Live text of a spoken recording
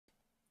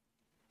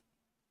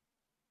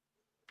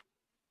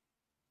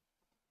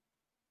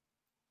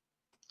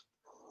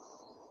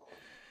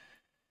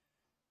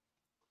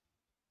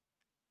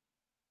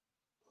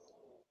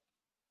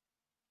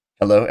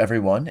Hello,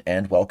 everyone,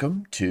 and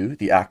welcome to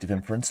the Active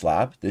Inference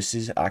Lab. This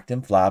is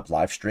ActInf Lab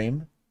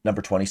Livestream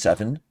number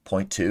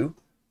 27.2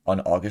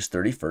 on August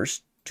 31st,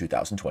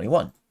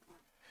 2021.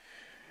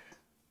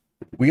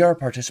 We are a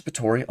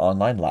participatory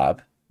online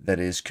lab that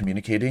is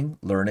communicating,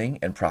 learning,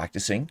 and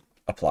practicing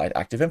applied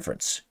active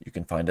inference. You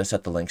can find us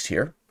at the links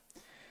here.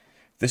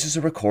 This is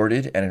a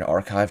recorded and an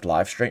archived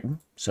live stream,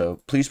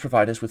 so please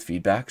provide us with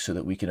feedback so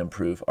that we can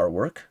improve our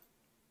work.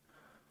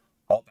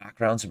 All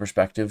backgrounds and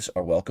perspectives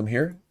are welcome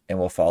here, and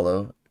we'll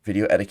follow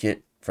video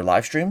etiquette for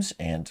live streams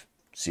and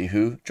see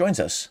who joins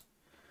us.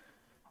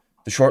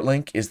 The short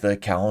link is the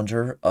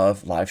calendar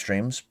of live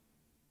streams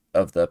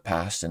of the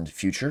past and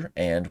future,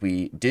 and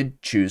we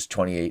did choose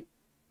 28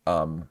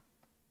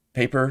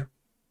 paper,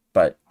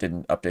 but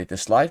didn't update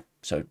this slide,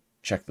 so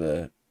check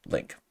the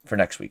link for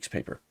next week's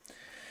paper.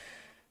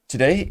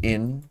 Today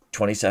in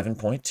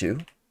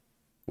 27.2,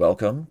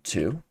 welcome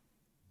to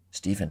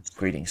Stephen.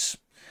 Greetings.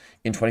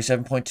 In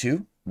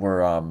 27.2,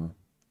 we're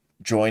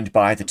joined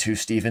by the two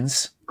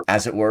Stevens,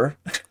 as it were,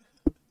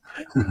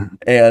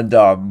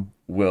 and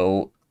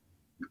we'll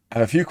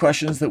have a few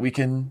questions that we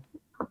can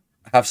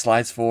have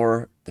slides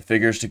for, the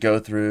figures to go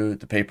through,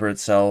 the paper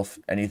itself,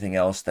 anything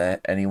else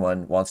that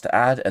anyone wants to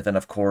add, and then,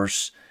 of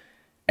course,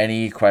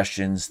 any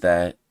questions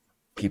that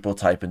people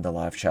type in the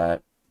live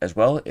chat as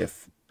well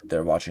if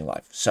they're watching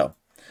live. So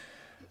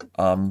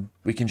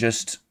we can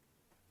just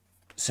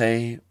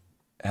say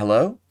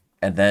hello,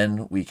 and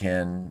then we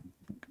can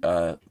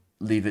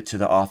leave it to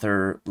the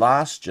author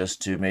last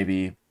just to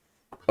maybe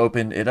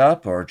open it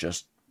up or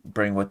just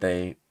bring what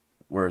they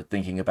were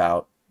thinking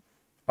about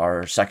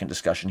our second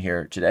discussion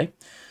here today.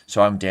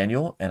 So I'm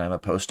Daniel, and I'm a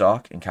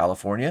postdoc in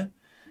California.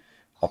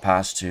 I'll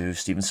pass to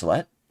Stephen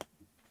Sillett.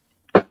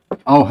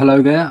 Oh,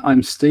 hello there.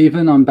 I'm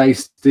Stephen. I'm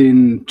based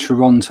in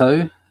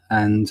Toronto,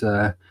 and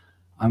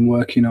I'm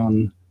working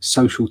on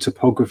social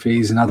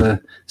topographies and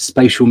other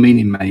spatial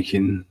meaning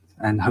making,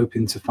 and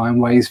hoping to find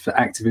ways for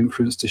active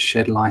inference to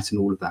shed light on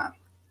all of that.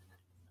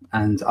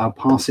 And I'll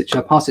pass it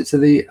to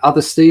the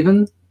other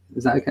Stephen.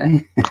 Is that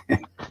okay?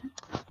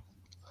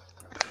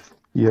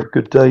 Yeah,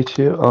 good day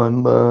to you.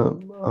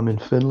 I'm in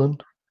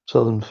Finland,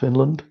 southern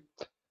Finland,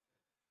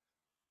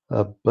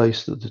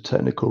 based at the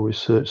Technical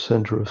Research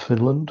Centre of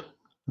Finland,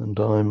 and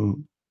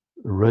I'm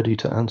ready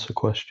to answer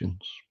questions.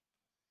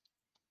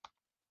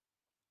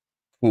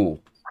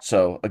 Cool.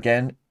 So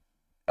again,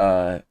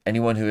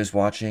 anyone who is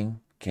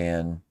watching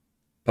can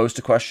post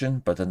a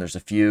question, but then there's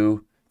a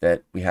few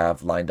that we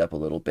have lined up a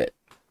little bit.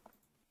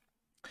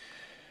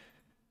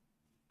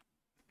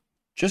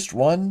 Just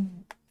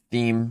one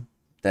theme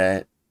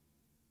that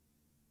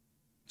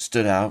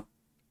stood out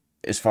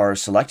as far as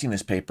selecting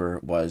this paper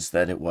was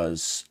that it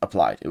was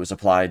applied. It was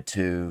applied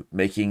to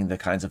making the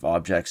kinds of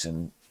objects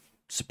and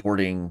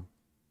supporting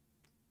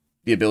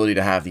the ability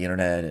to have the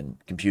internet and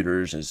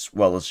computers, as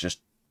well as just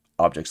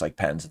objects like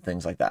pens and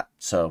things like that.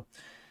 So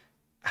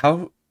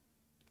how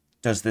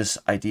does this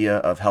idea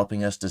of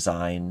helping us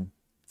design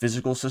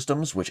physical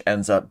systems, which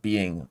ends up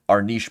being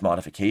our niche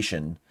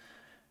modification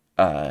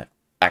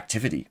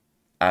activity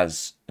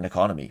as an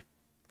economy,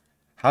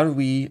 how do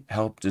we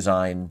help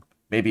design,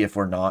 maybe if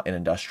we're not an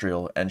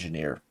industrial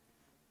engineer,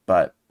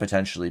 but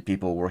potentially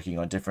people working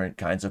on different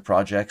kinds of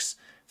projects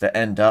that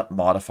end up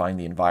modifying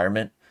the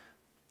environment,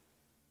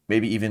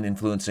 maybe even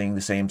influencing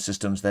the same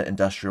systems that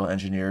industrial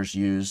engineers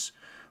use,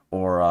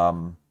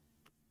 or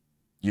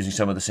using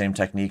some of the same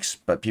techniques,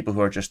 but people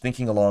who are just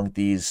thinking along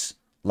these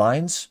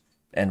lines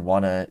and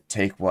want to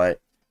take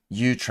what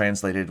you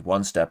translated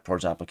one step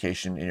towards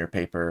application in your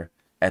paper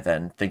and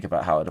then think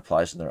about how it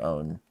applies in their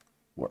own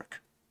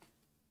work.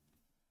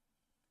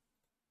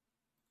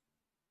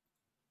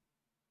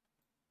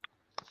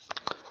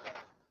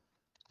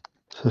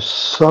 So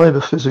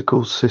cyber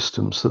physical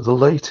systems. So the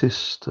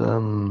latest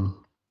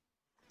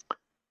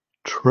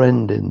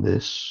trend in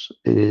this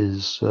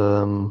is,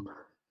 for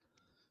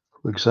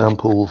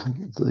example,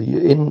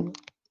 in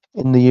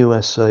the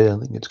USA, I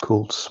think it's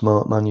called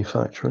smart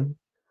manufacturing,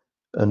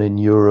 and in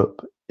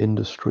Europe,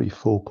 Industry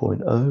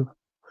 4.0.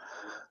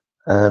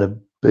 And a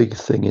big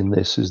thing in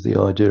this is the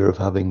idea of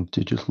having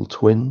digital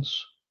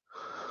twins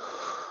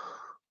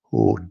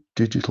or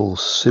digital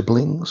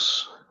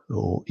siblings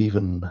or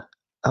even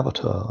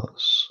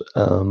avatars.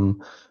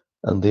 And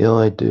the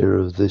idea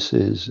of this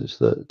is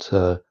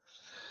that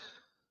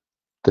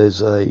there's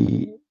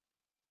the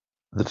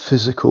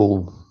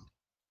physical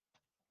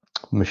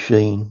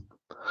machine,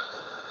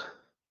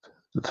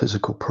 the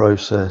physical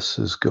process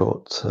has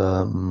got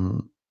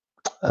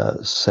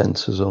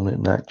sensors on it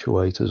and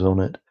actuators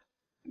on it,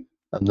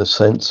 and the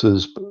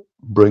sensors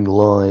bring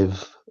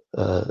live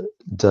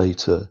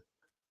data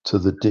to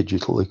the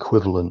digital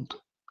equivalent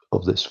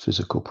of this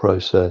physical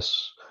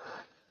process,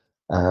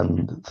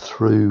 and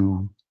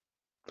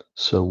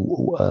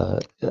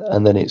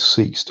and then it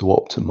seeks to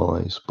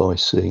optimize by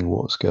seeing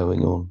what's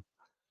going on.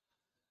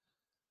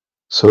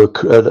 So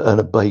at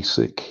a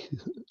basic,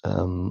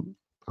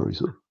 very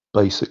sort of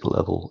basic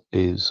level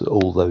is,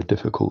 although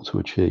difficult to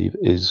achieve,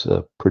 is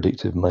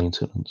predictive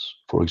maintenance,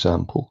 for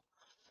example.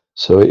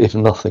 So if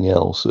nothing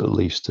else, at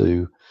least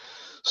to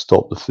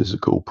stop the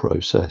physical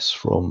process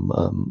from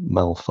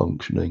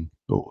malfunctioning,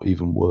 or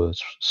even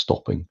worse,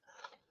 stopping.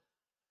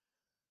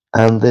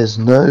 And there's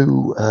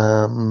no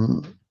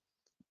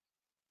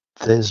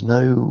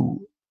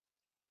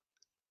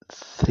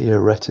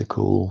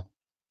theoretical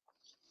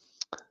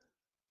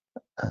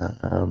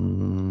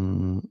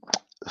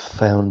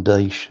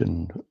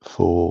foundation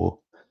for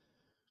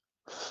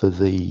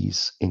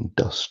these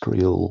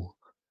industrial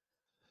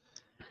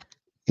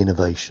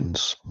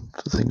innovations,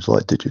 for things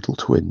like digital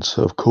twins.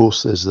 So of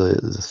course there's the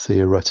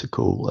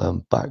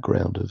theoretical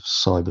background of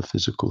cyber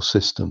physical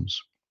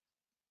systems,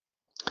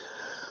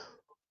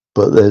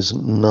 but there's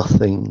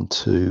nothing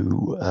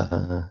to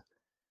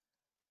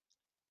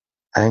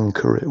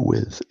anchor it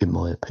with, in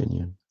my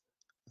opinion,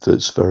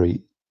 that's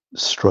very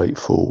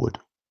straightforward.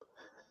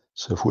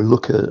 So if we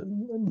look at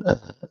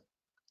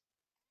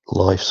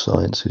life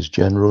sciences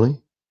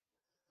generally,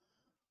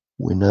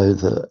 we know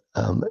that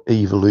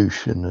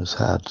evolution has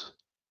had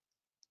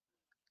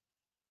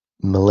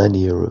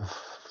millennia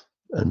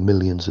and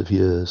millions of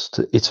years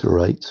to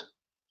iterate,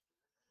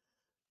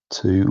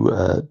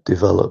 to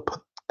develop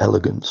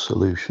elegant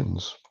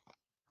solutions.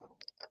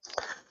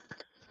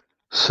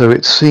 So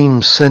it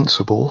seems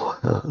sensible,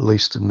 at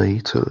least to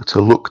me, to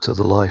look to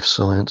the life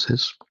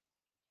sciences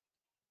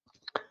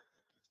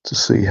to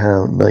see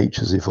how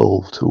nature's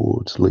evolved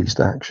towards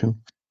least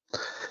action.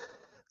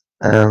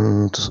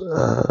 And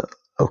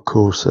of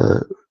course,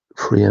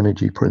 free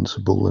energy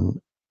principle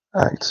and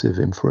active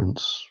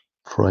inference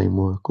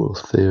framework or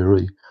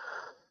theory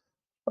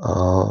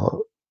are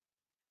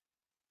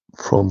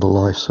from the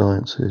life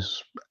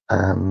sciences,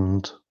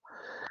 and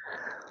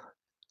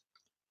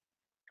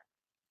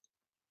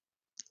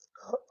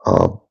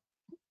are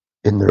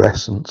in their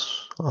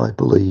essence, I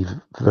believe,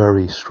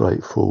 very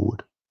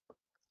straightforward,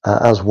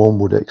 as one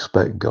would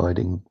expect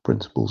guiding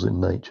principles in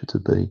nature to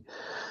be,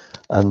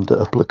 and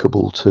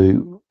applicable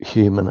to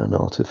human and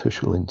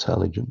artificial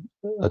intelligence,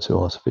 to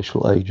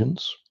artificial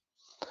agents.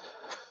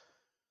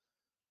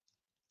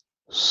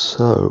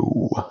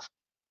 So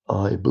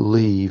I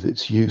believe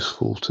it's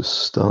useful to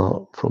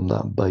start from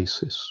that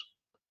basis,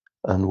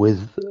 and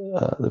with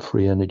the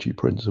free energy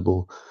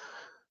principle,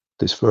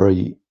 this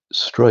very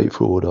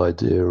straightforward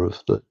idea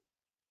of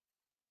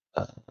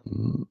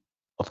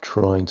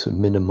trying to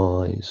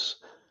minimize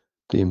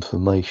the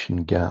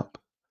information gap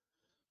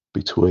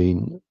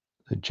between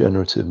the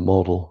generative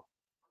model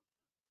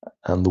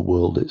and the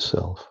world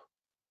itself.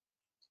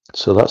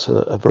 So that's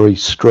a very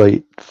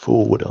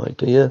straightforward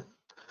idea,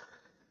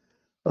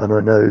 and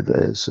I know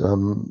there's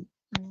the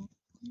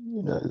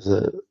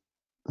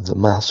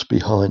maths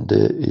behind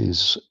it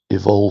is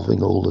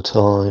evolving all the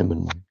time,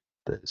 and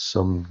there's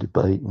some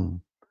debate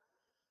and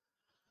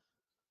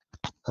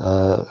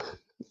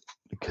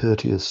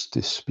courteous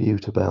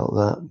dispute about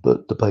that,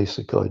 but the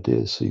basic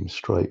idea seems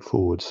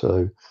straightforward,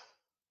 so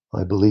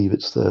I believe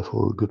it's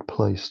therefore a good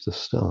place to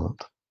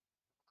start.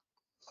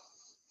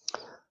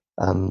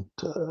 And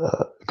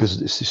because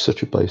this is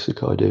such a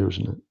basic idea,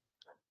 isn't it?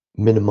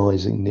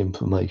 Minimizing the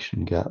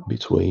information gap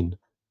between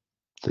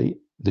the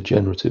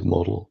generative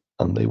model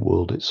and the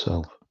world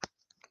itself.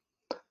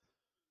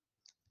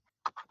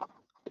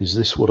 Is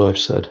this what I've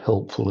said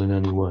helpful in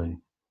any way?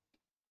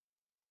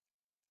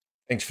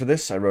 Thanks for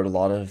this. I wrote a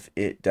lot of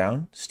it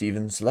down.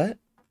 Stephen Slett?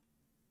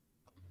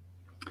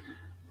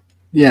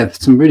 Yeah,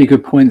 some really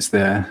good points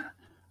there.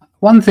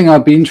 One thing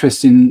I'd be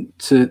interested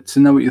to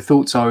know what your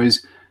thoughts are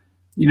is,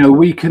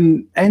 we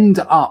can end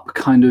up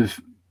kind of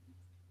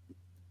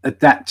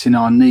adapting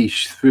our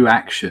niche through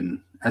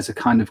action as a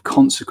kind of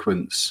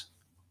consequence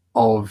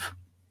of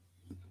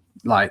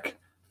like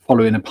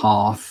following a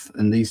path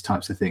and these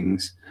types of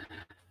things.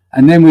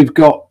 And then we've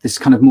got this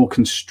kind of more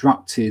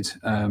constructed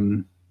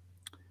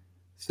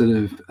sort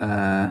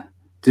of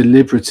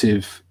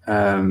deliberative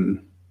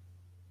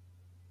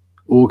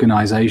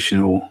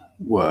organizational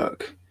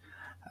work,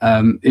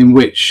 in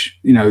which,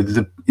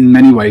 in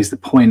many ways, the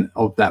point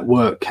of that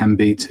work can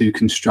be to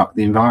construct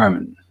the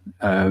environment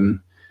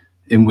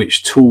in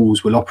which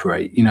tools will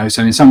operate.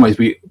 So in some ways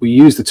we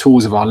use the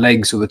tools of our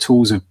legs or the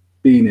tools of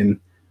being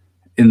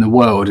in the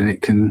world, and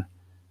it can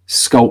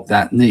sculpt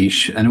that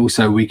niche, and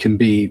also we can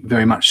be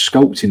very much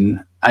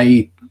sculpting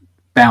a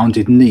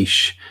bounded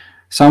niche.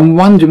 So I'm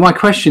wondering, my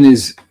question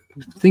is,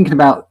 thinking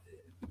about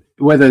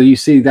whether you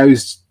see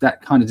that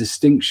kind of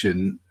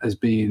distinction as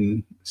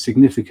being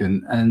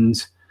significant,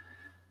 and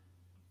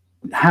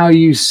how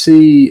you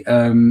see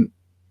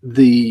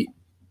the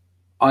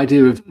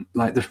idea of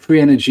like the free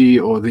energy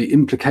or the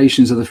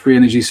implications of the free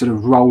energy sort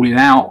of rolling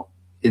out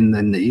in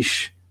the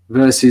niche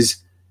versus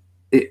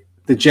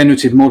the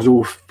generative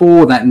model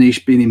for that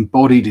niche being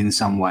embodied in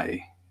some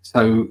way.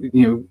 So,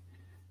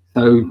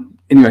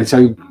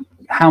 so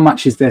how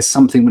much is there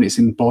something when it's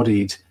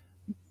embodied?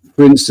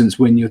 For instance,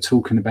 when you're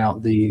talking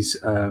about these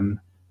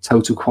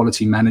total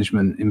quality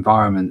management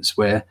environments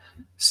where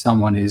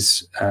someone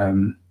is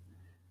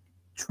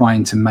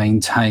trying to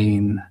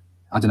maintain,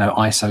 I don't know,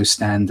 ISO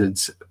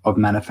standards of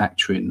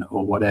manufacturing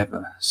or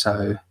whatever.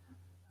 So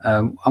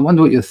I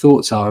wonder what your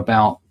thoughts are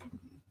about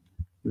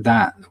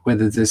that,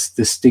 whether there's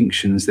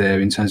distinctions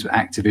there in terms of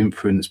active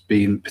inference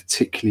being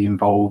particularly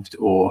involved,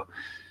 or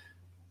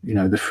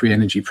the free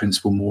energy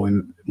principle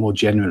more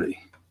generally.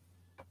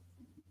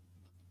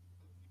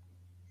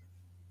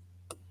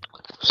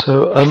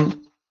 So,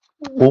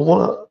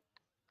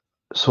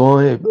 so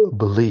I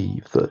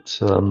believe that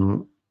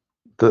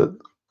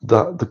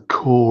that the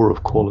core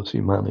of quality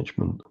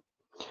management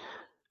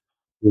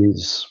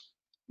is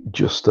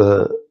just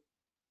an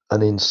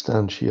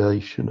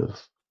instantiation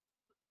of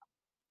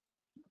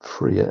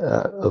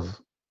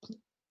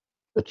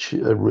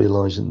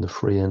realizing the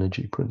free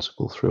energy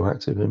principle through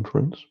active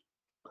inference.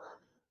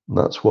 And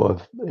that's what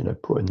I've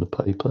put in the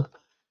paper.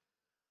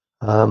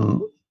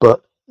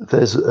 But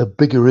there's a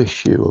bigger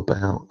issue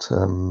about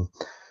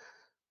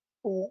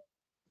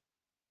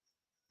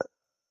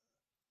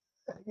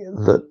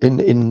that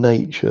in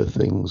nature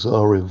things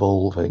are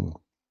evolving,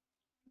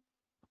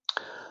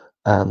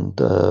 and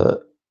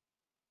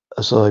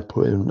as I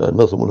put in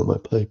another one of my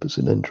papers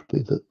in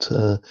Entropy,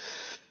 that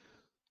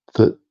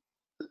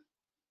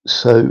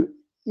so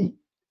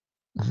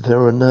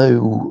there are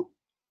no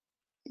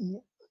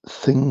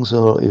things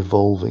are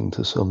evolving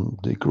to some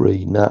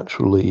degree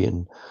naturally,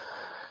 and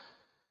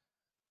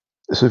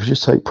so if you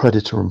just take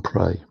predator and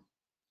prey,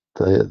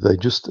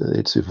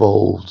 it's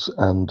evolved.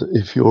 And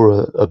if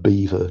you're a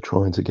beaver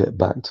trying to get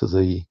back to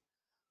the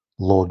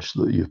lodge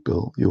that you've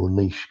built, your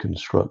niche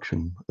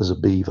construction as a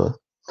beaver,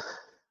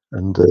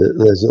 and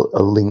there's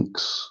a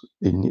lynx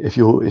if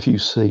you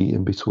see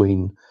in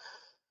between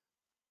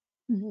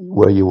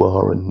where you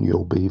are and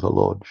your beaver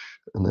lodge,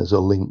 and there's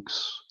a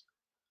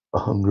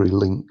hungry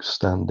lynx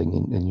standing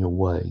in your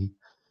way,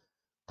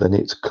 then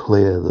it's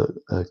clear that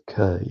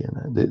okay,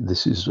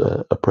 this is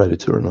a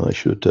predator, and I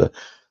should.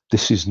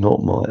 This is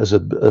not my as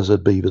a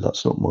beaver.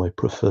 That's not my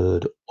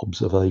preferred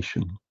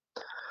observation.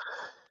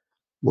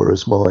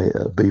 Whereas my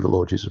beaver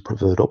lodge is a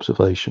preferred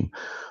observation.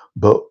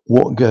 But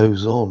what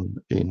goes on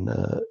in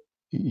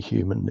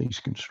human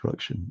niche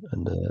construction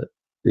and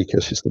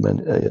ecosystem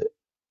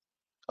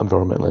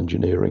environmental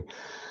engineering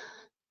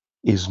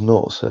is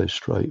not so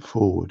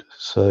straightforward.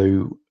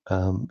 So,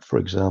 for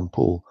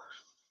example,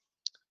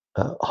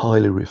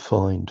 highly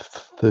refined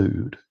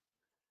food,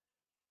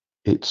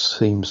 it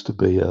seems to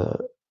be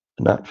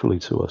naturally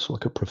to us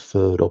like a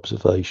preferred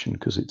observation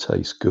because it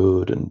tastes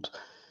good, and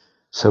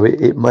so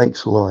it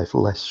makes life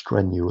less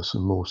strenuous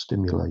and more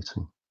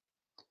stimulating.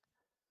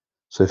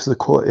 So if the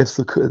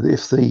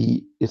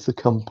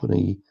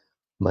company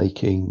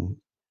making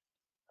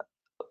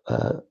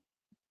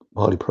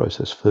highly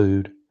processed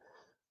food,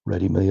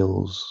 ready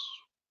meals,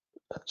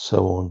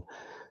 so on,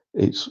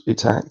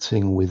 it's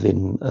acting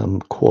within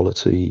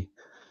quality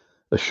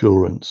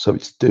assurance. So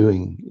it's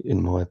doing,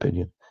 in my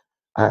opinion,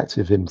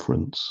 active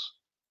inference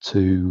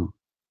to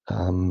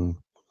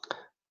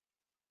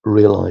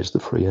realize the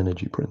free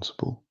energy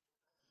principle.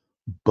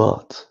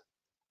 But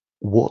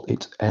what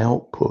its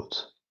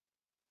output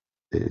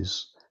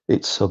is,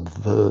 it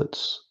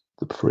subverts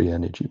the free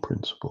energy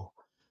principle.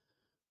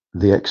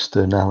 The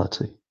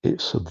externality, it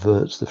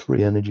subverts the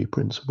free energy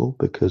principle,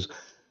 because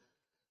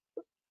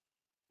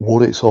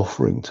what it's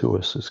offering to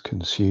us as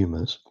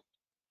consumers,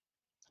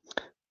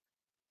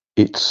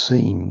 it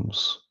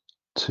seems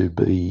to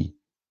be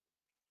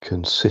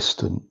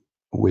consistent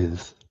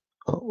with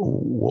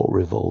what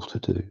we're evolved to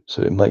do.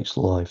 So it makes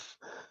life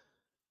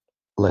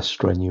less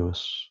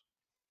strenuous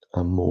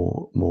and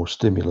more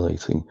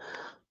stimulating,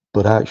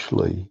 but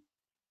actually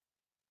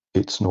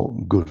it's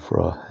not good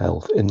for our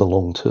health in the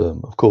long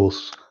term. Of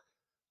course,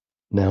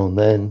 now and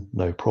then,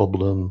 no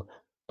problem.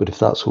 But if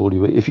that's all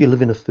if you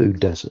live in a food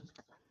desert,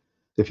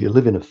 we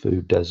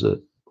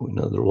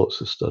know there are lots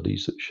of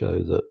studies that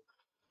show that,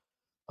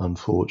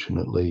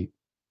 unfortunately,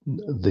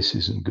 this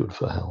isn't good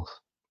for health.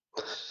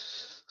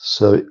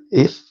 So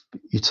if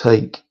you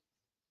take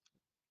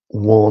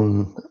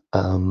one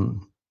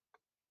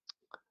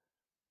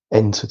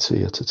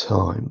entity at a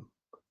time,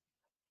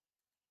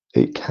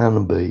 it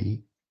can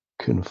be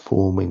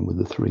conforming with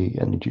the free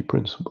energy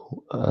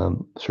principle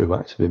through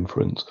active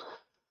inference,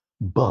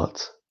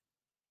 but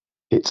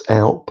its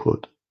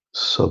output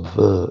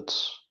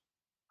subverts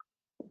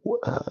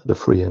the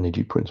free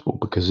energy principle,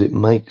 because it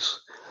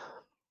makes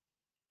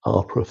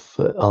our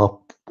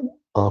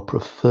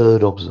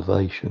preferred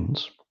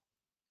observations,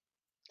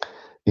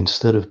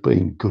 instead of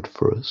being good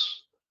for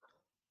us,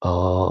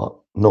 are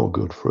not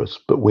good for us,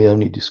 but we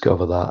only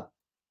discover that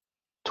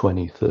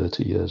 20,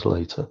 30 years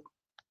later.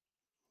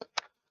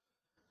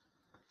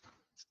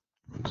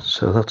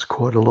 So that's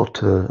quite a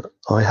lot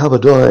I have a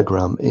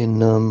diagram in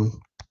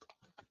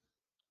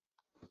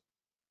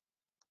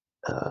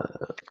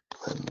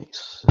let me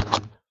see.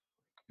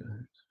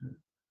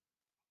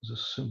 There's a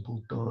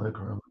simple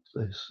diagram of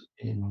this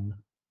in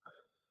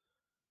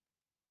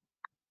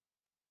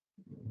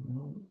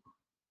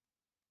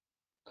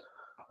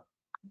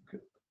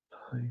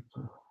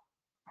paper.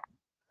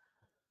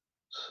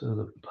 So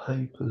the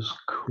paper's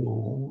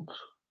called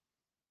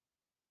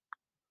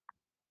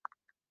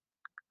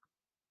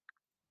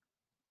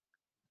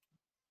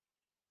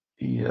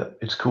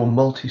it's called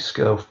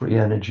Multi-Scale Free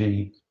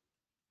Energy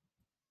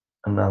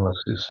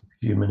analysis of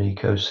human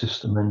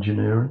ecosystem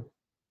engineering.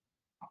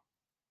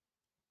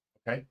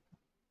 Okay.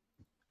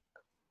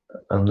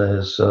 And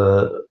there's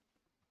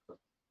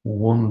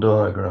one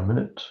diagram in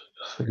it,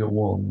 figure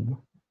 1.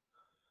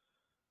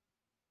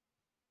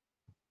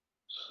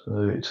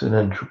 So it's in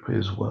entropy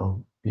as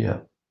well.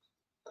 Yeah.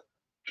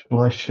 Shall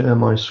I share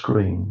my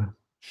screen?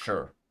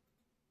 Sure.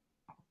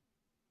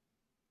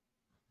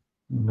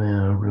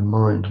 Now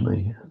remind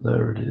me.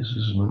 There it is,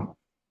 isn't it?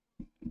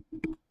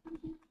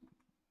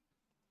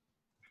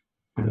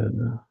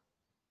 Yeah.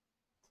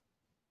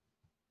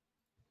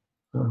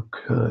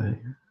 Okay.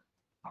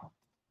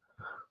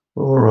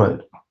 All right.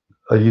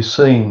 Are you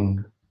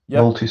seeing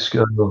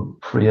multi-scale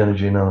free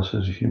energy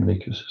analysis of human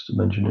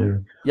ecosystem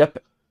engineering?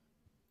 Yep.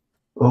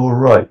 All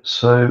right.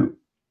 So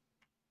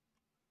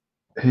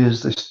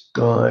here's this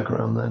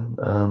diagram then.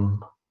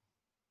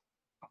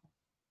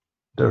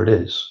 There it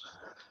is.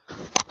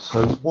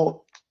 So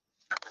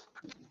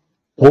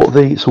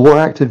what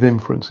active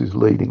inference is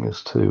leading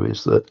us to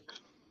is that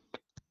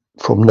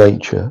from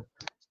nature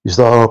is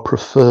that our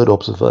preferred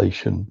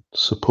observation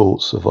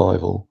supports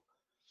survival,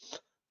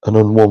 an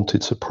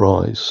unwanted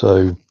surprise.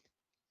 So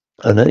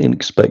an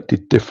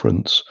unexpected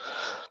difference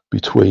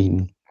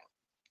between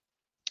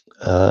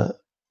a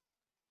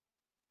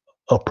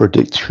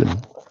prediction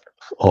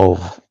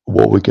of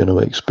what we're going to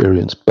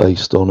experience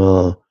based on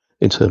our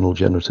internal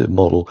generative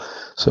model.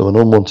 So an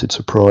unwanted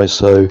surprise.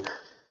 So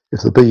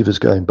if the beaver's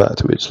going back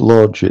to its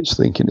lodge, it's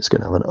thinking it's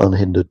going to have an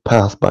unhindered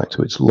path back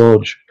to its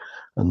lodge.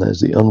 And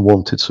there's the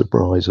unwanted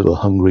surprise of a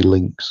hungry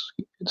lynx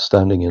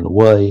standing in the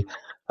way,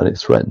 and it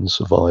threatens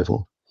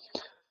survival.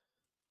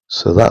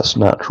 So that's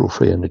natural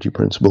free energy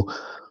principle.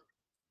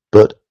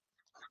 But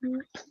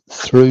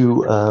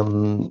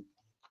through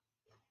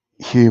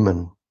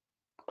human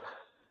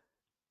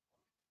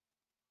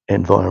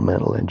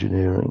environmental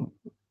engineering,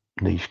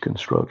 niche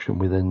construction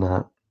within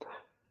that,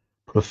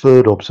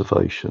 preferred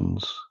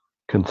observations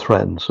can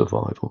threaten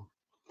survival.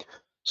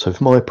 So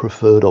if my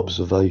preferred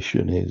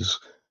observation is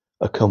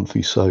a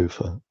comfy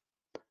sofa,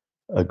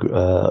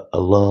 a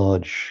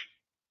large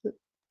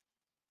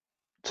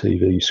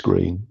TV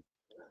screen,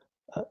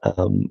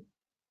 and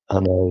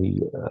a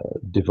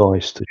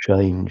device to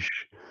change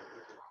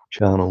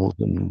channels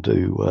and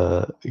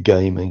do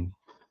gaming,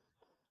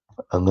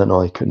 and then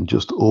I can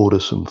just order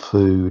some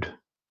food,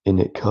 in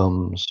it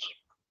comes,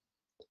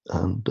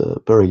 and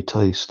very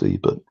tasty,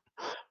 but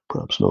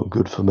perhaps not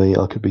good for me.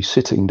 I could be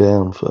sitting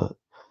down for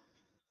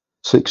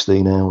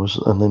 16 hours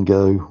and then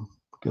go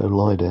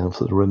lie down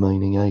for the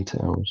remaining 8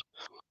 hours.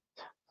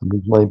 And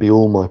these may be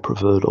all my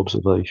preferred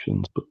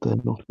observations, but they're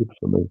not good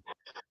for me.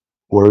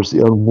 Whereas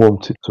the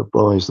unwanted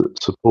surprise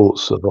that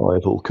supports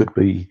survival could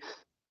be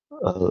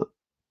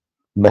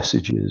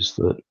messages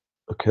that,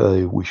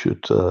 okay, we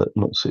should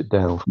not sit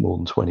down for more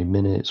than 20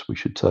 minutes. We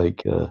should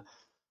take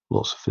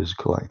lots of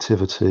physical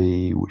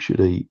activity. We should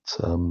eat,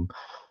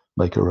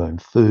 make our own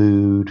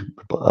food,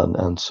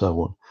 and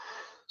so on.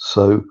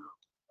 So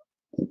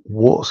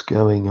what's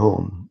going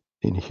on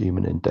in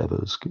human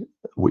endeavors,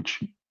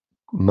 which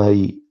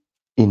may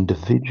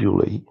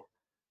individually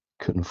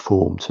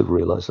conform to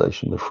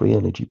realization of the free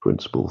energy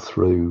principle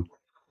through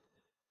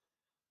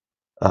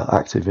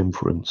active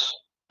inference,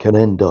 can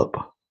end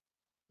up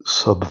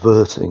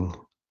subverting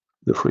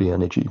the free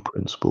energy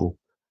principle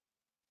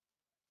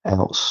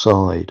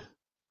outside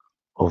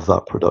of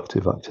that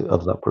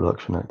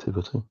production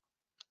activity.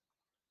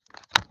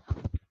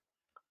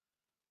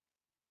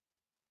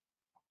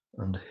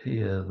 And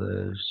here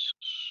there's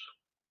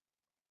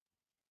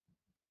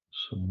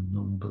some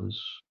numbers.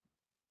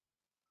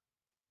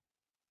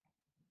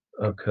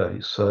 Okay,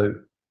 so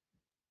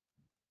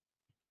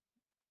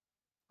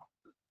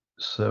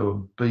a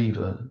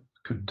beaver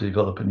could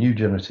develop a new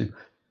generative.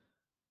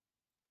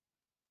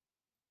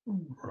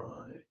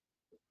 Right.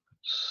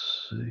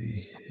 Let's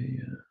see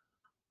here.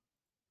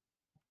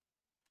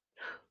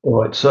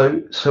 All right.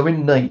 So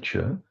in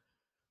nature,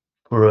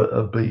 for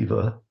a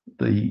beaver,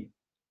 the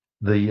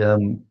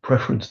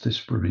preference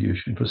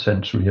distribution for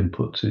sensory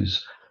inputs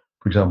is,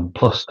 for example,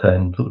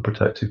 +10 for the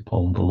protective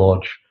pond, the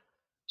lodge,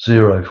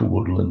 0 for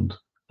woodland,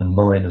 and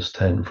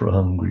 -10 for a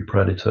hungry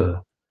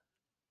predator.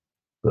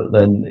 But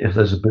then if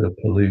there's a bit of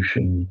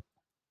pollution,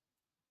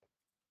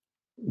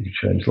 you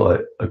change,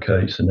 like,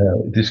 okay, so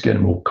now this is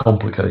getting more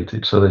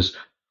complicated. So there's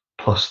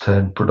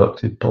 +10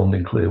 productive pond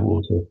in clear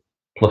water,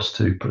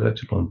 +2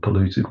 protected pond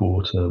polluted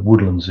water,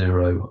 woodland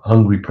 0,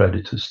 hungry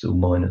predator still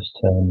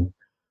 -10.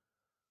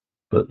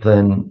 But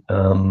then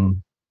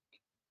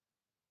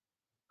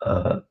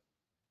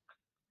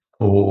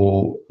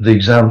or the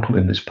example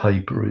in this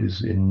paper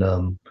is in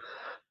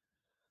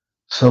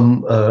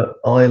some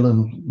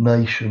island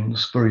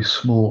nations, very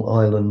small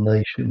island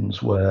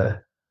nations,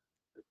 where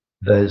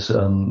there's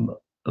a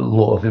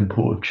lot of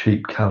import of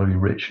cheap,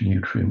 calorie-rich,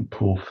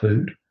 nutrient-poor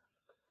food.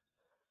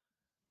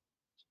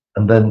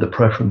 And then the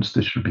preference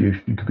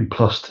distribution could be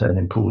 +10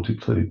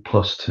 imported food,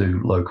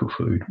 +2 local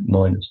food,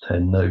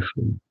 -10 no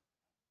food,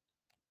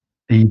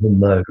 even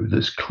though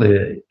there's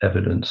clear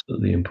evidence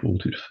that the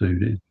imported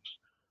food is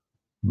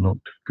not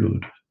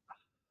good.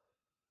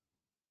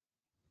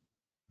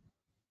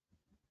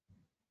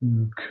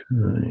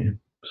 Okay,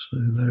 so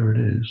there it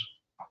is.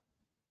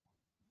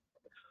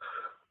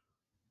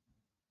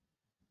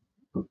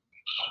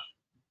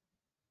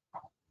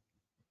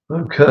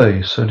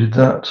 Okay, so did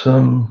that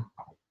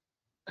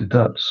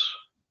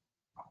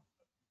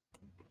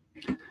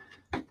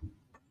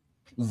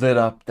lit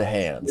up the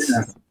hands.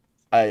 Yeah.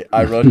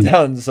 I wrote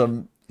down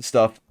some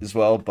stuff as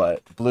well,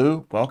 but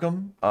Blue,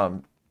 welcome.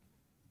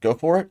 Go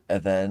for it,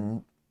 and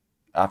then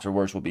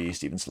afterwards will be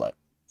Stephen Slett.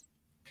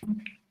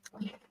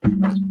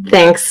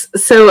 Thanks.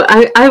 So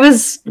I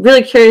was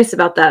really curious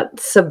about that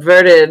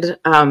subverted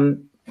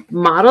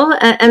model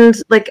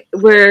and like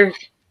where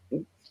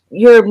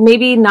you're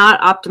maybe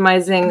not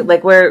optimizing,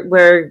 like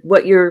where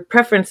what your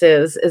preference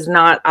is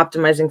not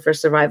optimizing for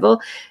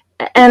survival.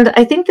 And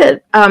I think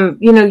that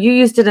you know, you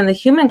used it in the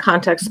human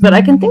context, but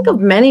I can think of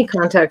many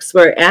contexts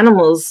where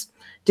animals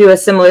do a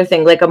similar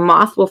thing. Like a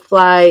moth will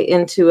fly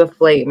into a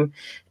flame,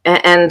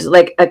 and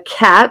like a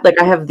cat, like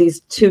I have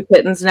these 2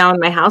 kittens now in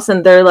my house,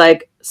 and they're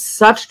like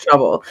such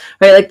trouble,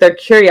 right? Like their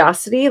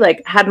curiosity,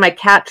 like had my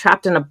cat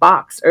trapped in a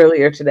box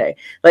earlier today.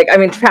 Like, I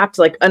mean, trapped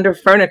like under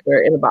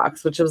furniture in a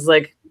box, which was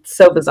like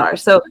so bizarre.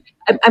 So,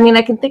 I mean,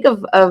 I can think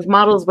of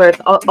models where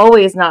it's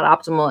always not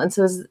optimal. And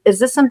so is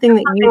this something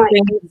that you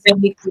think is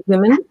uniquely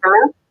human?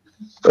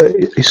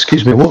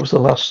 excuse me, what was the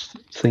last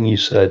thing you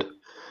said?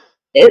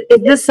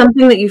 Is this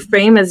something that you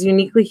frame as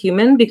uniquely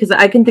human? Because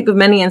I can think of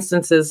many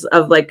instances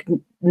of like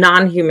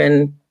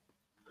non-human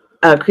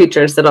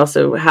creatures that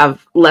also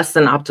have less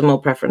than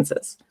optimal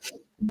preferences.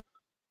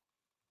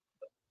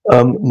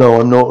 No,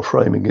 I'm not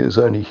framing it as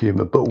only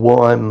human, but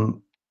what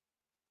I'm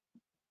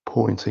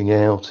pointing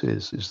out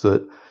is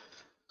that,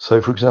 so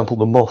for example,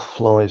 the moth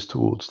flies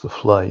towards the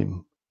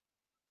flame,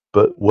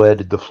 but where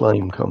did the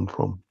flame come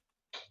from?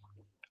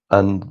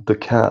 And the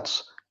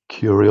cat's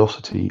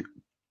curiosity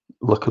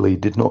luckily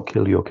did not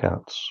kill your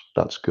cats.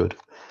 That's good.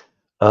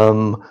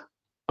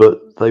 But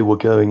they were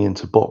going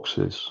into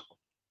boxes,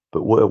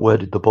 but where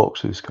did the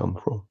boxes come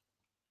from?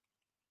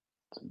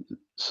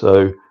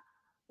 So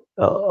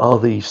are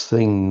these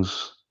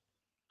things,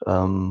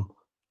 of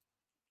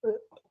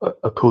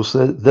course,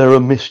 there are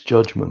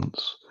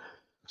misjudgments.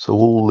 So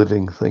all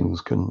living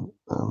things can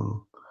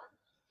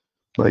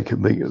make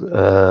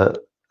a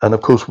and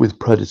of course with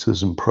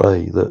predators and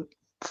prey, that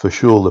for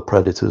sure the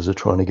predators are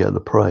trying to get the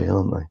prey,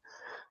 aren't they?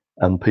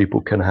 And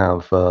people can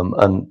have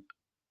and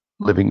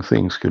living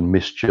things can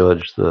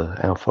misjudge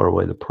how far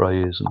away the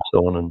prey is and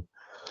so on, and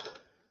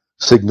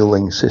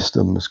signaling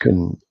systems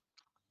can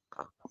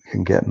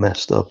get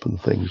messed up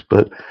and things.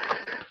 But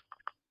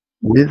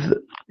with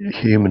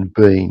human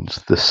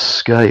beings, the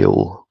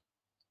scale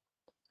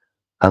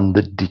and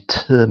the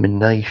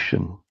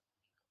determination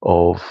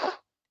of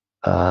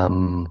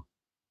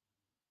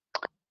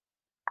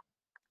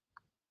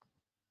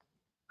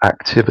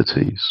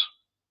activities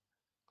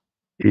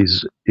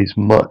is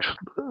much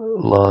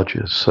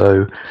larger.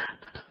 So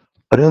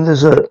I don't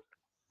know,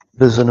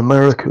 there's an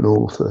American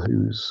author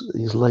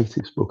his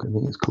latest book, I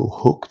think it's called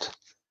Hooked,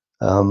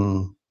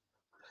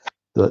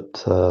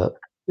 that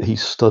he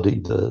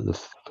studied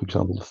for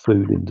example, the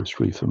food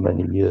industry for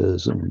many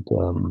years, and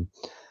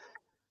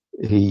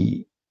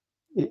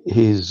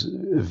his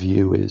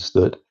view is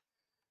that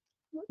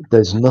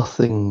there's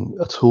nothing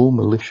at all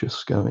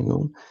malicious going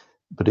on,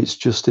 but it's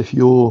just if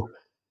you're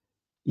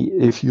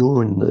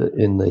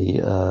in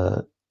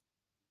a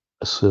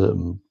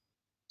certain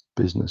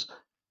business,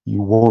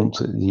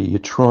 you're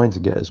trying to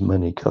get as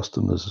many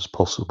customers as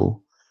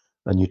possible,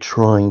 and you're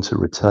trying to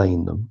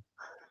retain them,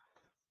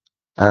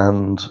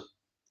 and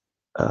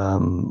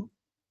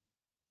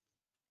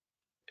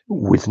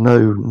with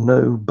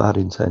no bad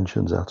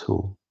intentions at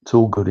all. It's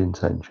all good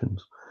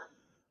intentions,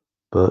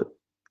 but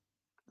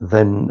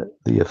then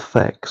the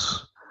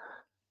effects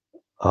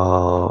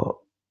are,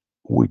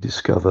 we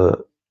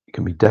discover, it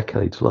can be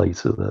decades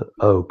later that,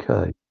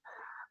 okay,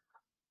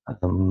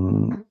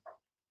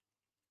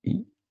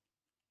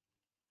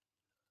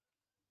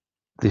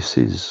 this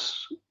is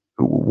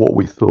what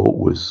we thought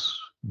was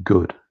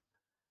good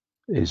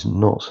is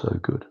not so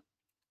good.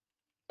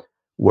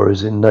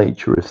 Whereas in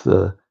nature, if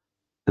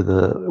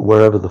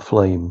wherever the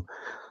flame,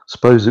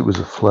 suppose it was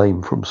a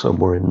flame from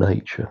somewhere in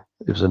nature,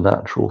 it was a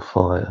natural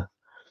fire.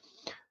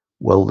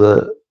 Well,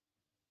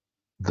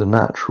 the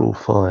natural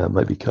fire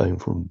maybe came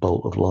from a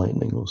bolt of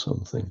lightning or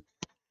something.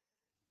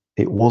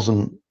 It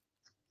wasn't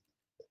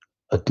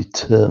a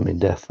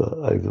determined effort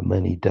over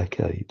many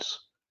decades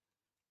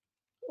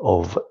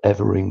of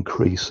ever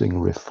increasing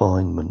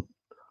refinement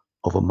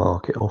of a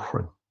market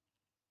offering.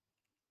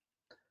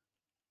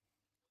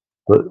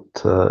 But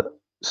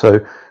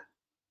so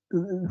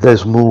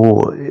there's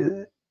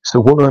more. So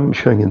what I'm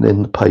showing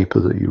in the paper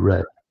that you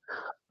read,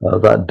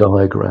 that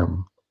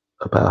diagram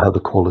about how the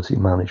quality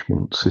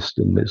management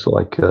system is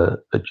like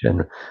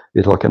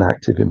it's like an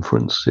active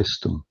inference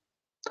system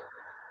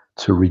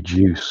to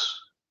reduce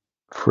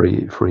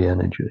free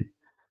energy.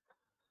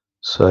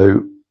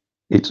 So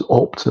it's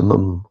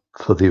optimum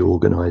for the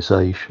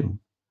organization,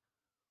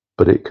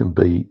 but it can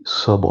be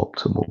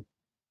suboptimal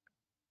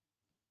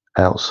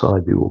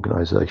outside the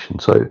organization.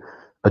 So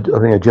I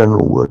think a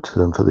general word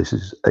term for this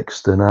is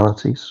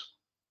externalities.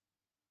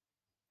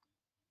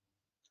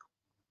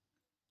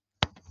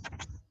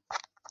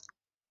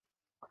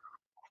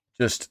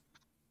 Just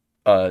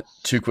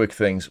two quick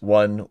things.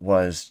 One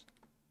was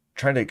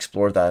trying to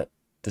explore that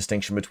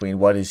distinction between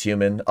what is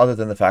human, other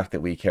than the fact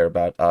that we care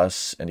about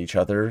us and each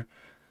other.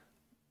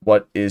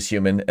 What is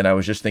human? And I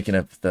was just thinking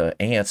of the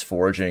ants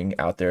foraging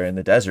out there in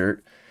the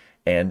desert,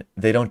 and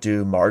they don't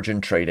do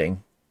margin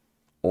trading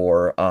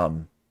or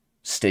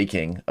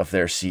staking of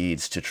their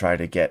seeds to try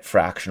to get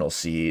fractional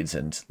seeds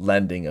and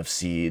lending of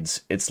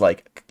seeds. It's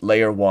like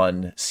layer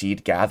one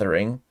seed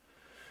gathering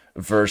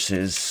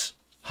versus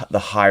the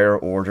higher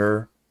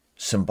order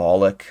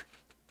symbolic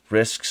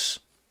risks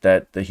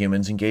that the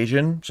humans engage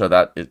in. So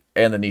that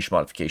and the niche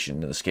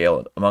modification and the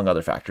scale, among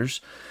other factors.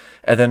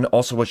 And then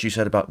also what you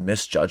said about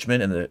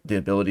misjudgment and the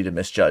ability to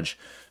misjudge,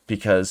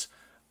 because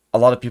a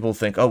lot of people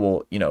think, oh,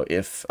 well, you know,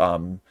 if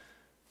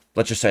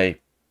let's just say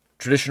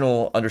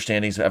traditional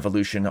understandings of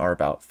evolution are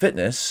about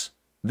fitness,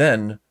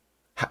 then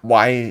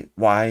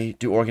why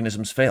do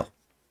organisms fail?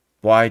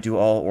 Why do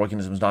all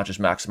organisms not just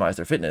maximize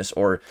their fitness?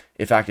 Or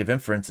if active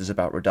inference is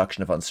about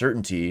reduction of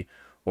uncertainty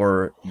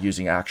or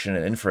using action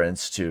and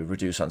inference to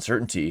reduce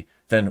uncertainty,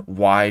 then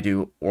why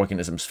do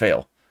organisms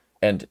fail?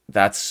 And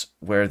that's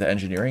where the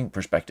engineering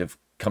perspective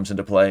comes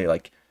into play.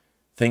 Like,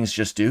 things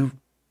just do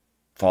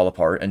fall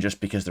apart. And just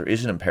because there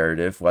is an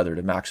imperative, whether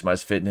to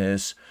maximize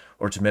fitness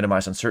or to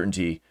minimize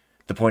uncertainty,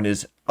 the point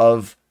is,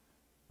 of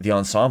the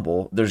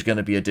ensemble, there's going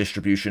to be a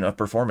distribution of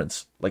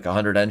performance. Like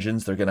 100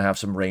 engines, they're going to have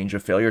some range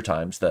of failure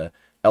times, the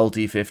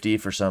LD50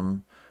 for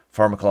some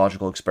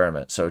pharmacological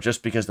experiment. So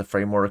just because the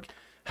framework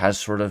has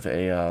sort of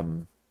a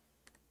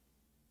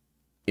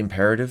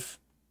imperative,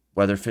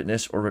 whether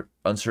fitness or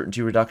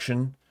uncertainty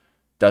reduction,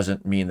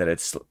 doesn't mean that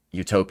it's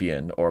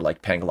utopian or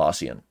like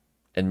Panglossian.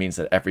 It means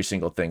that every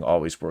single thing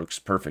always works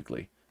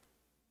perfectly.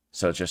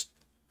 So it's just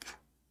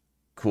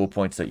cool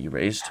points that you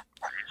raised.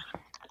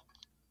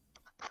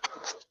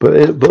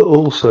 But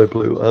also,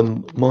 Blue,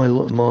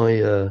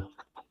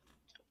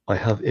 I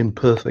have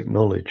imperfect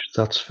knowledge,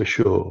 that's for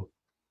sure,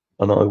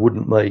 and I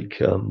wouldn't make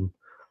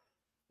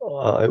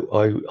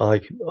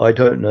I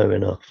don't know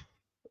enough,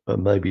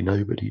 and maybe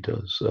nobody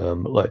does.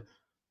 Like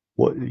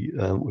what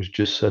was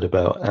just said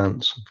about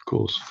ants, of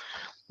course,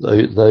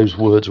 those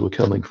words were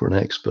coming from an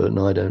expert, and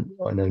I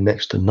know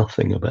next to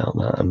nothing about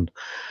that, and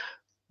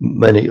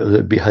many of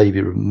the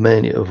behaviour of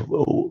many of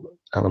all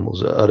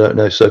animals I don't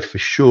know. So for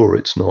sure,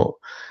 it's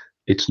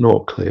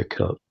not clear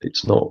cut.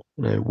 It's not,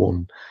 you know,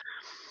 one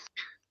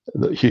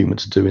that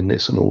humans are doing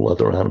this and all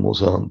other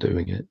animals aren't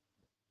doing it.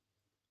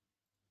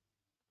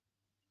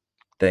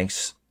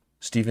 Thanks,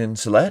 Stephen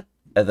Salette.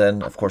 And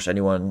then, of course,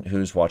 anyone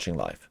who's watching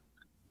live.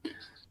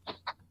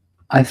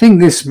 I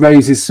think this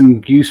raises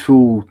some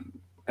useful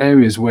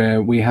areas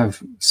where we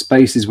have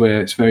spaces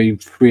where it's very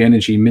free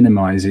energy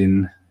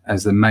minimizing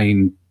as the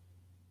main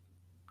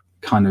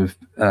kind of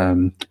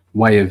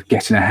way of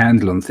getting a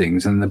handle on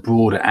things, and the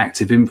broader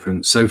active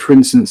inference. So, for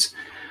instance,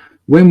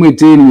 when we're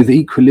dealing with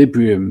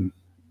equilibrium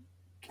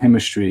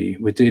chemistry,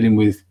 we're dealing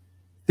with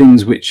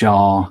things which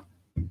are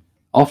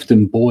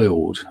often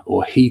boiled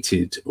or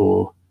heated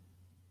or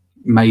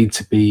made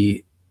to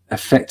be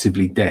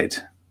effectively dead,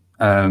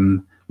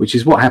 which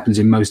is what happens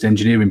in most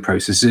engineering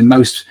processes, in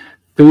most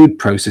food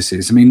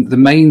processes. I mean, the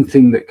main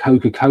thing that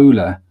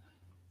Coca-Cola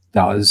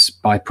does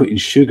by putting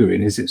sugar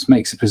in is it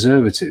makes a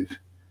preservative.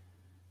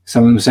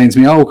 Someone was saying to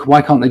me, oh,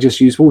 why can't they just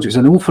use water? It's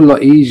an awful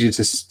lot easier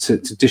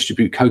to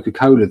distribute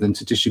Coca-Cola than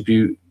to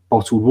distribute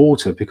bottled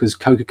water, because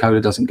Coca-Cola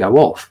doesn't go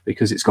off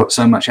because it's got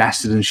so much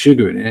acid and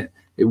sugar in it,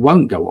 it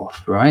won't go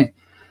off, right?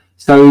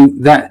 So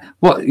that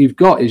what you've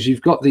got is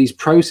you've got these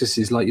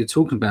processes like you're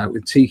talking about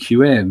with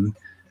TQM.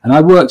 And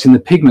I worked in the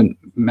pigment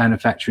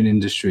manufacturing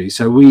industry.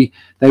 So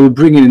they were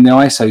bringing in the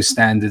ISO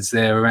standards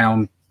there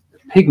around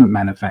pigment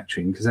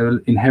manufacturing, because they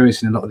were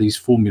inheriting a lot of these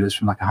formulas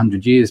from like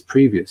 100 years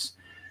previous.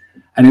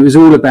 And it was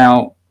all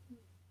about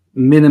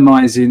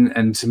minimizing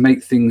and to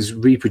make things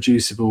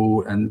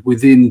reproducible and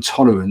within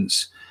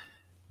tolerance.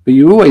 But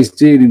you're always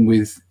dealing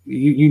with,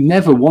 you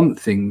never want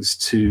things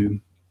to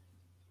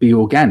be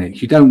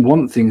organic. You don't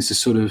want things to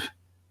sort of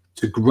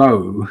to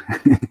grow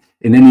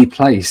in any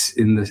place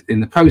in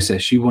the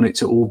process. You want it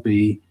to all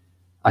be,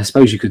 I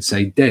suppose you could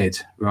say, dead,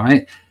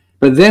 right?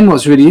 But then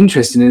what's really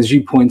interesting, as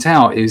you point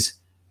out, is,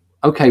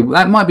 okay, well,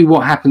 that might be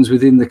what happens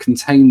within the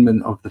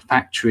containment of the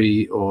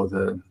factory or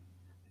the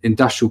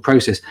industrial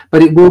process,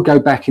 but it will go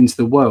back into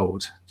the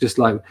world, just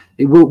like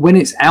it will when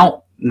it's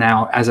out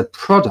now as a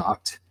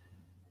product.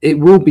 It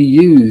will be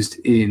used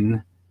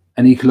in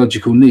an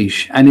ecological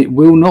niche, and it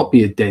will not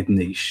be a dead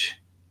niche.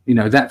 You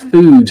know, that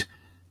food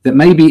that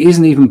maybe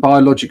isn't even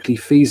biologically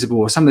feasible,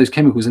 or some of those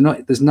chemicals are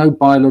not, there's no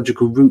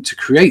biological route to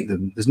create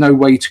them. There's no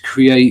way to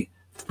create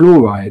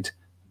fluoride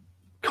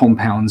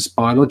compounds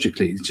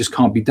biologically. It just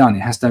can't be done.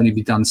 It has to only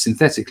be done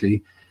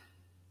synthetically.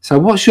 So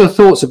what's your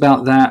thoughts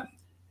about that?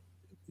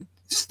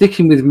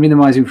 Sticking with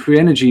minimizing free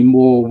energy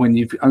more when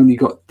you've only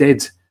got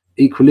dead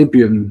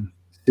equilibrium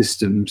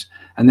systems,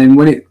 and then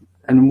when it,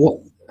 and what,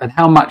 and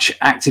how much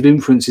active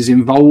inference is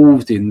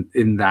involved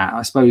in that?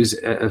 I suppose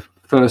at a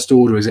first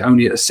order, is it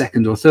only at a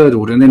second or third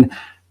order? And then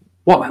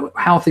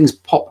how things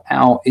pop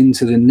out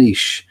into the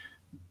niche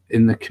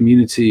in the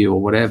community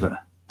or whatever.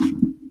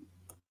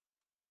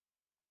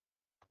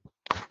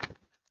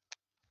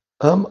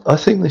 I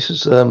think this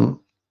is an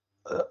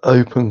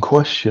open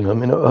question. I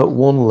mean, at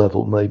one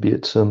level, maybe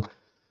it's in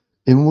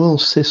world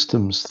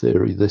systems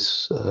theory.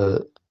 This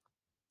the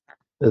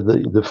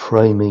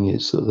framing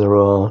is that there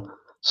are.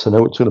 So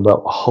now we're talking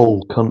about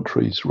whole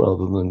countries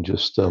rather than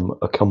just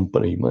a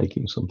company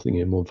making something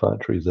in one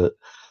factory. That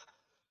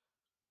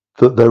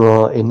there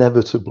are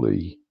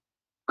inevitably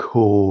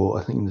core.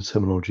 I think the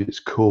terminology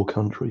is core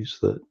countries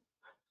that.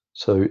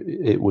 So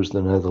it was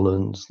the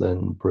Netherlands,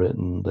 then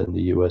Britain, then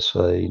the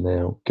USA,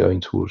 now going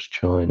towards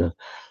China.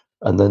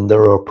 And then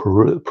there are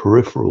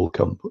peripheral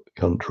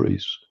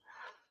countries,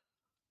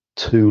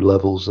 2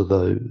 levels of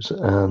those.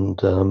 And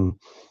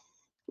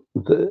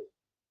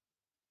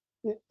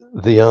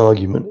the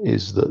argument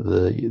is that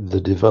the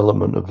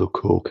development of the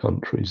core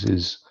countries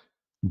is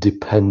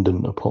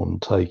dependent upon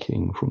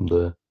taking from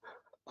the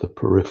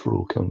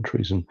peripheral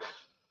countries.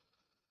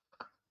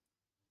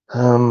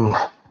 And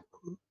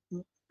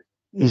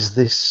is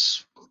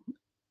this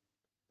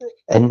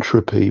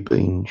entropy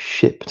being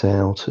shipped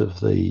out of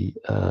the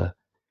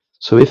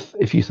so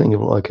if you think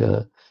of like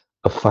a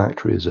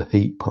factory as a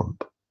heat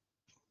pump,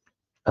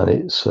 and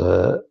it's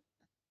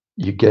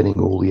you're getting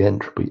all the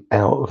entropy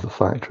out of the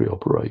factory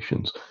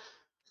operations,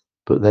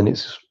 but then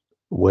it's,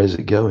 where's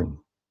it going?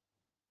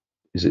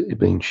 Is it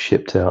being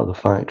shipped out of the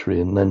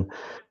factory, and then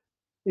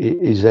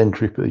is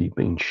entropy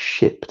being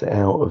shipped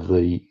out of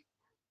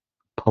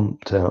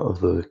pumped out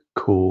of the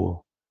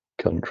core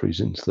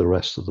countries into the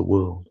rest of the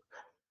world,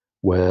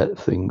 where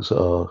things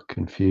are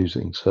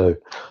confusing? So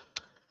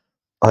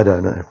I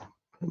don't know.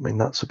 I mean,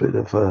 that's a bit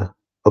of a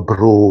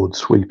broad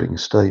sweeping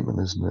statement,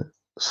 isn't it?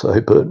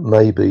 So, but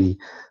maybe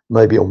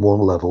on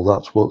one level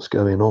that's what's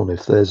going on.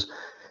 If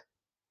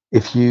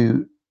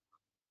you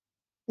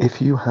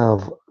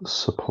have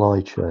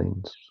supply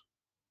chains,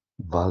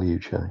 value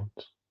chains,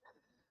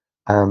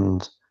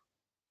 and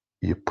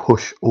you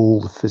push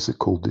all the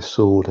physical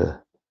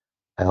disorder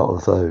out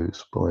of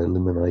those by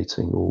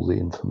eliminating all the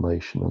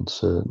information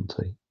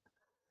uncertainty,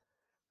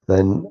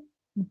 then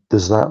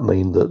does that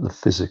mean that the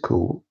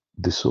physical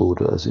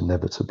disorder has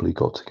inevitably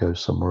got to go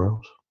somewhere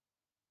else?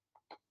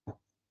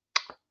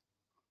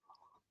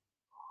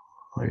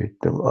 I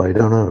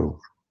don't know.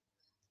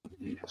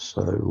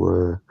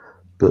 So,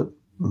 but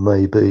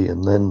maybe,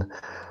 and then,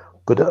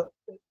 but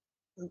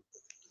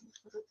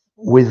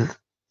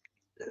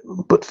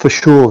for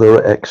sure there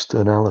are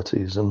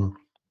externalities, and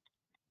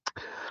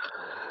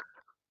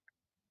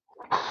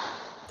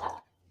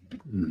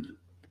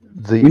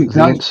the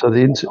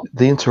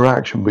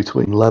interaction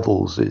between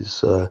levels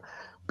is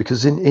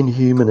because in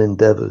human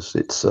endeavors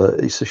it's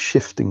a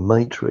shifting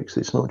matrix.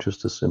 It's not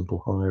just a simple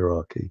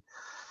hierarchy.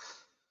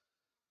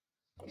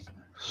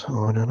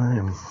 So I don't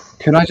know.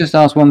 Can I just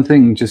ask one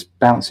thing, just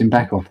bouncing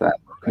back off that?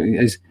 I think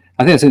it's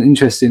an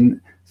interesting.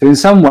 So in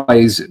some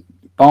ways,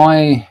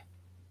 by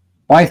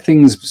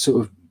things sort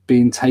of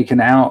being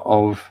taken out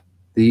of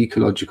the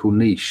ecological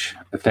niche,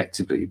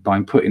 effectively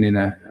by putting in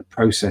a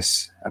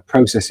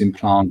processing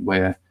plant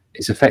where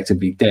it's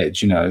effectively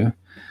dead. You know,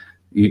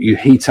 you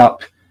heat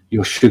up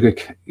your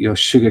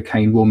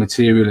sugarcane raw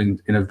material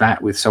in a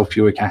vat with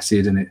sulfuric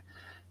acid, and it,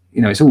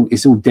 you know,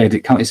 it's all dead.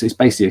 It's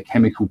basically a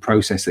chemical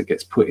process that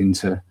gets put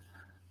into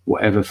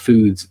whatever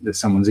food that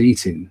someone's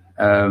eating.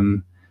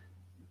 The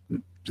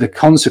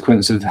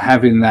consequence of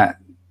having that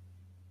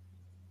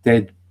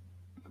dead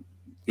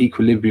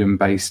equilibrium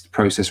based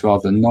process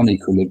rather than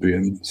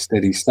non-equilibrium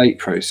steady state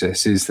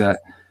process is that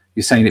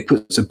you're saying it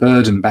puts a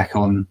burden back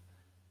on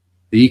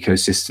the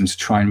ecosystem to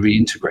try and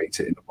reintegrate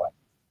it in a way.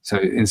 So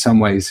in some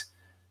ways,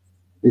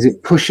 is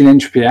it pushing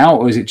entropy out,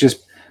 or is it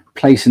just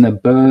placing a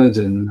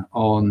burden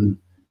on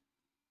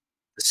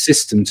the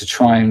system to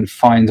try and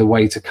find a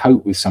way to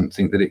cope with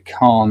something that it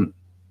can't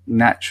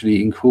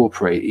naturally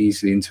incorporate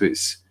easily into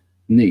its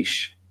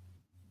niche?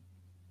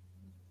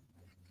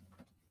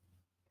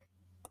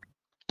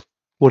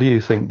 What do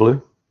you think,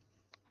 Blue?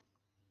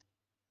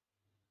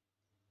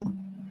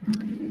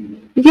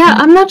 Yeah,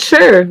 I'm not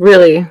sure,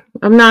 really.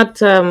 I'm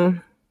not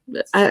I'm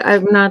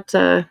not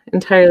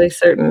entirely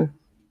certain.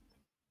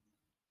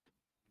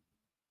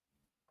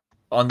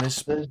 On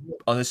this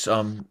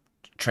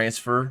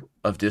transfer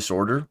of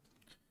disorder,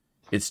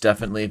 it's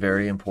definitely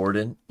very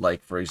important.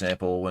 Like, for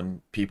example,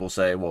 when people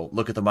say, well,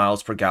 look at the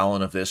miles per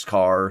gallon of this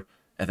car,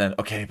 and then,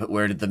 okay, but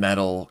where did the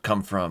metal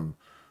come from?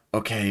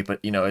 Okay, but,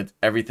 you know,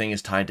 everything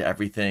is tied to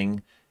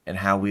everything, and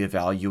how we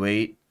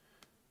evaluate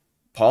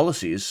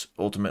policies,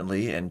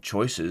 ultimately, and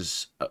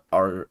choices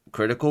are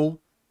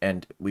critical,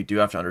 and we do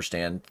have to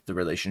understand the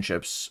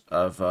relationships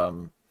of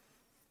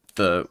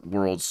the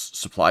world's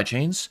supply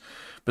chains.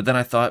 But then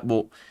I thought,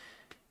 well,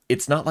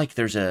 it's not like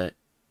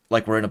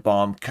like we're in a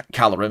bomb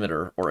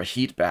calorimeter or a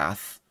heat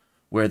bath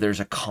where there's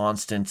a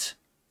constant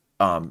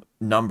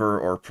number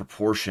or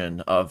proportion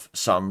of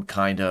some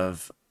kind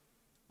of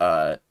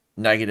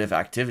negative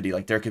activity.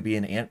 Like there could be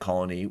an ant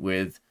colony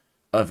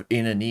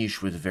in a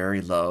niche with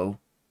very low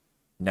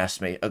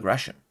nestmate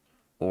aggression,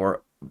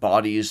 or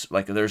bodies,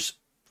 like there's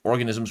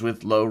organisms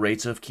with low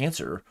rates of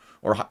cancer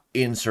or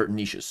in certain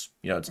niches.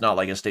 It's not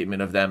like a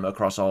statement of them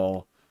across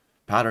all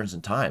patterns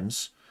and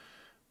times,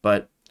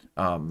 but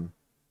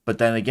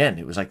then again,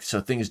 it was like,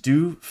 so things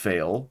do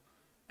fail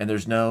and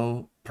there's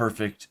no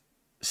perfect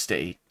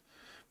state,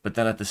 but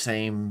then at the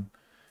same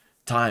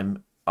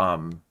time,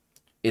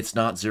 it's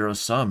not zero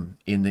sum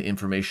in the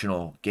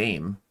informational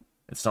game.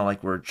 It's not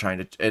like we're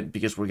trying to,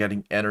 because we're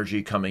getting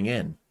energy coming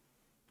in.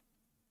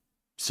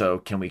 So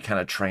can we kind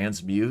of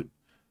transmute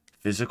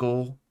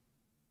physical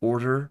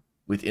order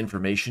with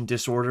information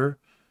disorder?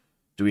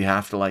 Do we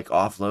have to like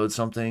offload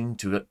something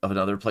to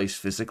another place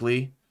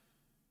physically?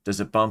 Does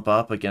it bump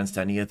up against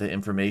any of the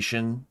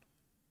information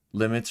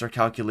limits or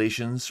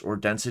calculations or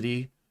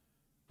density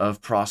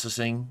of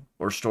processing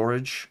or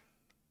storage?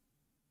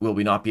 Will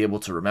we not be able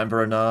to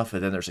remember enough?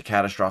 And then there's a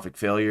catastrophic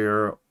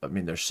failure. I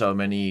mean, there's so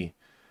many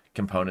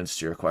components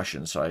to your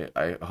question. So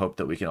I hope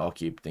that we can all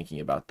keep thinking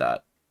about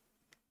that,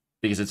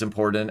 because it's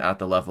important at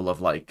the level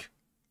of like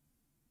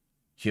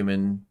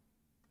human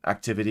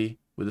activity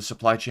with the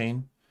supply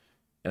chain.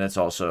 And it's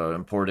also an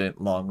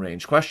important long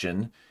range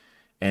question.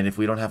 And if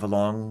we don't have a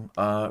long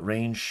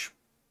range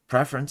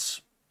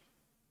preference,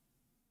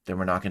 then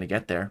we're not going to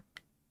get there.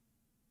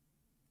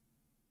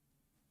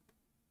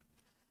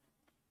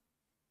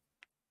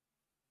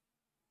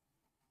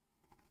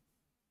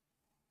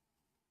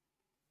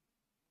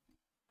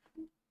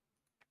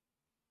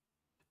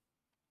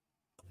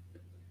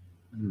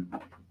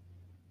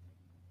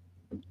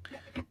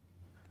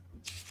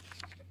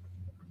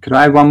 Could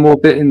I add one more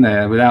bit in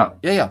there without?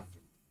 Yeah.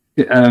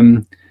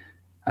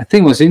 I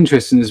think what's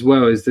interesting as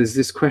well is there's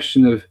this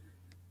question of,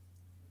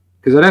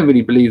 because I don't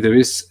really believe there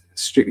is,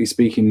 strictly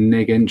speaking,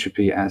 neg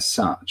entropy as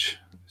such.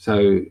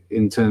 So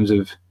in terms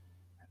of,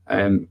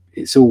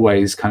 it's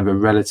always kind of a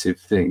relative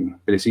thing,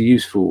 but it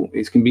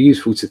can be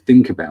useful to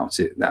think about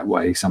it that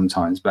way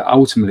sometimes, but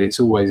ultimately it's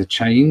always a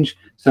change.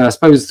 So I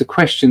suppose the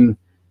question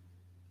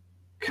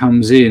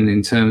comes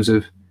in terms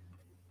of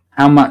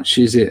how much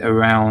is it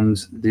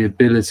around the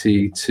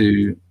ability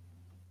to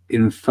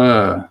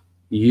infer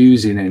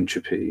using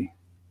entropy,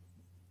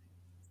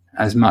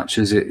 as much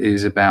as it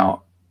is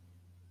about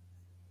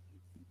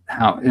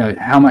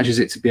how much is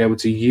it to be able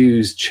to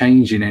use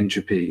change in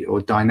entropy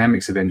or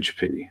dynamics of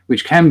entropy,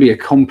 which can be a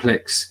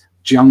complex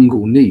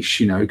jungle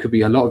niche. It could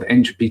be a lot of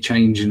entropy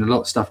change and a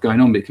lot of stuff going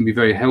on, but it can be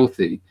very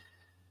healthy.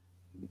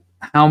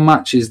 How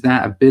much is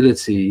that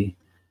ability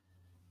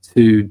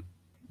to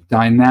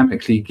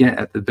dynamically get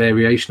at the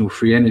variational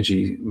free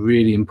energy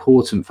really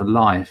important for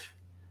life?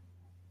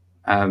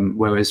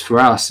 Whereas for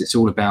us, it's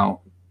all about,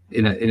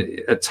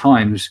 at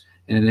times,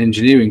 in an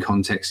engineering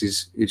context,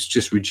 it's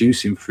just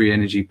reducing free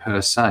energy per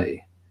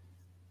se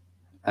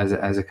as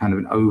a kind of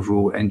an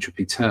overall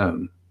entropy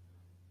term,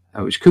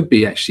 which could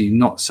be actually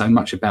not so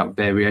much about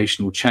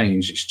variational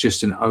change. It's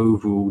just an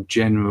overall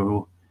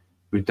general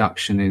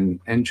reduction in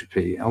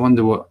entropy. I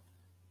wonder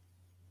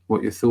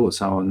what your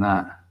thoughts are on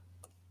that.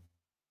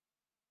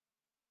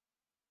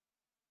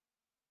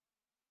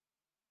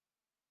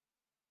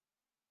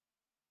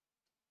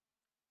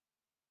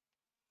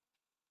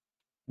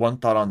 One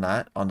thought on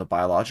that, on the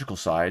biological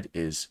side,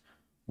 is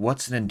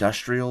what's an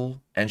industrial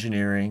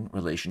engineering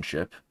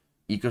relationship,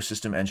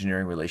 ecosystem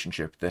engineering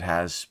relationship that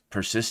has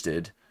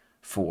persisted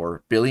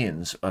for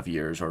billions of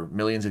years or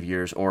millions of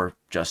years or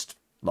just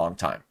long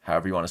time,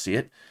 however you want to see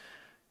it?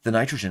 The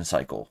nitrogen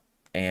cycle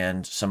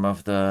and some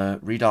of the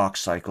redox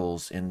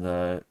cycles in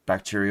the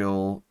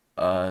bacterial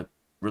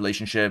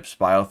relationships,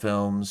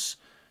 biofilms,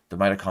 the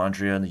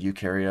mitochondria and the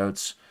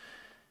eukaryotes.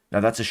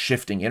 Now that's a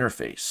shifting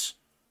interface.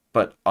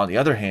 But on the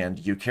other hand,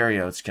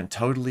 eukaryotes can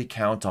totally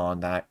count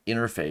on that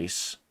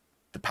interface,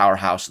 the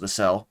powerhouse of the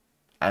cell,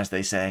 as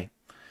they say,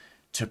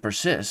 to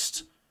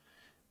persist.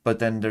 But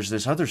then there's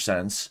this other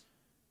sense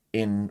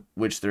in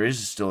which there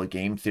is still a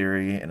game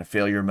theory and a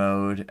failure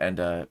mode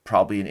and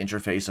probably an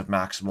interface of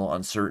maximal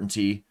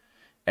uncertainty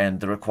and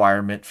the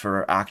requirement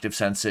for active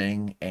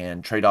sensing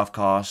and trade-off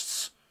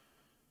costs.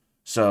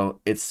 So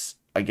it's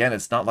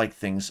not like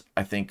things,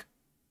 I think,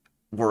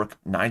 work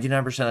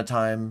 99% of the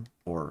time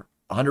or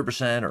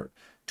 100% or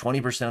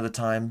 20% of the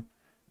time.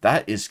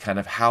 That is kind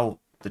of how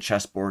the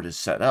chessboard is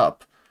set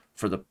up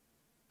for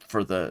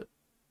it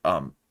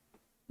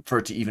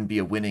to even be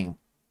a winning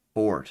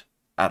board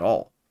at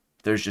all.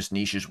 There's just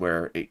niches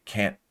where it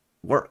can't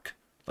work.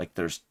 Like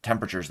there's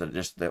temperatures that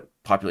the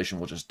population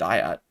will just die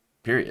at,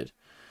 period.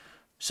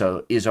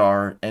 So is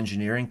our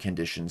engineering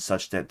conditions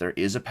such that there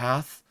is a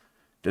path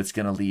that's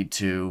going to lead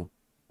to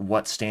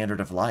what standard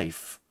of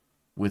life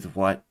with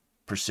what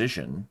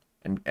precision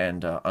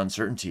and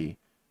uncertainty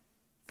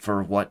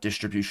for what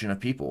distribution of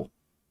people?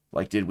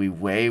 Like, did we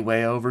way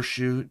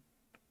overshoot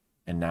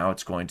and now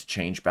it's going to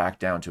change back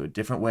down to a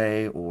different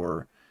way?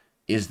 Or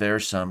is there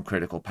some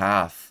critical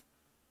path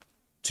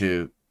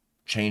to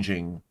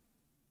changing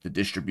the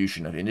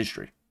distribution of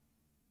industry?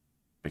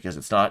 Because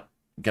it's not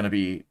going to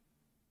be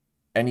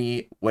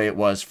any way it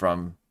was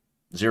from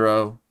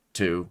 0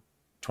 to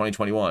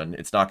 2021,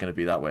 it's not going to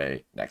be that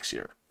way next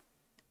year.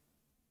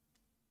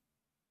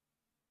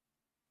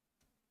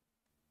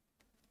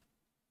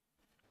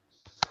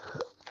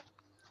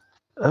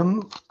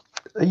 Are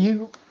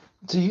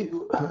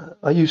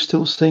you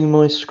still seeing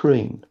my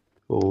screen,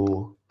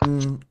 or?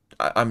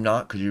 I'm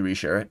not. Could you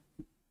reshare it?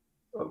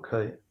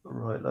 Okay,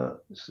 right.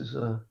 This is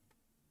a.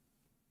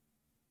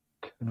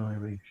 Can I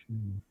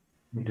reshare?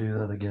 Let me do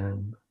that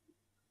again.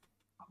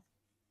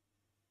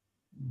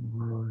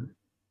 Right.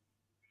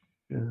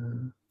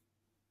 Share.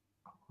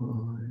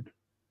 Right.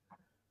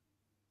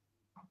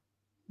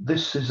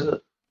 This is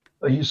a.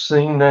 Are you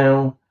seeing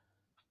now?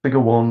 Figure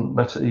 1,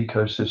 meta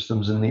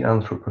ecosystems in the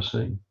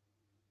Anthropocene.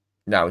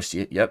 Now we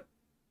see it. Yep.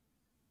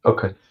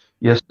 Okay.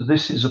 Yes,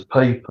 this is a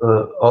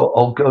paper.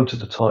 I'll go to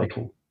the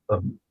title.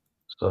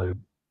 So,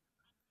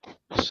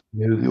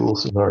 who the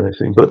author or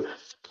anything, but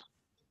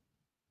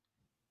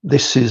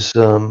this is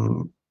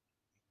not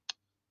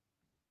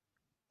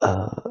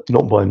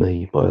by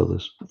me, by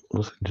others.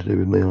 Nothing to do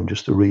with me. I'm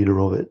just a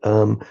reader of it.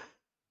 And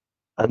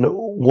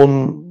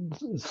one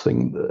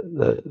thing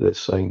that they're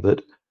saying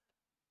that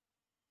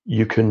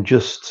you can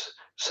just.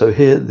 So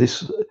here,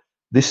 this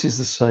is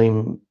the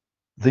same.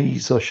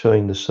 These are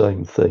showing the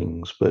same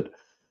things, but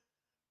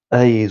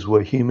A is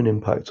where human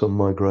impact on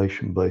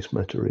migration-based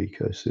meta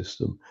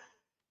ecosystem.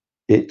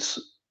 It's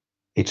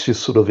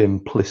just sort of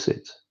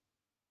implicit.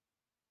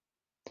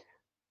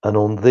 And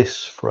on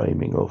this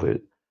framing of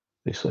it,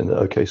 they're saying that,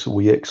 okay, so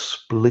we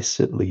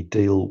explicitly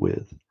deal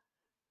with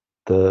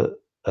the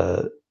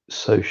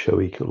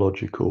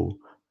socio-ecological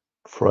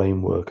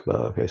framework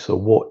about, okay, so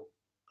what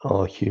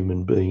are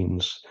human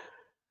beings,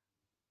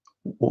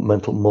 what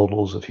mental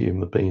models of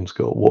human beings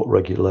got, what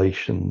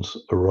regulations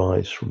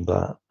arise from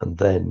that, and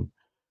then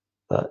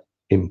that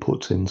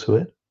inputs into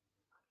it.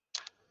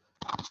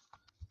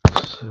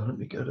 So let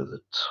me go to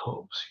the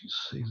top so you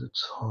see the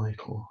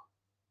title.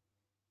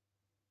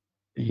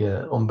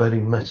 Yeah,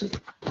 embedding meta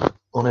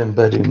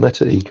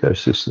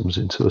ecosystems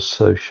into a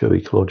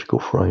socio-ecological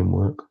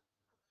framework.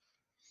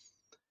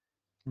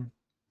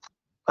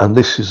 And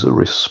this is a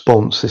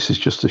response. This is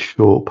just a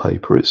short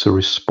paper. It's a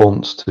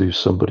response to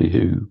somebody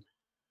who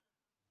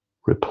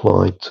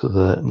replied to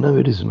that. No,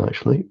 it isn't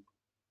actually.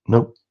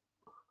 Nope.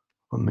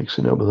 I'm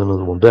mixing it up with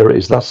another one. There it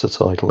is. That's the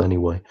title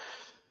anyway.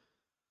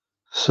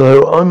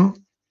 So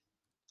I'm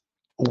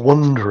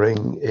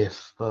wondering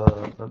if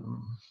that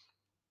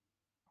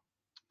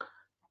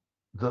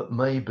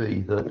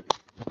maybe that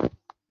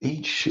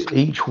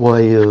each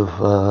way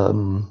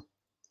of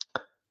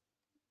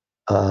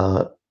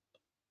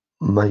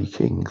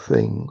making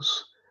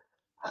things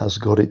has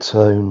got its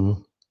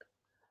own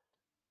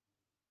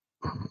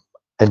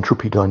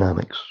entropy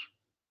dynamics,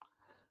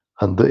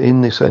 and that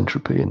in this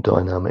entropy and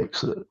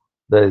dynamics,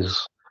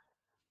 there's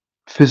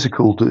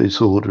physical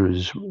disorder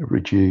is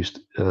reduced,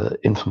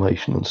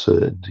 information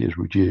uncertainty is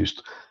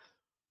reduced,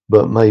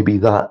 but maybe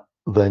that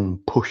then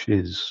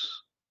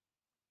pushes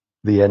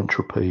the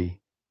entropy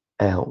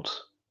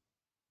out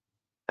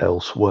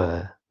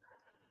elsewhere,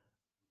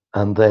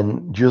 and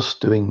then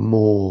just doing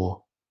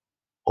more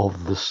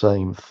of the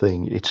same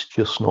thing, it's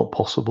just not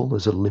possible.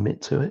 There's a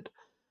limit to it.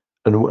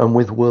 And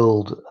with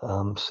world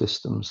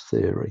systems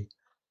theory,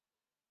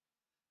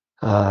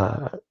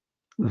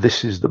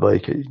 this is the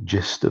basic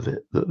gist of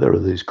it, that there are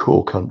these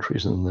core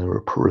countries and there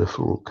are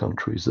peripheral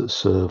countries that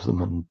serve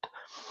them. And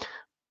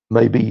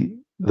maybe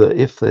that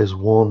if there's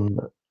one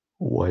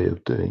way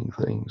of doing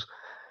things,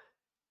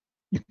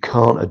 you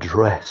can't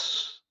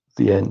address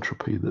the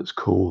entropy that's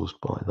caused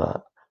by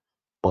that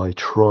by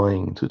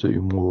trying to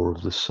do more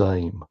of the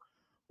same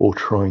or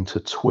trying to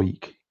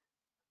tweak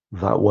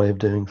that way of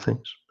doing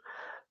things.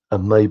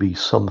 And maybe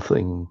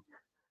something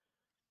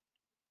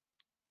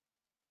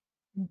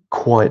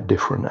quite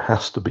different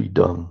has to be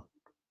done.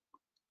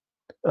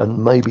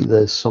 And maybe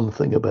there's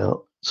something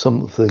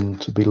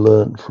to be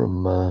learned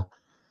from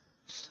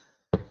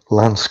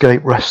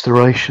landscape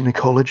restoration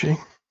ecology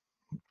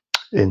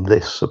in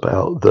this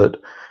about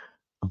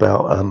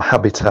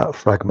habitat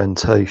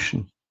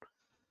fragmentation.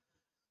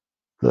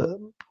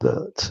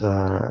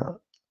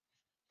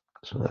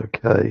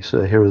 Okay,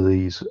 so here are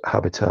these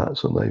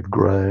habitats and they've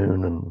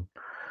grown and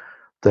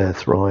they're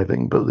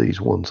thriving, but these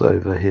ones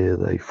over here,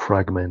 they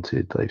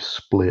fragmented, they've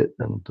split,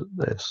 and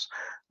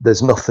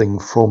there's nothing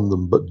from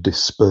them but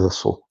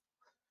dispersal.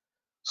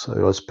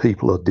 So as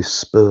people are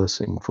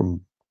dispersing from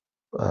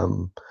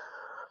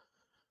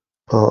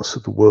parts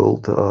of the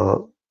world that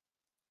are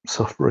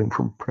suffering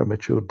from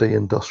premature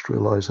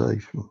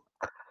deindustrialization,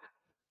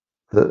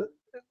 that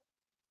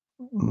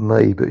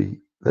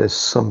maybe there's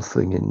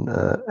something in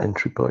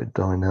entropy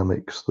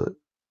dynamics that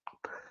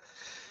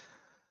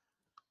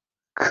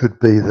could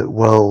be that,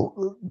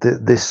 well,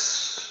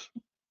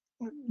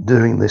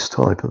 doing this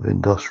type of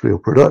industrial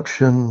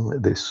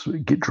production, this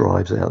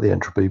drives out the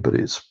entropy, but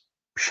it's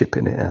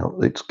shipping it out,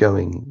 it's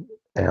going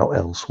out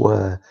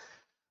elsewhere,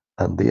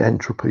 and the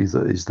entropy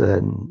that is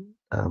then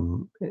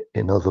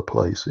in other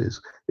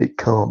places, it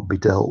can't be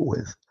dealt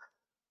with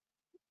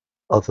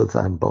other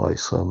than by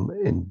some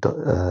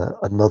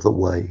another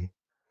way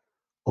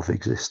of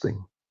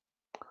existing.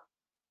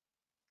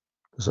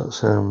 Does that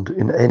sound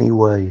in any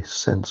way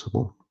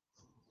sensible?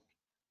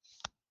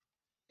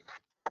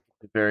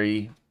 A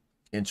very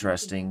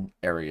interesting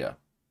area.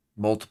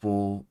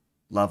 Multiple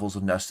levels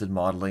of nested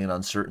modeling and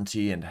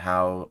uncertainty, and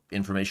how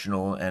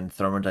informational and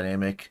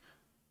thermodynamic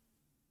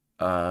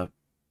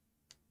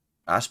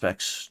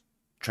aspects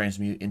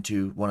transmute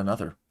into one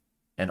another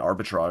and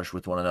arbitrage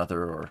with one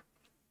another or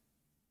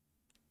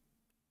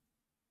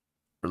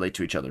relate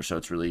to each other. So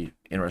it's really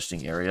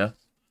interesting area.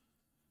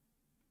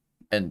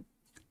 And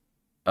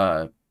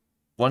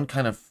one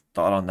kind of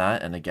thought on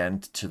that, and again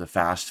to the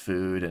fast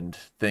food and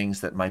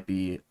things that might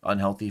be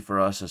unhealthy for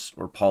us,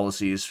 or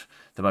policies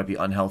that might be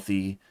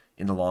unhealthy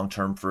in the long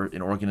term for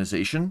an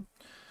organization,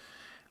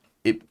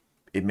 it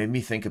made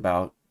me think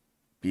about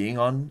being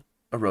on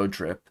a road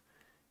trip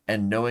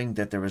and knowing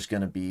that there was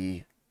going to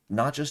be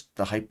not just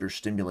the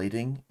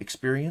hyper-stimulating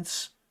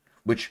experience,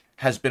 which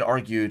has been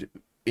argued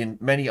in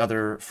many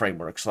other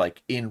frameworks,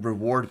 like in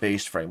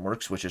reward-based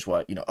frameworks, which is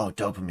what,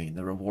 dopamine,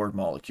 the reward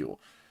molecule,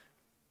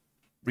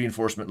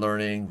 reinforcement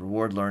learning,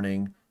 reward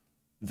learning,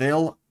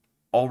 they'll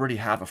already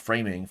have a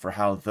framing for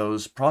how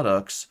those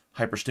products,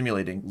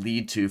 hyperstimulating,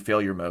 lead to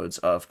failure modes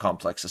of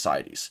complex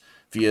societies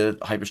via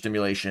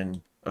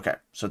hyperstimulation. Okay,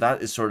 so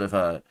that is sort of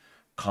a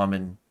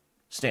common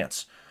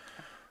stance.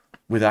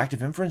 With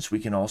active inference, we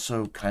can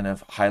also kind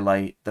of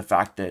highlight the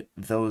fact that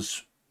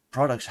those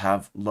products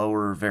have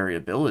lower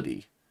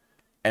variability,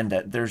 and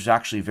that there's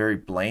actually very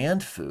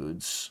bland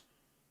foods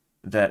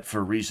that,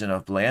 for reason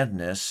of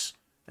blandness,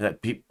 that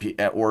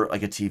or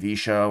like a TV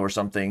show or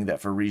something,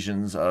 that for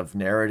reasons of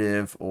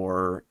narrative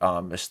or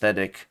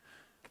aesthetic,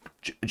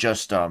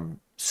 just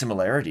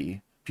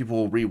similarity, people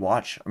will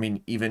rewatch. I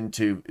mean, even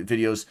to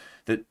videos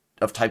that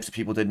of types that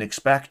people didn't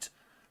expect.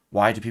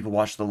 Why do people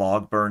watch the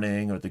log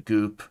burning or the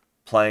goop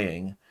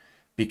playing?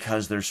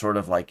 Because they're sort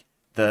of like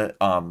the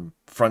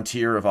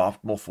frontier of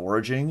optimal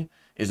foraging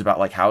is about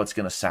like how it's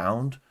going to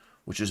sound,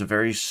 which is a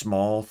very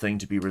small thing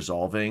to be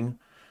resolving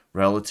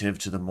relative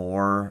to the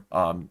more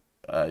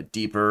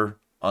deeper,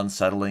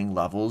 unsettling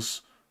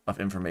levels of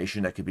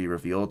information that could be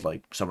revealed,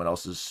 like someone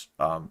else's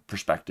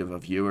perspective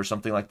of you or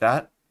something like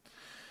that.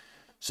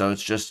 So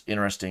it's just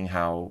interesting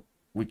how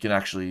we can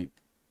actually,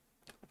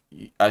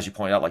 as you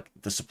point out, like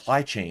the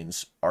supply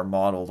chains are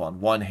modeled on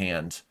one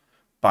hand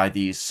by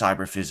these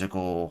cyber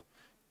physical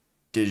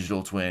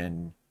digital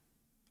twin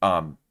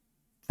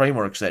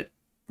frameworks that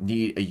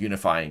need a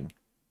unifying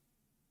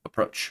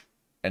approach.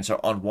 And so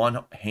on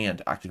one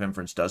hand, active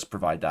inference does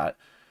provide that,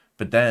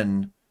 but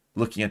then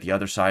looking at the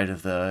other side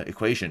of the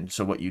equation,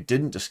 so what you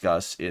didn't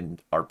discuss in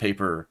our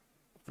paper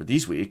for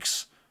these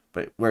weeks,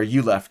 but where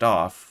you left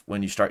off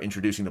when you start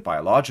introducing the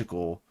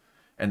biological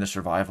and the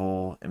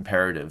survival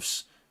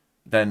imperatives,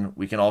 then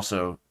we can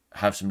also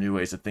have some new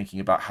ways of thinking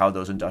about how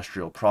those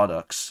industrial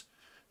products,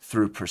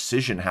 through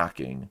precision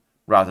hacking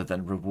rather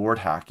than reward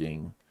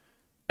hacking,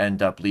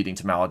 end up leading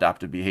to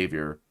maladaptive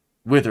behavior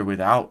with or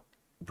without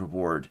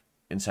reward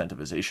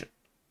incentivization.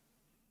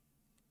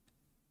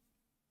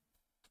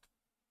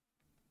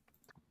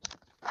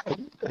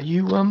 Are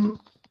you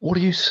what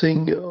are you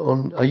seeing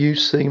on? Are you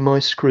seeing my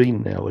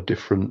screen now? A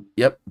different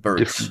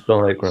birds, different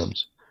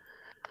diagrams.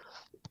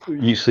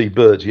 You see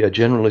birds, yeah.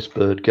 Generalist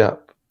bird,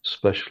 gap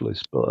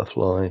specialist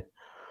butterfly,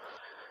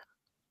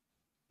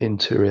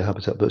 interior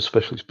habitat bird,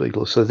 specialist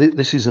beagle. So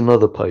this is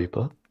another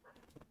paper.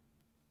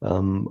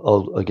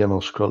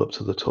 I'll scroll up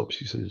to the top. So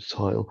you see the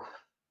title,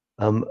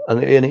 and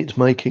it's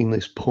making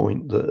this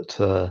point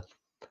that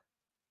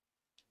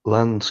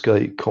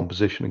landscape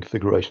composition and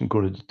configuration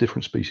according to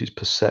different species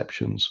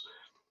perceptions.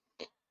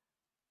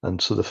 And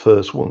so the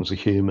first one's a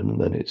human,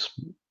 and then it's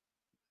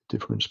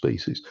different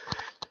species.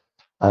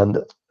 And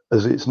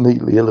as it's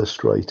neatly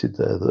illustrated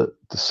there, that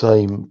the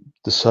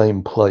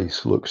same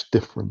place looks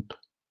different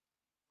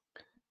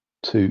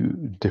to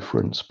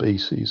different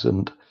species.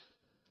 And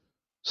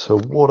so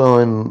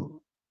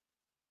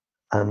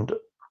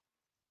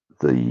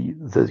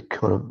the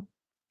kind of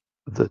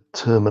the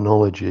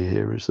terminology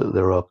here is that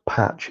there are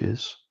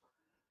patches,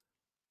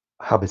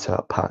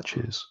 habitat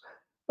patches,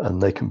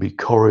 and they can be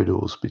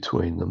corridors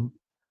between them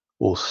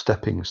or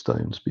stepping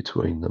stones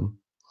between them.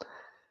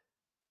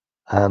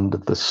 And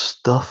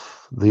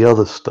the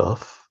other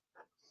stuff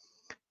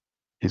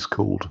is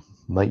called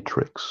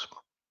matrix.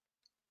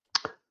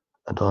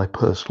 And I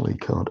personally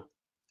can't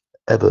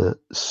ever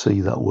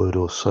see that word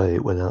or say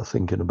it without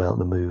thinking about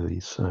the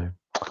movies. So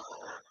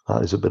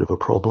that is a bit of a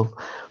problem.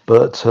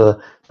 But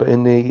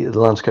in the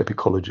landscape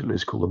ecology,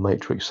 it's called the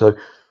matrix. So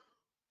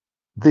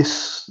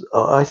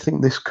I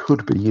think this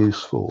could be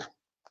useful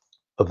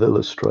of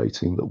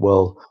illustrating that,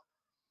 well,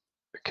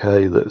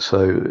 okay,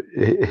 so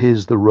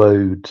here's the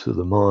road to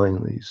the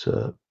mine. These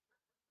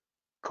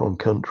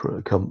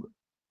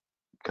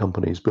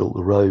companies built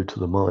the road to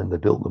the mine. They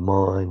built the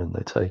mine, and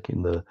they're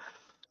taking the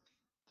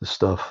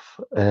stuff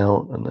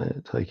out, and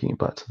they're taking it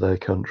back to their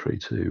country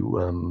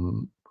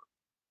to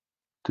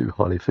do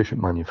highly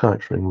efficient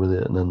manufacturing with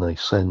it, and then they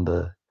send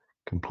a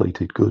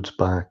completed goods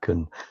back,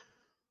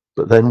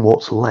 but then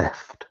what's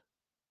left?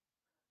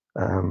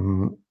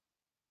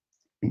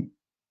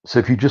 So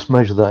if you just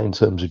measure that in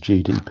terms of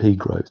GDP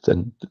growth,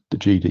 then the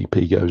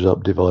GDP goes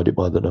up divided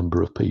by the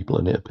number of people,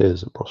 and it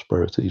appears that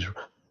prosperity is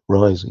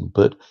rising.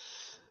 But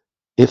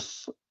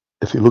if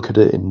you look at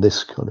it in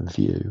this kind of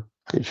view,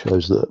 it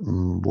shows that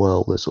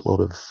well, there's a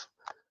lot of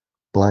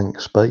blank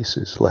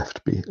spaces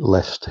left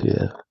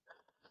here,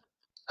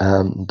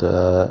 and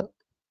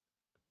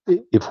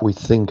if we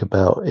think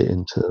about it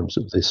in terms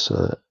of this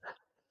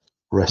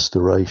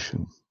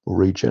restoration or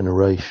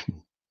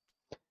regeneration,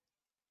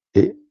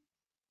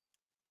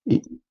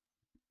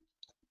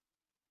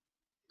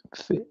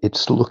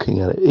 it's looking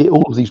at it,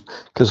 all of these,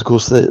 because of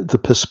course the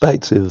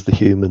perspective of the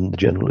human, the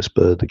generalist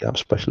bird, the gap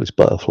specialist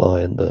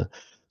butterfly, and the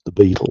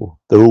beetle,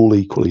 they're all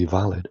equally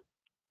valid.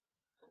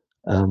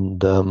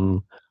 And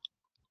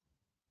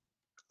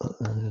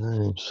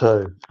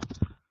so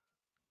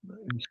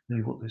let me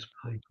see what this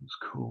paper's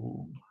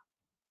called.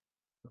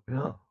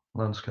 Yeah,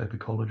 landscape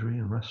ecology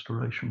and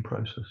restoration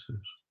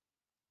processes.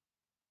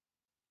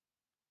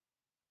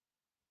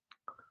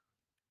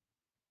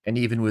 And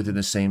even within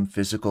the same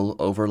physical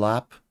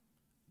overlap,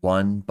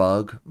 one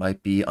bug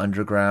might be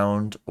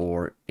underground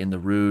or in the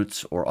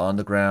roots or on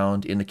the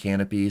ground in the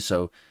canopy.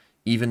 So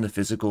even the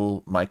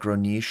physical micro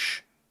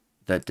niche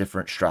that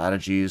different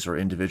strategies or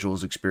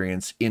individuals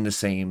experience in the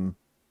same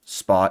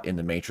spot in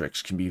the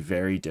matrix can be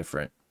very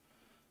different.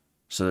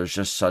 So there's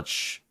just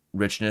such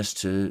richness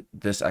to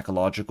this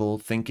ecological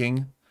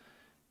thinking,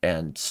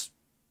 and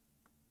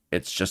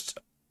it's just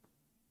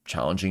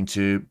challenging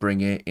to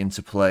bring it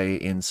into play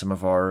in some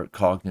of our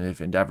cognitive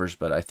endeavors,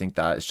 but I think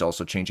that is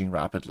also changing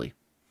rapidly.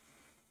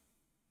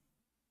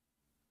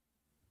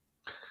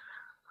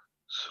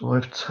 So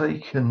I've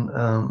taken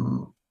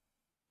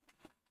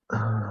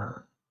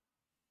an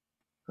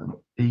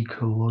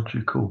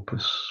ecological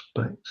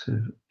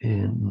perspective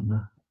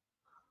in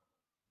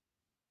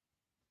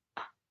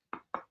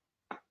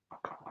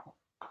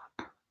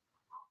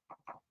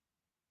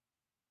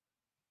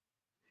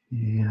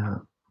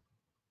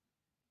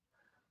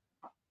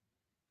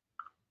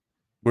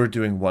We're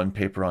doing one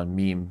paper on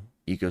meme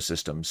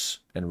ecosystems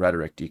and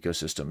rhetoric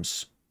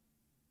ecosystems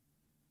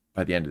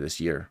by the end of this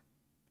year,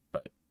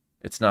 but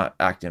it's not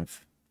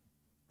ActInf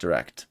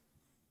direct,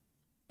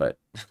 but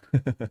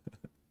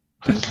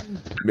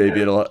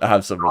maybe it'll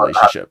have some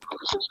relationship.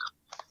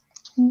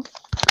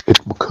 It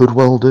could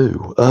well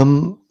do.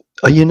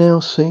 Are you now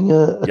seeing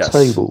a Yes.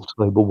 table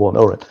 1?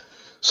 All right.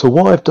 So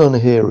what I've done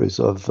here is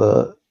I've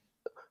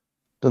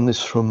done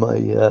this from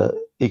a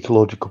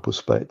ecological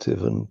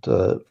perspective, and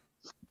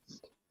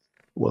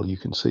well, you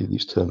can see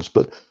these terms.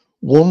 But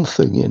one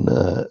thing in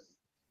a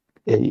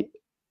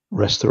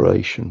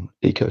restoration,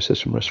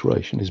 ecosystem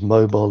restoration, is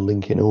mobile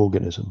linking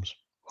organisms.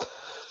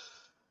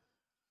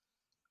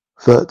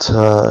 That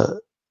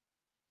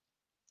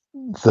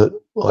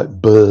like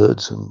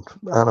birds and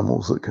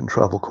animals that can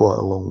travel quite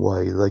a long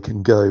way, they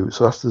can go.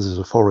 So after there's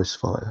a forest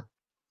fire,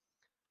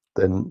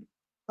 then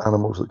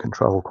animals that can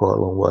travel quite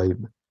a long way,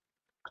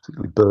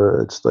 particularly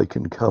birds, they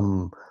can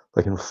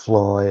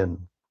fly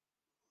and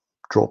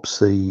drop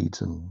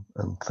seeds and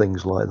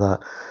things like that.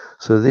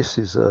 So this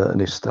is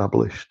an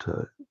established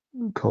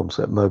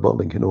concept, mobile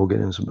linking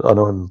organism, and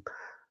I'm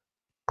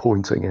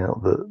pointing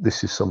out that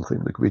this is something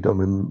that can be done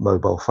in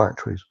mobile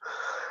factories.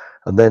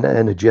 And then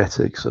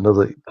energetics,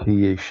 another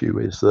key issue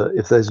is that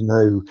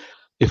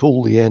if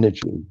all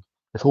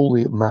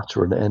the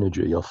matter and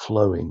energy are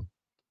flowing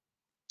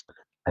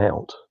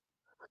out,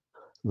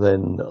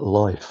 then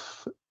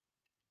life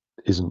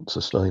isn't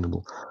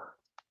sustainable.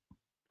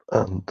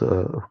 And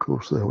of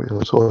course, there we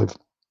are. So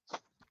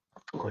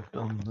I've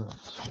done that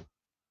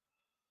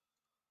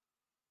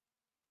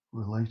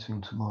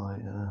relating to my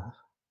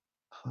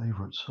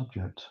favorite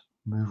subject,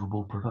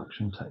 movable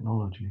production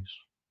technologies.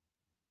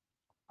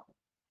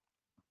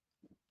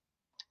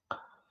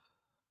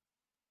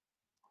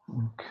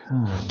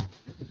 Okay.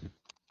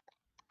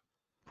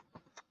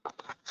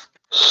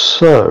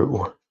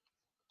 So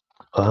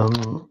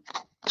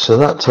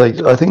that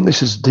takes, I think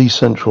this is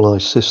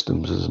decentralized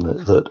systems, isn't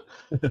it? That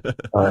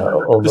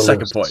on The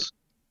second list, point.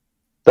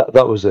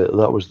 That was it.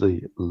 That was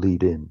the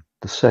lead in,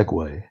 the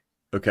segue.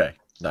 Okay,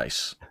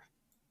 nice.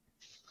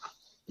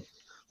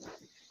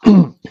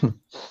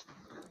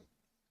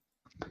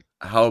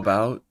 How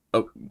about,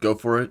 go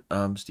for it,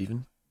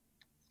 Stephen.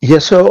 Yeah,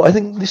 so I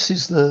think this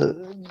is the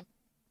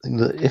thing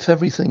that if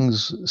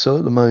everything's, so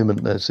at the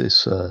moment there's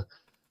this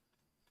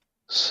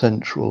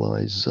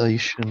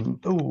centralization.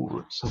 Oh,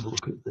 let's have a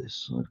look at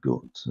this. I've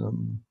got,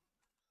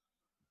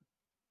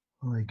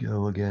 I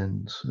go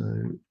again, so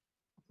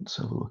let's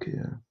have a look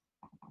here.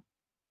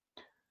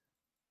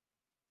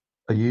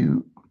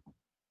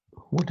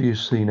 What do you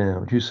see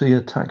now? Do you see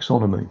a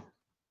taxonomy?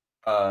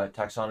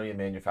 Taxonomy of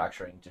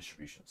manufacturing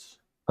distributions.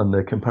 And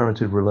their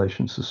comparative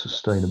relations to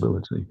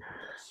sustainability.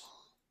 Yes.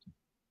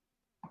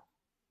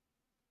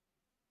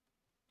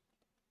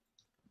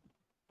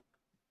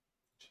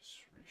 Just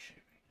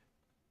reshaping.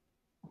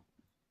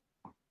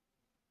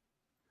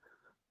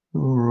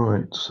 All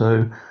right,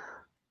 so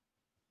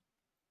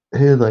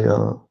here they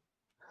are.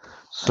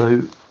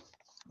 So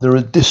there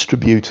are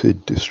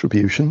distributed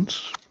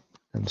distributions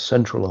and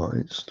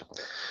centralized.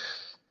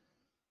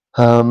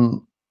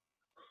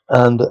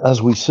 And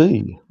as we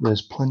see,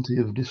 there's plenty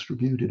of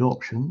distributed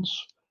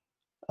options.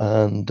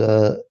 And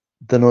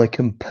then I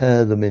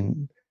compare them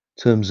in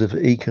terms of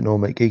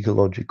economic,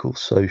 ecological,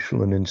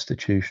 social, and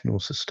institutional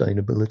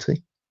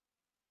sustainability.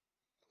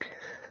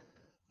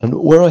 And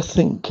where I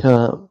think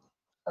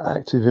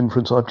active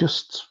inference, I've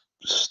just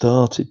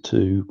started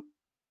to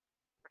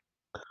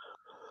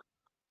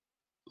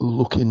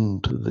look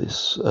into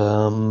this,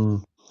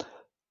 that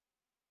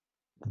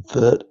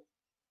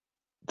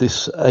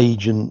this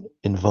agent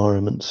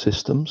environment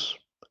systems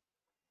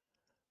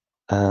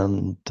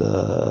and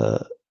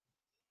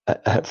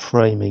at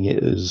framing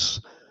it as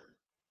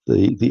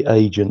the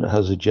agent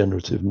has a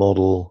generative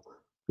model,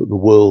 but the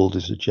world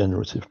is a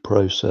generative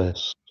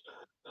process.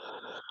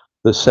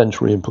 The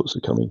sensory inputs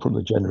are coming from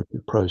the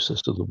generative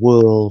process of the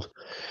world.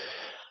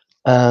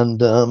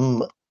 And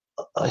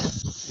I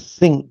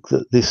think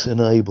that this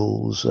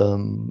enables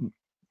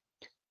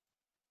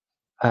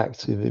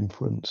active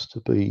inference to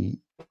be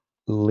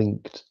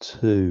linked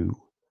to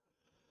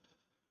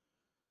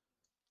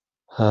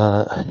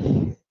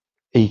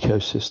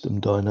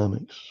ecosystem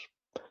dynamics,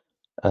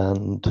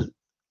 and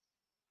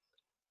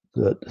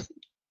that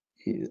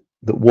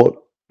what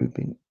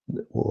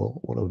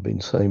I've been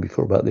saying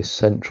before about this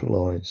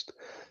centralized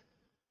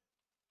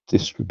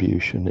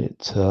distribution,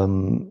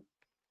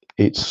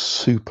 it's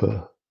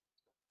super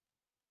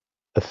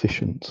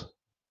efficient,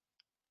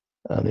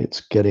 and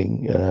it's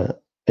getting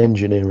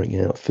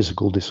engineering out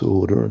physical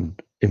disorder and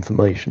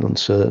information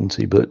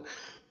uncertainty, but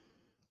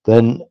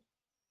then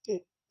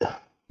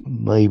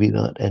maybe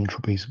that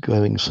entropy is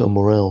going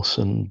somewhere else,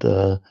 and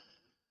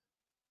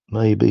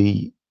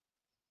maybe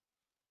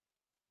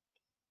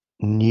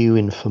new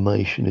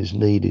information is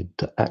needed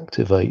to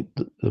activate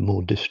the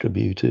more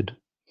distributed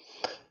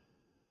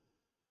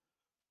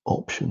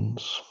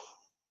options.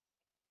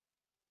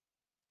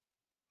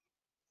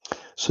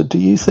 So do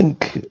you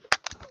think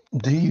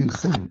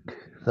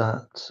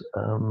that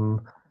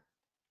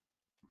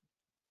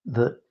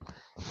that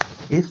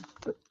if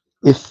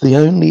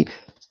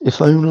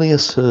only a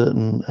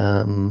certain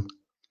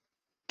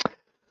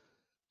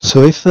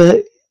so if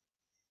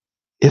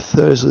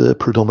there's a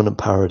predominant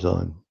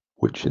paradigm,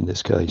 which in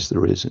this case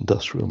there is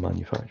industrial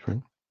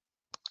manufacturing,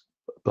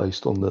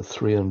 based on the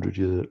 300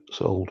 years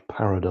old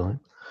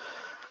paradigm,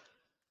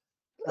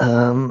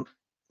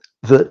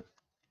 that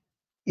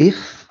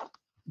if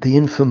the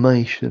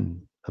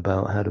information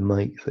about how to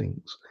make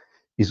things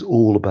is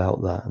all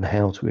about that and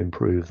how to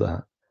improve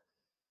that,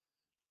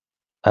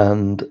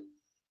 and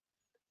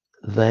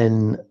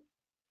then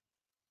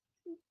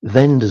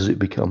does it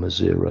become a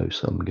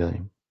zero-sum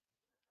game?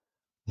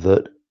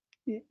 That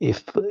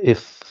if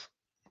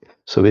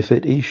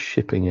it is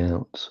shipping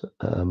out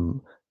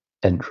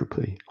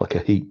entropy like a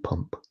heat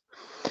pump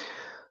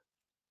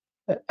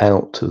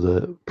out to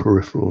the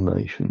peripheral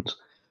nations,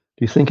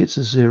 do you think it's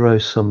a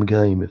zero-sum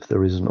game if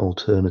there isn't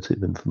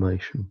alternative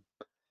information?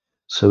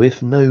 So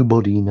if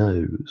nobody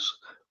knows,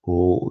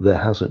 or there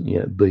hasn't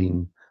yet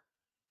been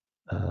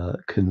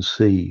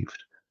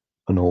conceived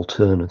an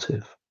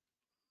alternative,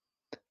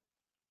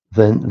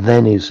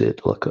 then is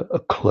it like a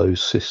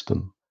closed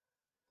system?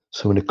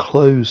 So in a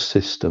closed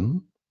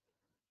system,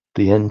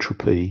 the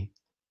entropy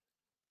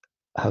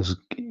has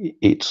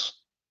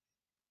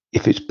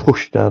if it's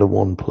pushed out of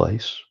one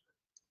place,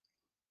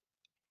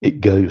 it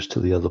goes to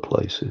the other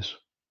places.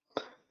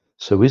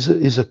 So is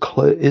it a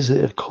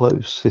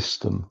closed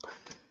system?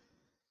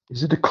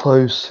 Is it a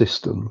closed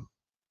system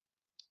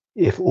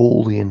if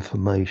all the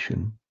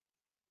information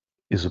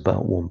is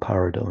about one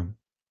paradigm?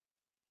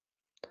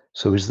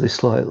 So is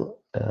this like,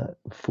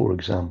 for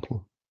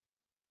example,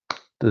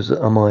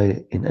 am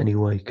I in any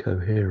way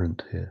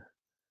coherent here?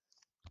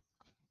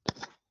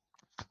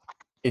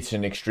 It's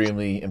an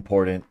extremely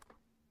important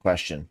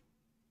question.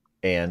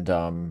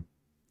 And,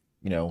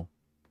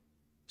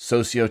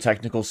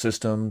 socio-technical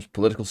systems,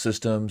 political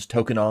systems,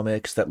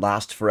 tokenomics that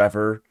last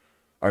forever.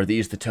 Are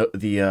these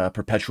the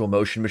perpetual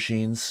motion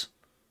machines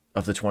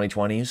of the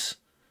 2020s?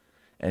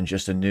 And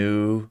just a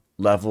new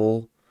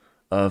level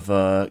of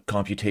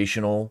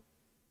computational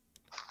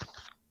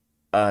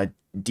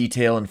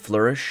detail and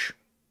flourish,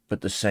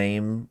 but the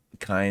same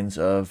kinds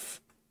of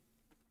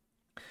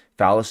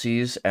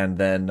fallacies. And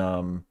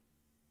then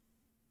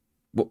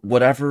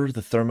whatever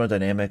the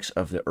thermodynamics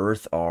of the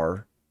Earth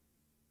are,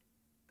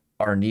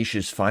 our niche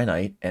is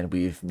finite, and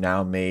we've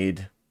now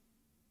made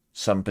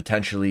some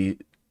potentially,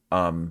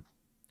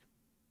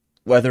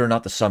 whether or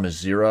not the sum is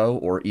zero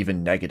or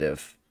even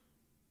negative,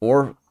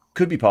 or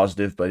could be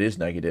positive but is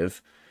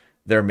negative,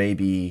 there may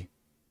be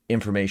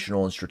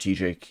informational and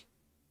strategic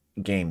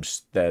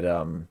games that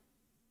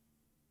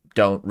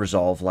don't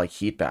resolve like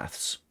heat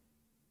baths.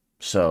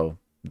 So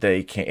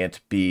they can't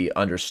be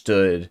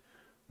understood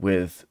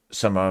with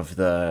some of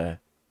the,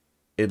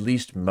 at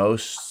least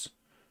most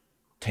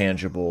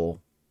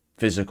tangible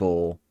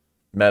physical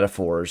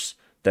metaphors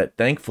that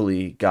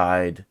thankfully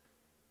guide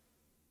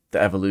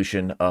the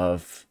evolution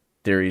of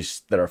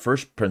theories that are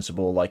first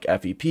principle, like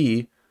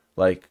FEP,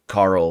 like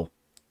Carl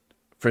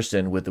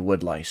Friston with the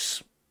wood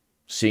lice,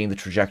 seeing the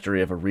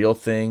trajectory of a real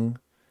thing,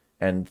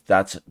 and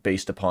that's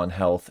based upon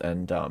health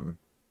and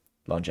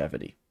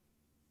longevity.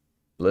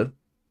 Blue?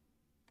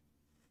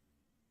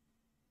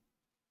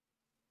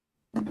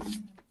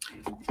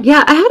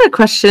 Yeah, I had a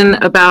question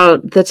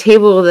about the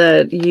table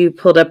that you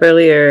pulled up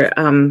earlier,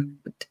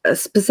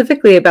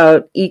 specifically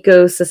about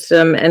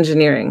ecosystem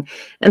engineering.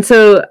 And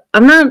so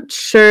I'm not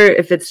sure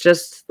if it's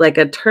just like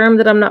a term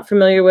that I'm not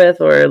familiar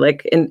with, or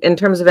like in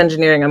terms of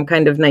engineering, I'm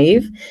kind of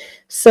naive.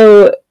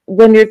 So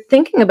when you're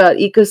thinking about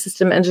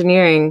ecosystem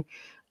engineering,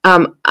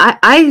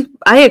 I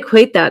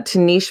equate that to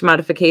niche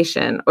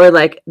modification, or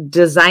like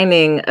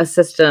designing a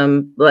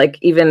system, like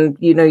even,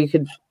 you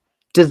could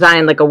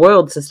design like a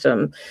world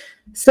system.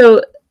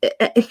 So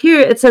here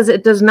it says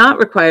it does not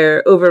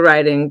require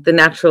overriding the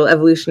natural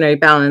evolutionary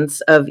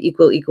balance of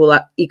equal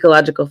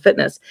ecological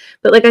fitness.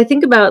 But like I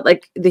think about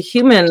like the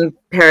human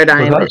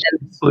paradigm. Well,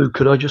 Blue,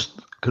 could I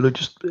just well,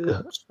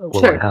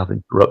 Sure. I have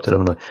interrupted,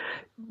 haven't I?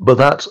 But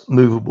that's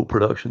movable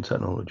production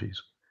technologies.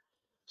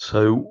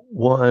 So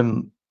what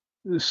I'm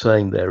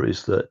saying there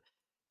is that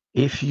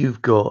if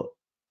you've got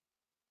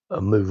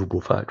a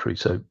movable factory,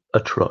 so a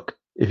truck,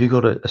 if you've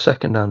got a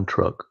second-hand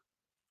truck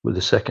with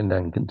a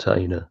second-hand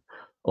container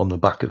on the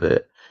back of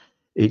it,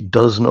 it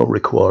does not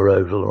require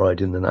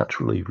overriding the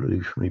natural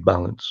evolutionary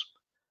balance.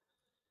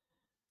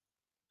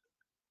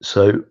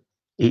 So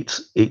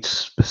it's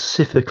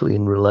specifically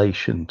in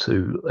relation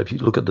to, if you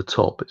look at the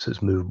top, it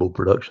says movable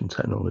production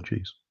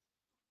technologies.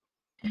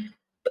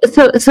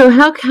 So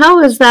how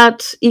is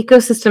that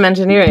ecosystem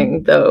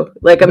engineering though?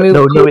 Like a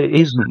No, it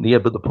isn't. Yeah,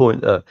 but the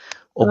point, obviously,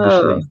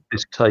 Oh.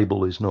 this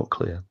table is not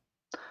clear,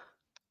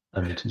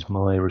 and it is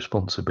my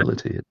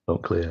responsibility. It's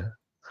not clear.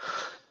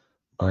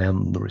 I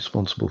am the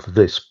responsible for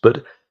this.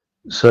 But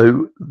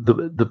so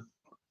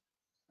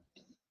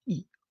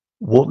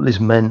what is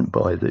meant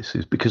by this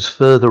is, because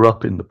further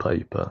up in the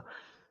paper,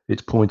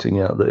 it's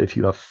pointing out that if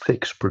you have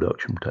fixed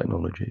production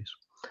technologies,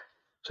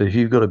 so if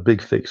you've got a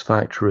big fixed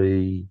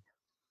factory,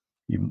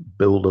 you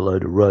build a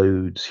load of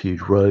roads,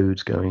 huge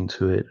roads going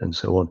to it, and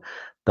so on,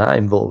 that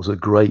involves a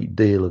great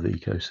deal of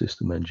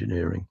ecosystem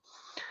engineering.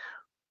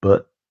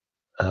 But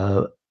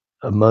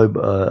a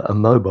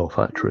mobile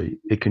factory,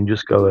 it can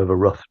just go over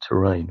rough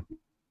terrain.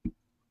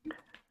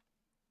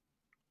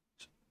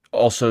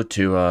 Also,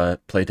 to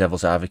play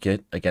devil's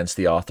advocate against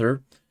the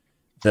author,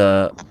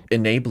 the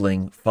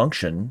enabling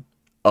function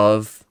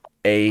of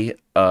a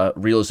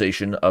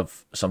realization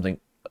of something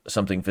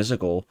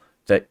physical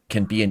that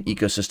can be an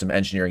ecosystem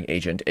engineering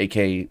agent,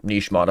 aka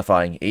niche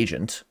modifying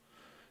agent,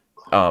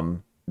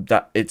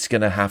 that it's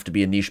going to have to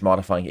be a niche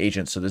modifying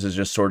agent. So this is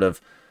just sort of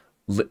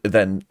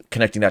then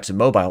connecting that to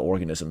mobile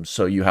organisms.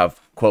 So you have,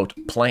 quote,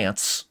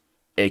 plants,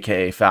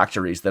 aka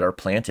factories that are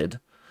planted,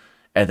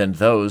 and then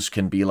those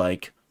can be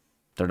like,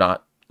 they're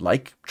not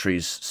like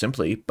trees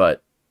simply,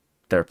 but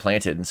they're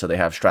planted, and so they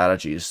have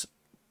strategies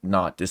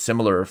not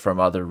dissimilar from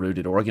other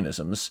rooted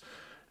organisms.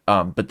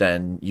 But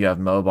then you have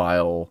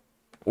mobile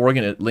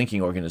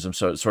linking organisms,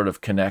 so it sort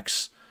of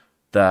connects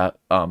that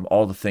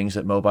all the things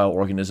that mobile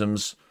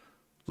organisms,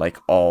 like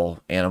all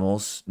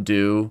animals,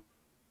 do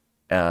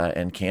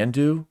and can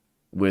do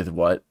with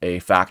what a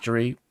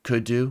factory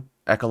could do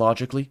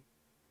ecologically.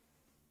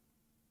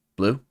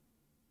 Blue?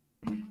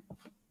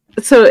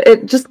 So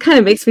it just kind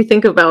of makes me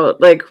think about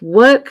like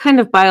what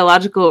kind of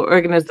biological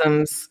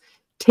organisms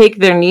take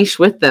their niche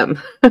with them,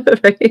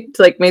 right?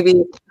 Like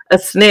maybe a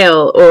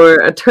snail or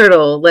a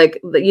turtle, like,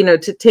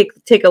 to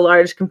take a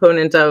large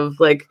component of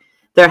like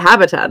their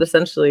habitat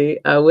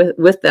essentially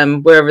with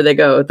them wherever they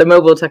go. The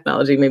mobile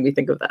technology made me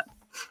think of that.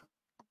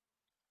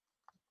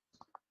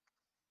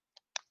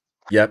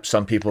 Yep,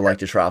 some people like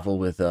to travel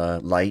with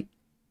light,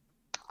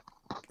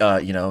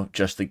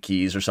 just the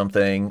keys or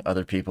something.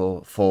 Other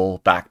people, full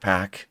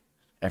backpack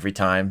every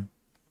time.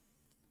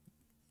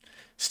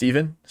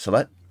 Stephen,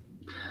 Salette?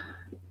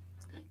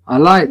 I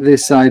like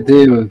this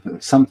idea of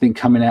something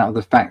coming out of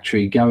the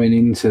factory, going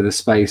into the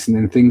space, and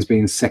then things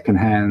being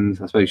secondhand.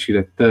 I suppose you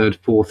get a third,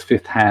 fourth,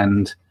 fifth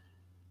hand,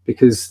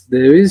 because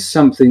there is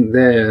something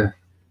there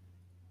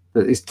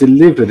that is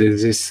delivered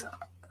as this.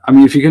 I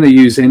mean, if you're going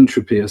to use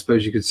entropy, I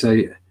suppose you could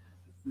say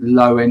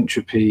low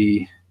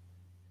entropy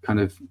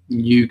kind of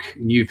new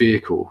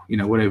vehicle,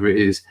 whatever it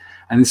is,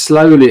 and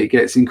slowly it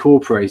gets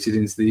incorporated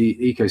into the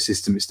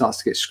ecosystem. It starts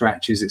to get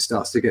scratches, it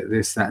starts to get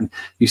this, that, and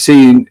you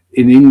see in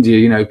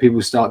India,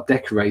 people start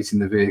decorating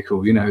the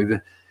vehicle.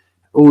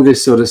 All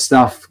this sort of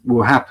stuff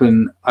will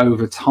happen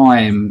over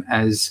time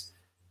as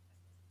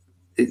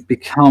it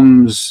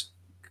becomes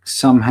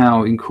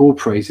somehow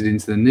incorporated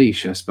into the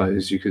niche, I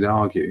suppose you could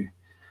argue.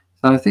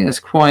 So I think that's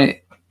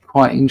quite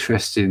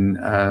interesting,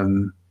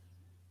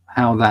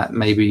 how that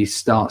maybe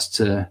starts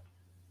to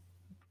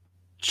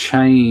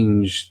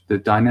change the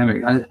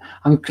dynamic.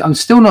 I'm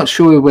still not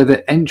sure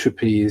whether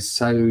entropy is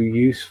so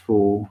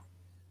useful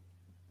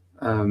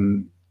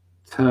term,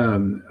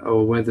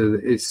 or whether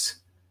it's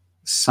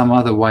some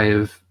other way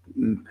of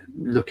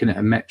looking at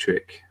a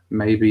metric.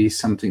 maybe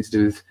something to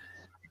do with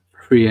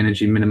free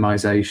energy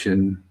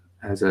minimization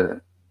as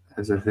a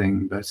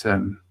thing, but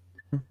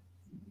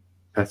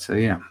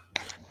yeah.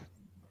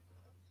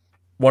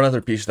 One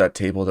other piece of that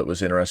table that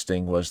was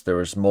interesting was there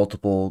was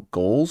multiple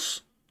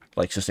goals,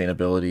 like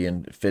sustainability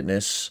and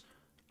fitness.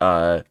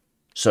 It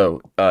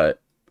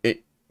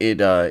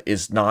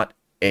is not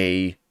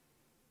a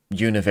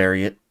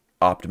univariate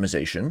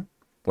optimization.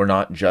 We're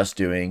not just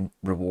doing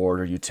reward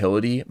or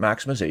utility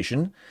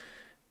maximization.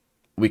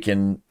 We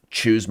can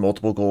choose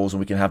multiple goals,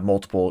 and we can have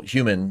multiple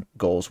human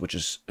goals, which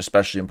is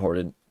especially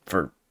important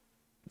for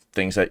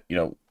things that, you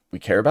know, we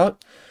care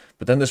about.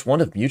 But then this one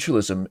of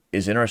mutualism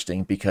is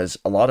interesting because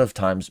a lot of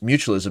times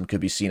mutualism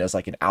could be seen as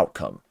like an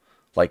outcome.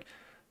 Like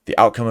the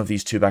outcome of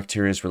these two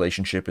bacteria's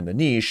relationship in the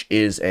niche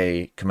is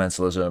a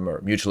commensalism or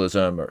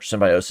mutualism or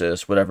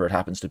symbiosis, whatever it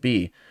happens to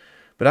be.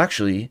 But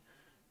actually,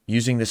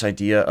 using this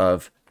idea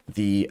of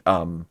the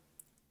outputs,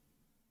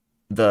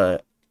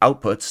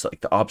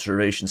 like the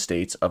observation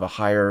states of a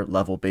higher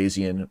level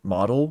Bayesian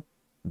model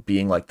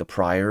being like the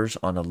priors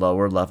on a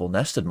lower level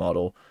nested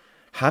model,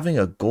 having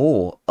a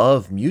goal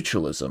of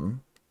mutualism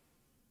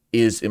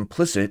is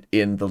implicit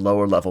in the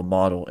lower level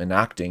model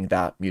enacting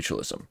that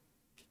mutualism,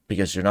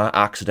 because you're not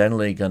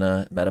accidentally going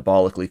to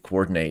metabolically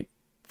coordinate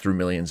through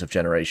millions of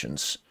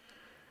generations.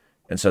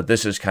 And so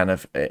this is kind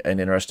of an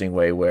interesting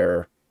way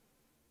where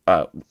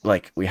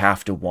like we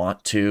have to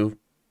want to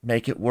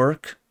make it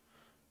work,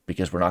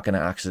 because we're not going to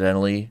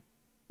accidentally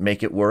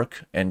make it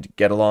work and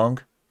get along.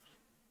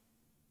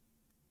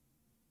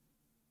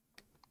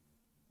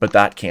 But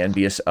that can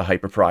be a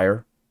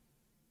hyperprior,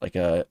 like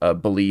a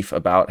belief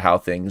about how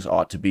things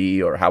ought to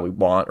be or how we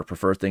want or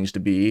prefer things to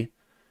be.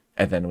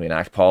 And then we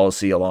enact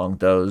policy along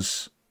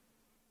those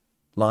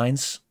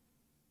lines.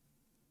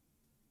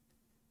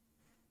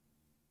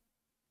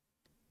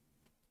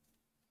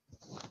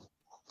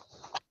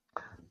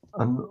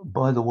 And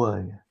by the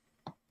way,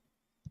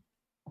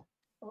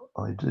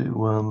 I do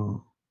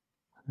no,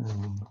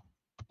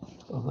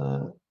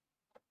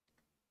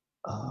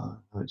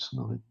 it's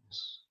not in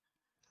this.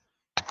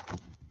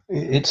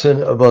 It's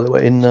in, by the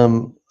way, in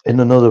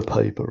another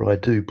paper, I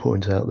do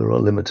point out there are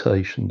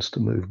limitations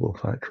to movable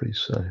factories.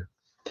 So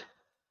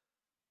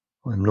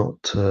I'm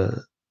not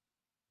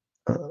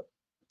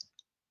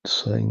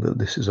saying that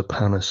this is a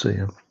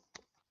panacea.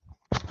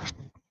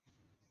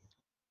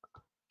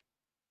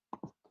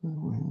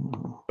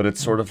 But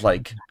it's sort of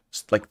like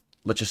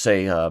let's just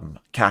say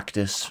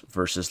cactus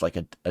versus like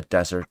a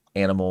desert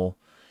animal.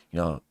 You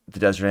know, the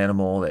desert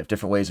animal, they have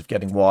different ways of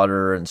getting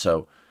water, and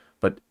so,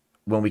 but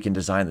when we can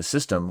design the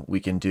system, we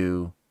can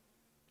do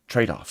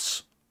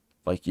trade-offs.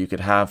 Like you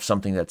could have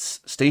something that's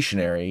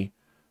stationary,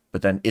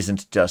 but then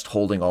isn't just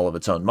holding all of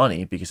its own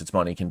money, because its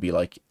money can be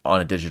like on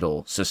a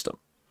digital system.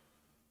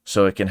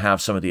 So it can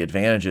have some of the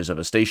advantages of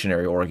a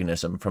stationary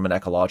organism from an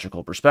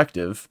ecological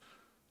perspective,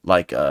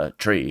 like a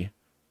tree,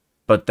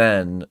 but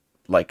then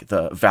like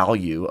the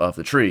value of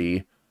the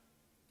tree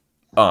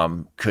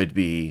could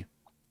be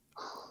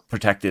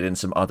protected in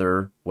some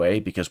other way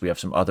because we have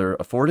some other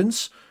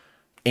affordance,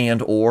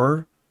 and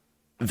or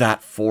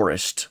that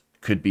forest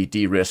could be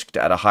de-risked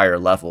at a higher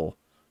level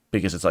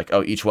because it's like,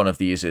 oh, each one of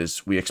these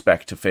is, we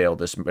expect to fail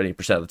this many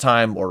 % of the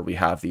time, or we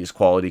have these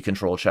quality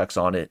control checks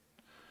on it.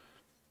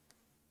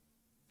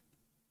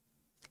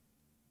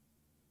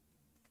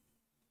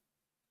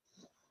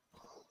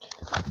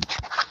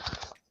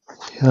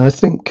 Yeah, I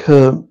think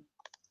a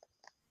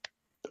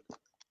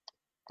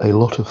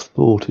lot of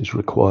thought is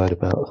required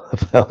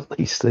about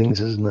these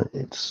things, isn't it?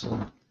 It's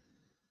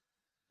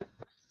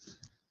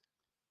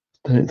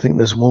I don't think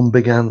there's one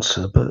big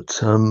answer,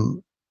 but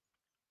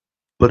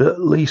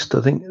at least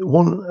I think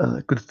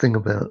one good thing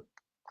about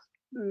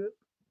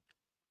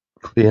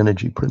free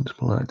energy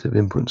principle, active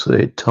inference, that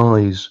it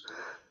ties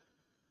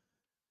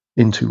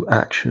into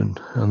action,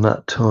 and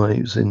that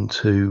ties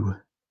into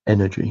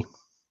energy.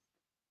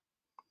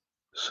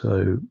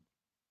 So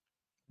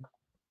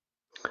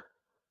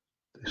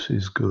this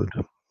is good.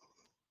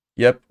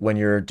 Yep, when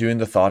you're doing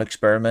the thought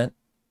experiment,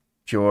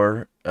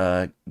 pure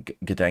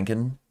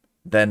Gedenken,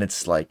 then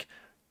it's like,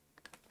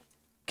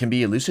 can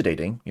be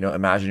elucidating. You know,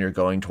 imagine you're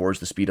going towards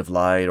the speed of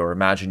light, or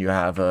imagine you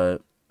have a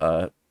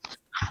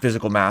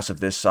physical mass of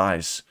this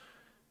size.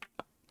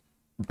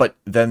 But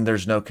then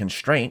there's no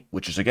constraint,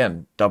 which is,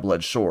 again,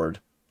 double-edged sword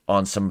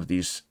on some of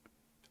these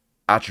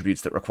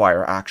attributes that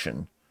require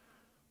action.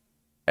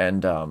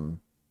 And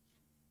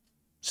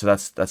so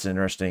that's an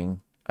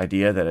interesting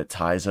idea, that it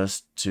ties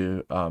us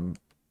to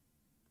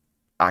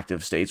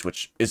active states,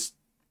 which is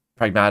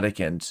pragmatic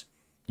and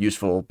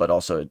useful, but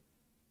also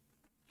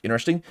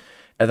interesting.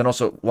 And then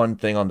also one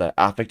thing on the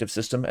affective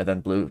system, and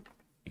then Blue,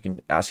 you can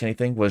ask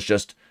anything, was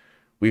just,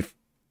 we've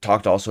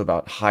talked also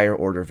about higher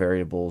order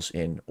variables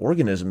in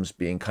organisms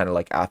being kind of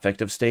like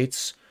affective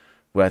states,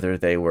 whether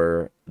they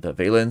were the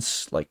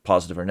valence, like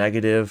positive or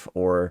negative,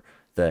 or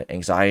the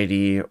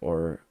anxiety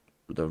or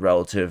the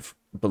relative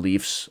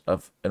beliefs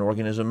of an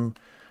organism.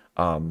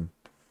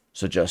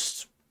 So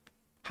just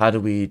how do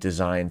we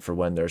design for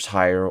when there's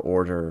higher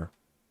order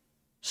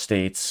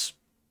states,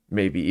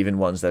 maybe even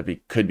ones that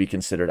could be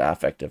considered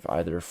affective,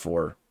 either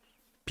for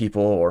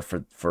people or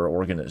for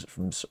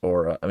organisms,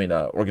 or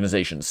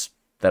organizations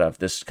that have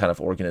this kind of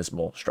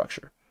organismal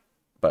structure.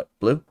 But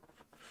Blue?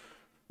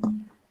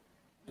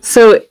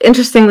 So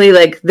interestingly,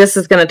 like this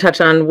is going to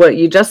touch on what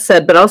you just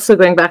said, but also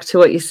going back to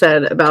what you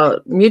said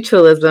about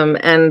mutualism,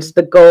 and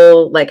the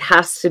goal like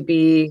has to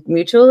be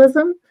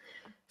mutualism.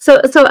 So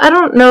I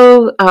don't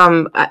know.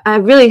 I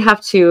really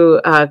have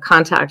to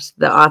contact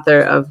the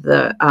author of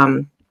the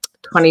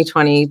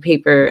 2020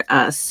 paper.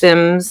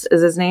 Sims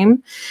is his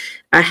name.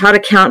 How to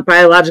Count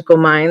Biological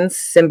Minds,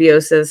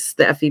 Symbiosis,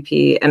 the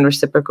FEP, and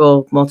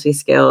Reciprocal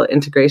Multiscale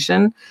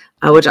Integration,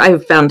 which I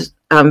found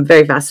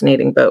very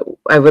fascinating, but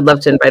I would love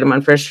to invite him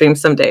on for a stream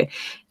someday.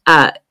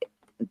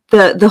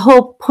 The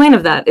whole point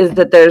of that is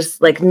that there's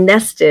like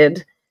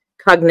nested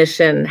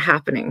cognition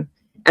happening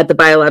at the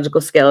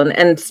biological scale,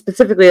 and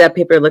specifically that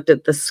paper looked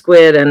at the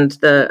squid and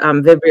the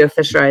Vibrio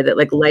fischeri that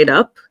like light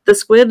up the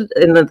squid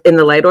in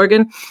the light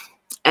organ,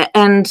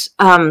 and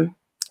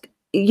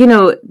you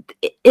know,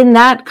 in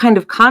that kind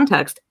of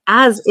context,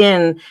 as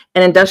in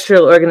an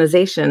industrial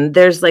organization,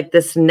 there's like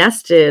this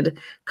nested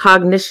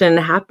cognition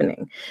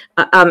happening,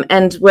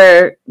 and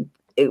where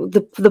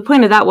the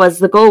point of that was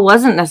the goal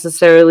wasn't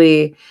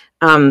necessarily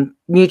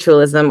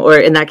mutualism, or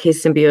in that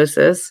case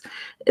symbiosis.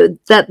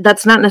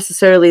 That's not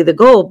necessarily the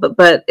goal,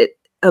 but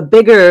a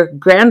bigger,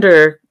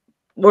 grander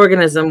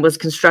organism was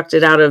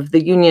constructed out of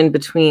the union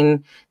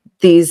between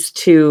these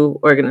two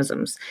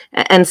organisms.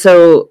 And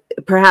so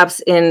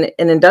perhaps in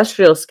an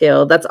industrial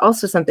scale, that's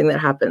also something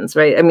that happens,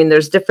 right? I mean,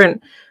 there's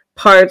different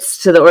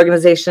parts to the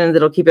organization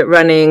that'll keep it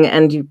running,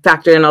 and you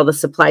factor in all the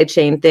supply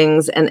chain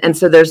things. And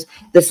so there's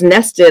this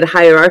nested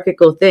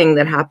hierarchical thing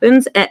that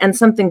happens, and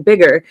something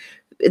bigger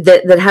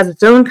that has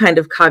its own kind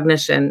of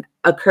cognition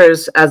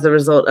occurs as a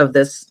result of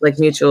this like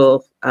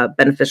mutual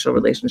beneficial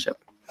relationship.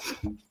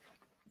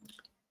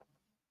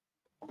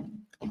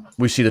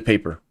 We see the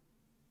paper.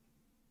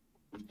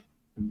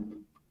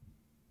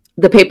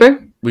 The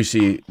paper? We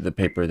see the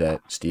paper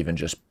that Stephen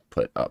just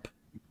put up.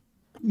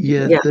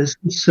 Yeah. There's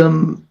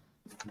some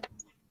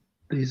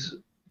these.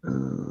 I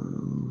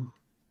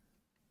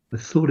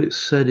thought it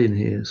said in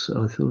here.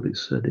 So I thought it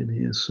said in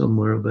here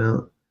somewhere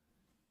about.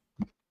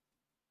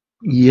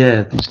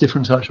 Yeah, there's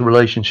different types of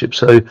relationships.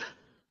 So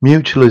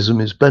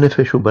mutualism is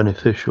beneficial,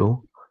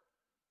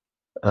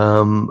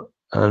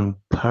 and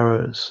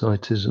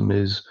parasitism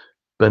is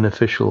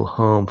beneficial,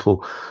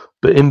 harmful.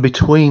 But in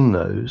between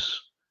those,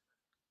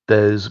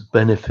 there's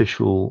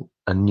beneficial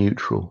and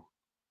neutral.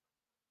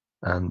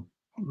 And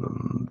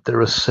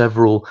there are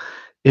several,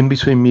 in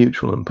between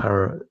mutual and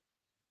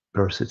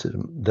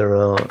parasitism, there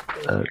are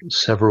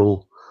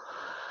several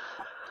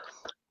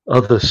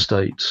other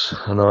states,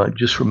 and I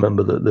just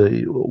remember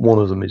that one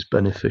of them is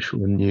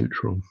beneficial and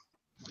neutral.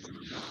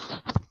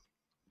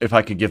 If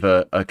I could give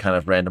a kind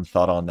of random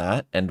thought on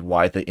that, and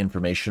why the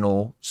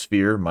informational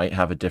sphere might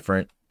have a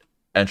different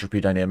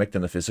entropy dynamic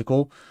than the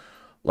physical,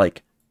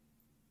 like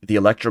the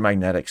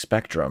electromagnetic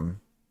spectrum,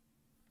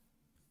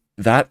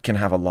 that can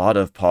have a lot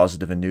of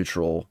positive and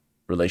neutral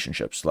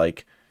relationships.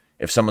 Like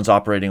if someone's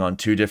operating on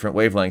two different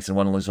wavelengths and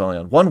one is only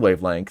on one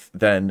wavelength,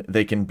 then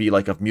they can be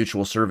like of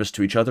mutual service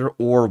to each other,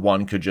 or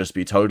one could just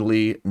be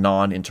totally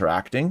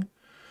non-interacting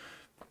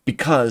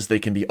because they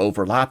can be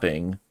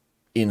overlapping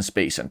in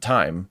space and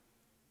time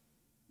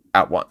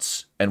at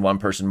once, and one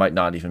person might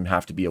not even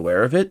have to be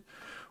aware of it.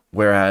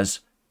 Whereas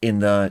in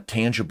the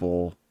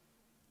tangible,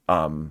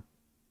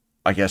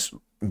 I guess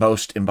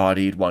most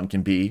embodied, one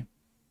can be,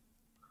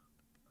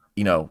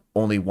 you know,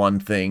 only one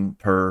thing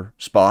per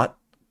spot.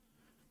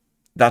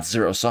 That's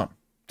zero sum.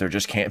 There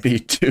just can't be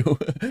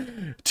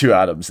two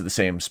atoms at the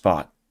same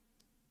spot.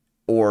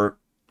 Or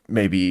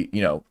maybe,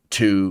 you know,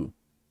 two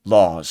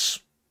laws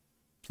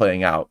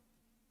playing out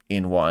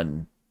in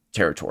one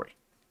territory.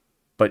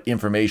 But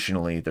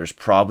informationally, there's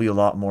probably a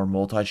lot more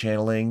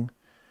multi-channeling,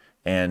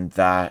 and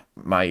that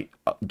might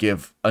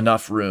give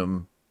enough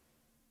room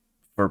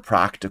for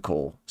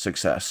practical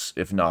success,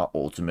 if not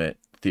ultimate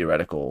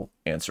theoretical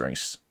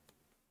answerings.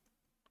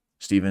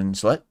 Stephen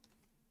Slett,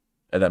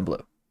 and then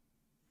Blue.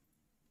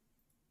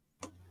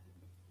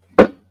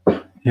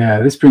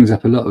 Yeah, this brings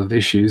up a lot of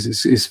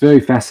issues. It's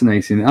very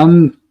fascinating.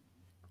 I'm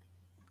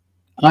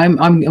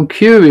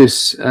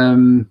curious.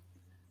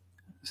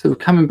 Sort of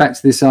coming back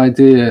to this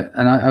idea,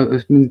 and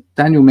I mean,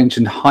 Daniel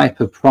mentioned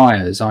hyper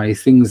priors, i.e.,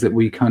 things that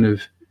we kind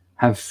of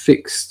have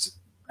fixed.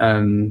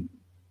 I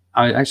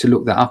actually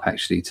looked that up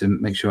actually to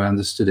make sure I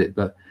understood it,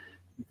 but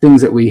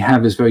things that we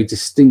have as very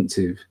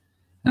distinctive.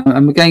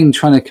 I'm again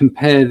trying to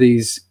compare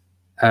these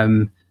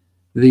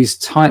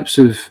types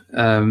of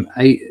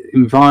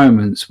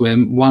environments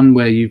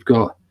where you've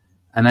got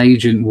an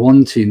agent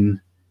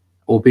wanting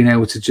or being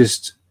able to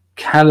just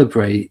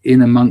calibrate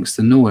in amongst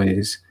the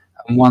noise,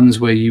 and ones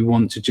where you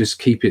want to just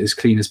keep it as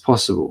clean as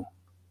possible,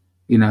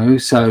 you know.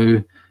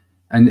 So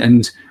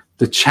and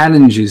the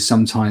challenges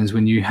sometimes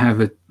when you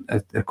have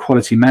a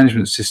quality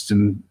management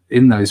system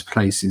in those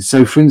places.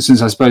 So for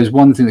instance, I suppose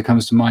one thing that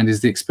comes to mind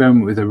is the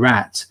experiment with a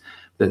rat.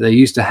 that they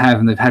used to have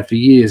and they've had for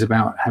years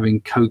about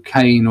having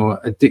cocaine or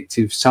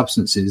addictive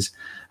substances,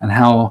 and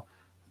how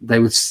they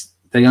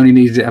only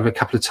needed it a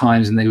couple of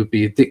times and they would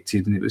be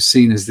addicted, and it was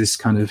seen as this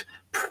kind of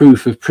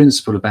proof of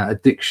principle about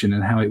addiction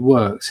and how it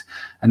works.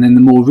 And then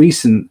the more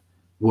recent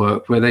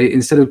work where they,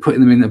 instead of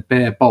putting them in a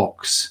bare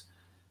box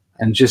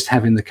and just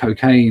having the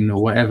cocaine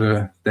or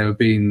whatever they were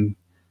being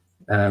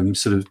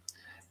sort of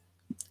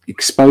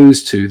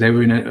exposed to, they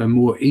were in a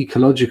more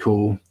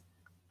ecological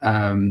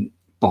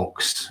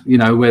box, you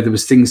know, where there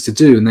was things to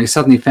do, and they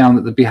suddenly found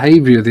that the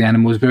behavior of the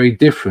animal was very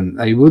different.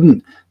 They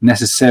wouldn't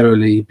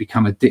necessarily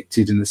become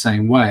addicted in the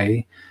same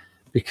way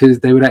because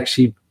they were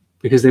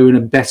in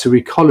a better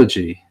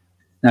ecology.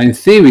 Now, in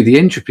theory, the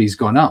entropy's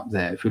gone up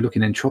there if we're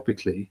looking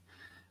entropically,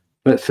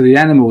 but for the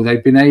animal,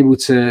 they've been able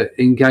to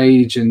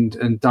engage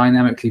and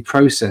dynamically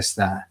process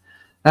that.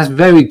 That's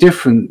very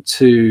different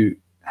to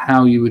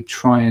how you would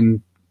try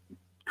and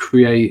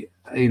create,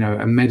 you know,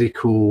 a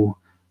medical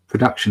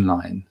production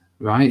line,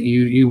 right?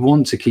 You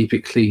want to keep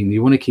it clean,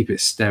 you want to keep it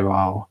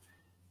sterile,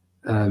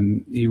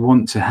 you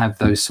want to have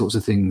those sorts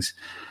of things.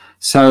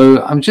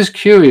 So I'm just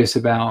curious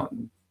about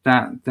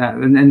that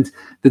and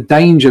the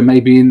danger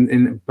maybe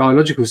in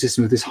biological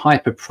system of this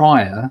hyper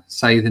prior,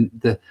 say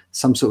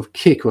some sort of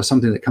kick or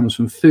something that comes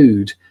from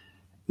food,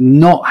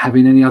 not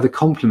having any other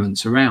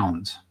complements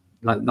around,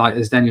 like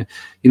as Daniel,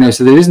 you know,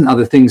 so there isn't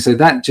other things, so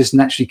that just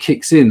naturally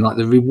kicks in, like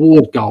the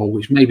reward goal,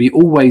 which may be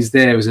always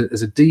there as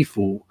a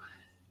default.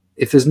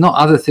 If there's not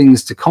other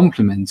things to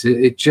complement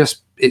it,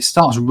 it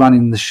starts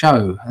running the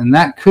show, and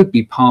that could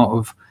be part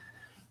of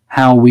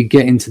how we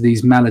get into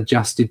these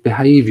maladjusted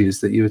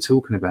behaviors that you were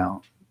talking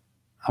about.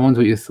 I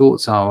wonder what your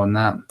thoughts are on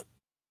that.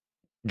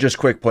 Just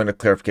quick point of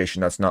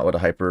clarification, that's not what a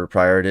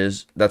hyperprior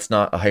is. That's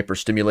not a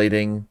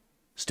hyperstimulating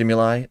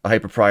stimuli. A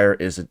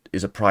hyperprior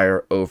is a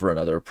prior over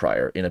another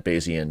prior in a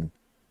Bayesian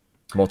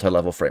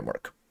multi-level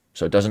framework.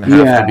 So it doesn't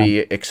have to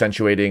be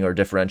accentuating or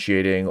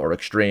differentiating or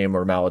extreme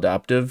or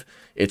maladaptive.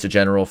 It's a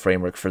general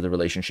framework for the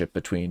relationship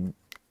between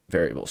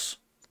variables.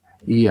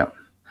 Yeah.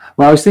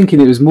 Well, I was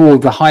thinking it was more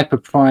the hyper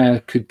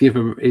prior could give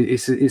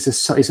it's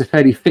a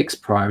fairly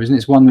fixed prior, isn't it?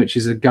 It's one which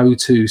is a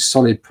go-to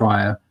solid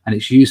prior, and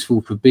it's useful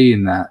for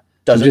being that.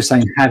 So I'm just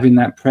saying having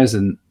that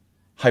present.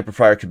 Hyper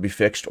prior could be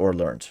fixed or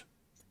learned.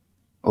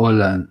 Or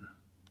learned.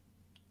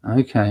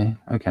 Okay,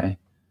 okay.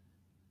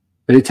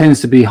 But it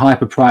tends to be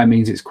hyper prior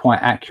means it's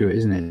quite accurate,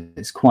 isn't it?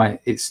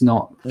 It's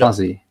not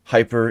fuzzy. No,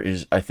 hyper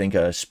is, I think,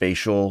 a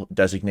spatial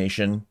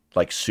designation,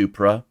 like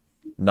supra,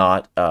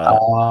 not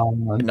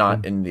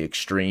not in the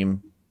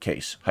extreme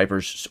case.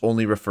 Hyper's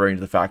only referring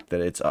to the fact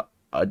that it's a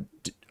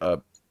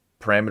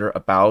parameter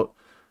about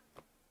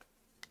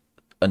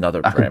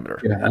another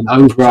parameter. Yeah, an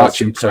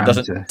overarching parameter. So it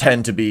doesn't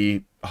tend to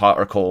be hot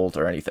or cold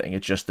or anything.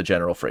 It's just the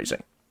general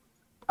phrasing.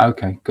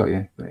 Okay, got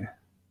you.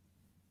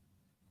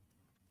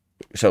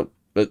 So,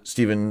 but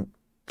Stephen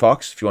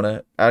Fox, if you want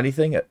to add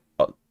anything, and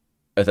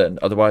then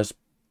otherwise,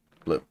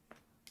 blue.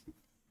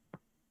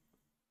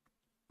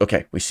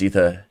 Okay, we see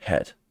the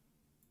head.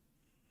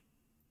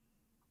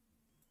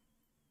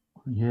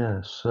 Yeah,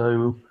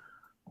 so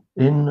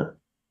in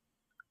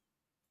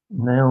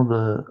now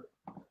the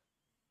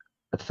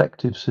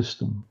effective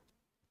system.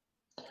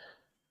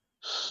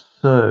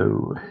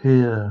 So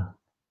here's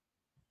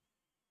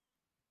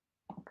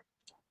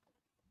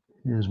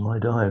my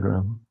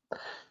diagram.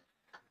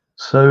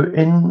 So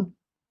in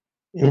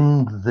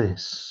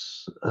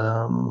this,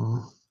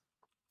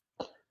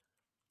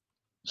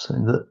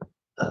 saying that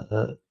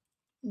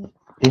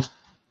if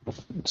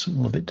it's a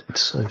little bit,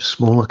 it's so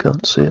small I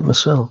can't see it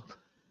myself.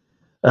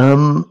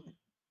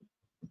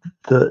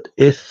 That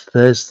if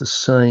there's the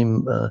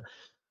same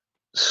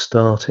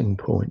starting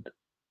point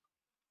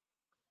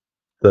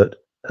that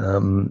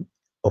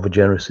of a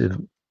generative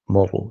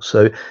model.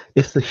 So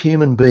if the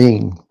human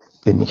being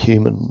in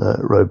human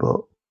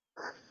robot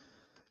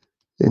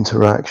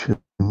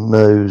interaction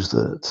knows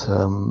that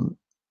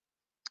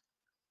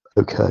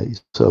okay,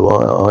 so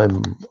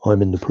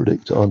I'm in the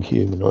I'm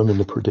human, I'm in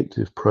the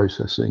predictive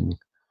processing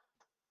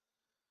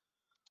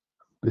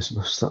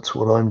business, that's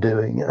what I'm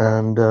doing,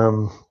 and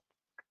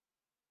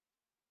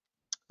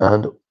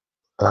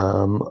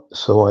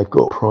so I've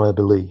got prior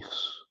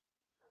beliefs,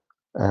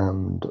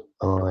 and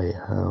I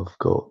have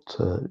got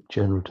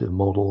generative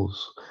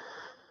models.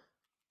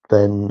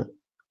 Then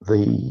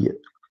the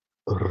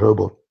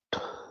robot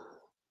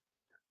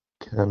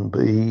can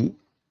be,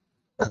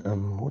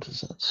 what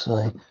does that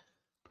say?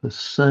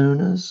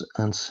 Personas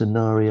and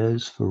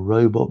scenarios for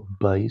robot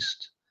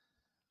based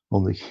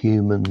on the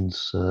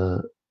human's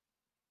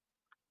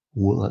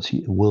well, that's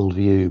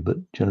worldview, but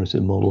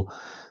generative model,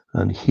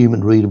 and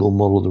human readable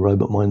model of the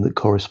robot mind that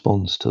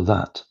corresponds to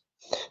that.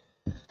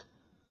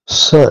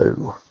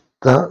 So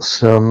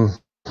that's and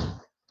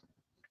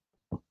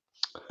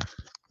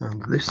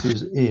this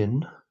is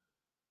in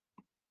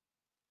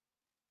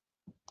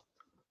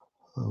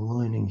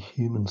aligning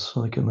human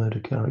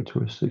psychomotor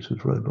characteristics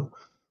with robot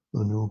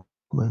and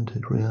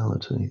augmented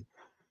reality.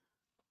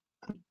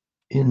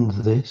 In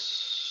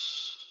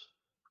this,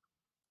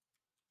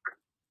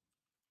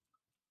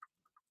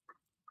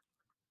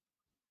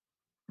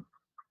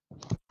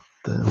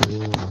 There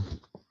we are.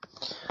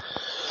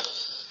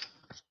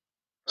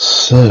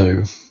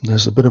 So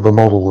there's a bit of a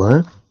model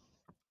there.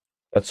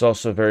 That's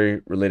also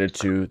very related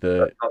to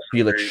the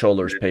Felix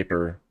Scholler's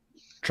paper,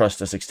 Trust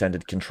as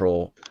Extended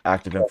Control,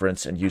 Active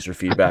Inference, and User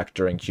Feedback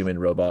During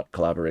Human-Robot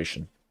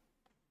Collaboration.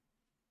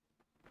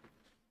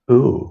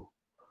 Oh.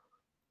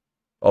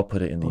 I'll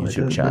put it in the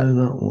YouTube chat. I don't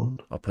know that one.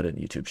 I'll put it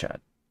in the YouTube chat.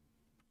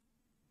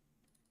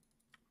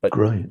 But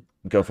great.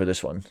 Go for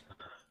this one.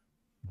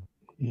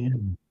 Yeah.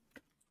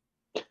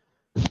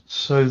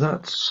 So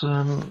that's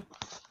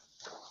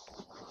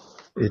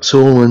it's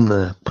all in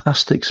there.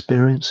 Past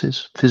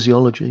experiences,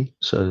 physiology.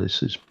 So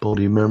this is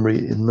body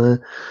memory in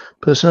there.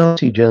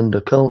 Personality,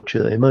 gender,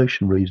 culture,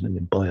 emotion, reasoning,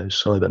 and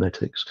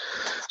biocybernetics.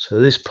 So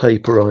this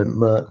paper,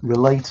 I'm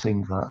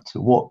relating that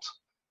to what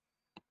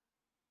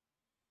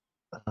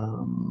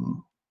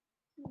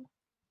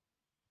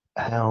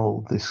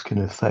how this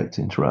can affect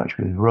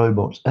interaction with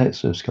robots,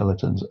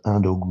 exoskeletons,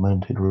 and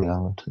augmented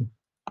reality.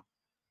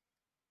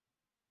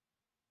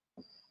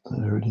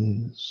 There it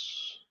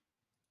is.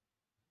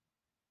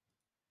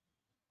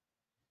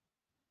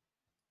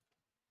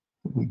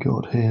 We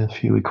got here a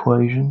few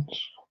equations.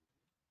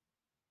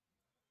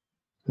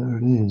 There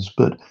it is.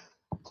 But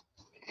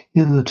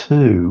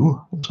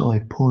hitherto, as I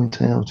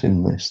point out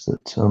in this,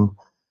 that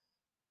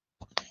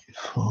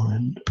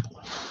find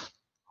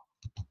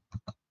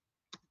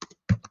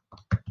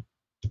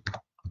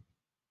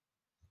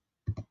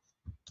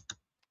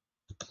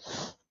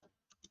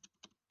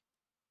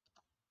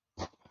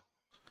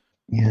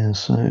yeah,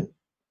 so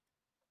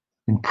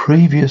in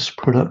previous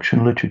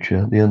production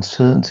literature, the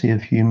uncertainty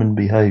of human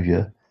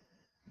behavior,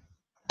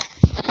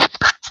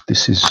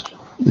 this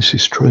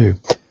is true.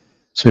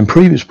 So in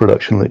previous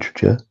production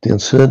literature, the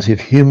uncertainty of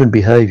human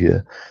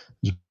behavior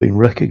has been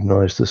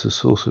recognized as a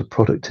source of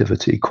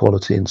productivity,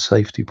 quality, and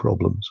safety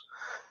problems.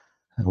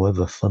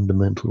 However,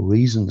 fundamental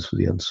reasons for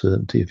the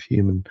uncertainty of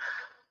human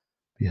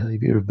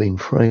behavior have been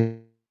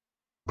framed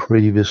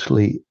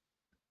previously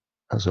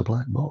as a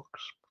black box.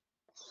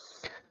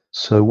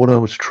 So what I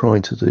was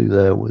trying to do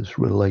there was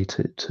relate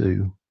it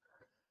to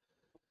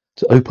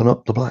open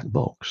up the black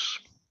box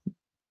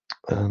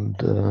and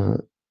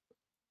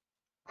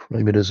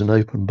frame it as an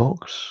open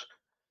box,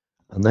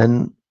 and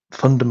then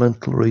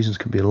fundamental reasons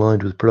can be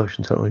aligned with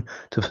production technology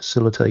to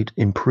facilitate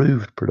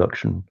improved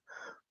production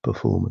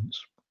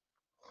performance.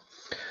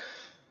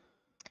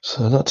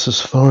 So that's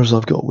as far as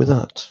I've got with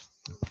that.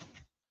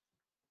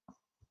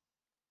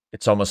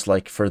 It's almost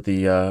like for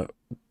the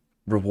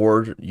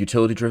reward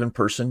utility-driven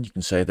person, you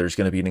can say there's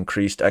going to be an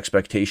increased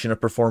expectation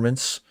of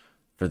performance.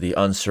 For the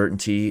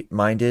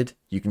uncertainty-minded,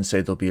 you can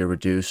say there'll be a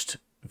reduced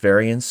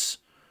variance.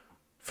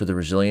 For the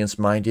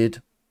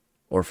resilience-minded,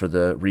 or for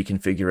the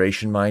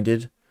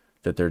reconfiguration-minded,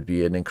 that there'd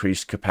be an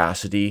increased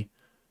capacity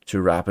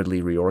to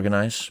rapidly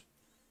reorganize.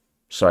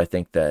 So I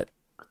think that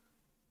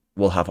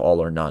we'll have all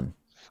or none.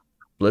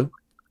 Blue?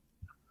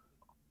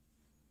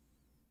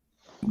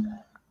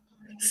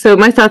 So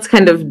my thoughts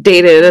kind of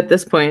dated at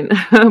this point,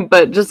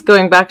 but just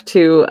going back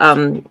to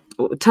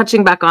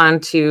touching back on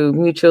to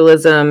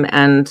mutualism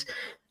and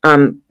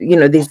you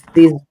know,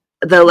 the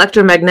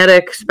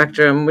electromagnetic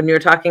spectrum, when you're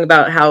talking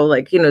about how,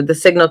 like, you know, the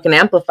signal can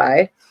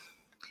amplify,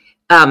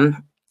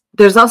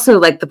 there's also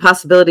like the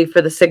possibility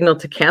for the signal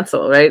to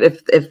cancel, right?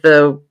 If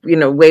the, you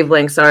know,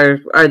 wavelengths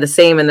are the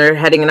same and they're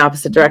heading in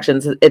opposite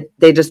directions,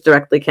 they just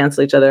directly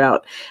cancel each other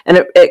out.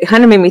 And it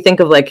kind of made me think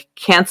of like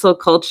cancel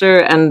culture,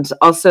 and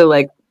also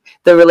like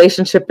the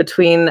relationship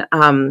between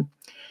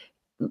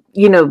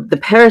you know, the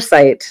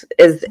parasite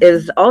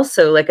is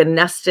also like a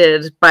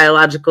nested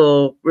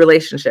biological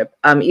relationship,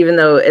 even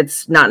though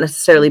it's not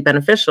necessarily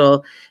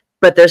beneficial,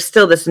 but there's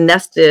still this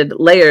nested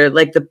layer.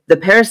 Like the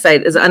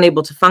parasite is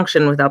unable to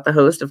function without the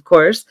host, of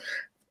course,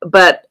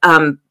 but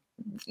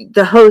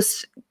the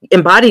host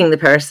embodying the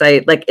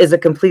parasite like is a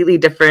completely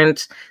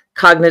different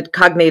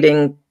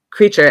cognating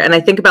creature. And I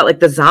think about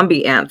like the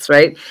zombie ants,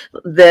 right?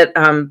 That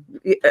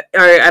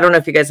I don't know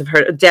if you guys have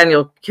heard.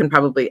 Daniel can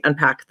probably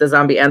unpack the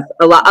zombie ants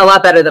a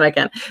lot better than I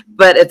can.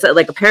 But it's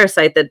like a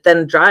parasite that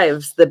then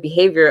drives the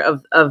behavior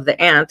of the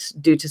ant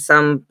due to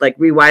some like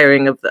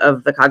rewiring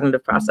of the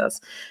cognitive process.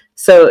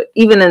 So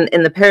even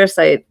in the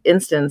parasite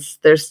instance,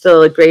 there's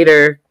still a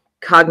greater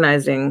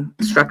cognizing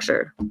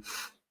structure.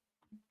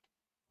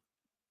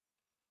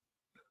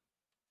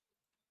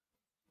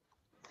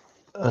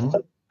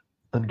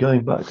 And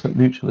going back to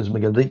mutualism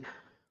again,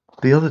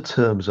 the other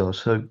terms are,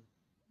 so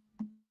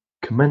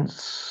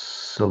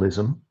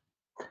commensalism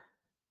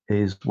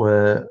is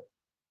where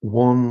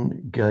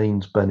one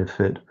gains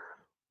benefit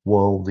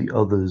while the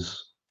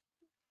others,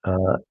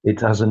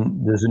 there's a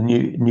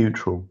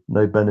neutral,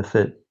 no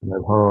benefit,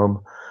 no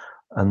harm.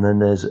 And then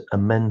there's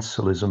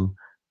amensalism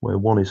where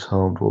one is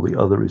harmed while the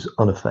other is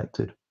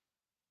unaffected.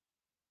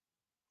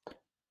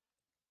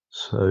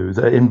 So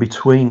they're in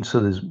between. So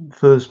there's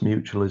first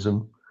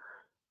mutualism,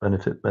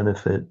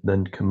 benefit,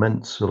 then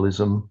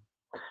commensalism,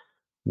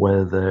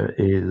 where there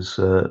is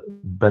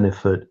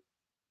benefit,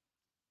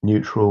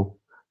 neutral,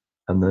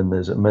 and then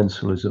there's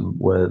amensalism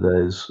where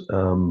there's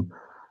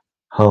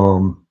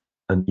harm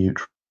and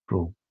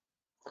neutral,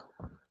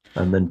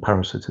 and then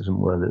parasitism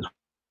where there's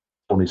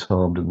one is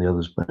harmed and the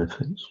other's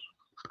benefits.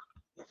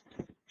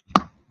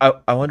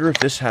 I wonder if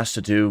this has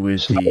to do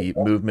with the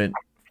movement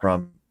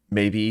from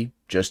maybe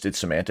just its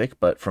semantic,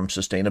 but from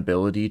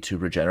sustainability to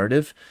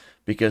regenerative,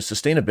 because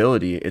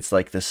sustainability, it's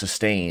like the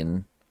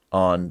sustain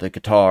on the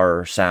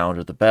guitar sound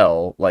or the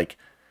bell, like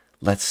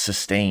let's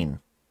sustain,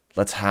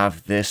 let's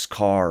have this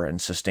car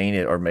and sustain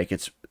it or make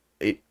it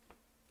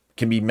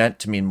can be meant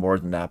to mean more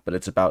than that, but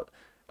it's about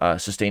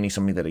sustaining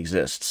something that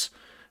exists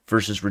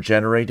versus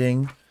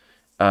regenerating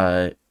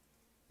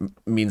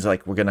means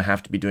like we're going to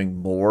have to be doing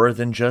more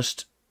than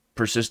just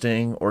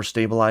persisting or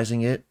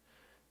stabilizing it.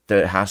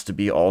 That it has to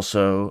be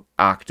also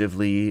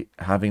actively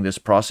having this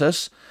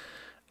process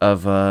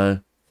of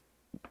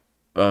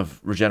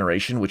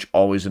regeneration, which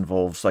always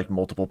involves like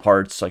multiple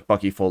parts, like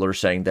Bucky Fuller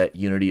saying that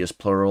unity is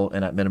plural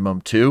and at minimum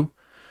two.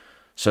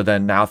 So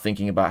then now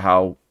thinking about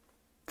how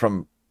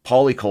from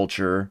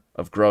polyculture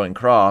of growing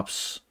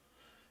crops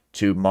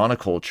to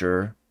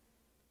monoculture,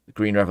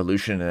 green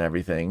revolution and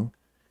everything,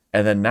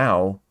 and then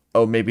now,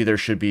 oh, maybe there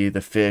should be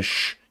the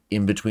fish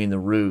in between the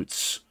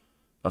roots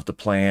of the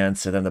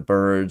plants and then the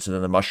birds and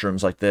then the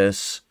mushrooms like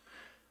this.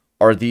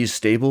 Are these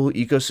stable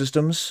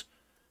ecosystems?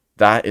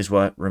 That is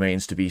what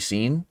remains to be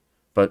seen.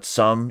 But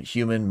some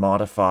human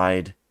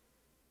modified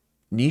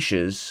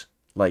niches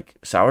like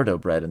sourdough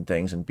bread and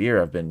things and beer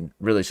have been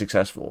really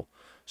successful.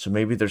 So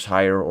maybe there's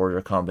higher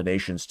order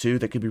combinations too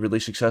that could be really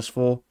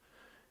successful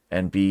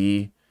and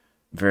be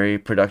very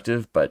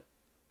productive. But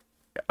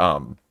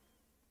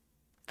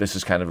this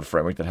is kind of a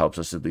framework that helps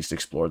us at least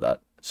explore that.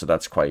 So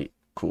that's quite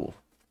cool.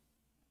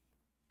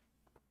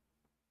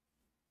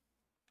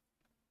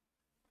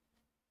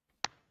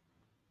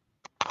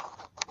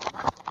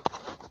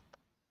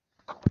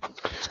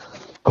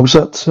 I was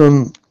at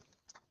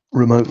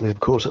remotely,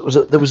 of course.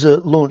 There was a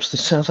launch, the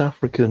South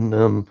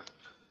African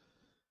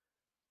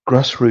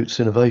grassroots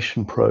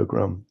innovation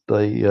program.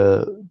 They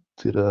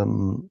did a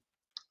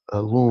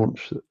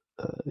launch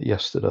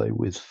yesterday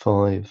with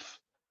 5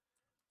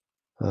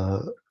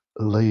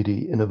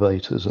 lady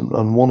innovators,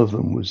 and one of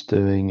them was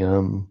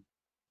doing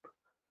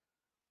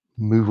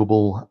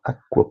movable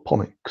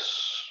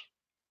aquaponics,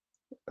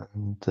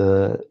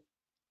 and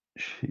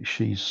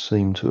she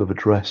seemed to have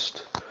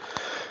addressed.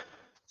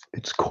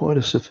 It's quite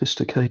a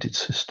sophisticated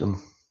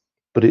system,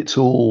 but it's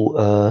all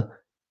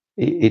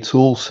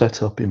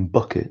set up in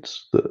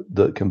buckets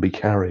that can be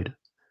carried.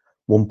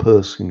 One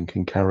person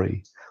can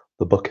carry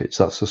the buckets.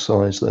 That's the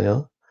size they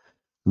are,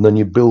 and then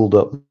you build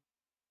up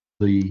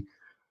the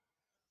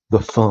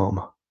farm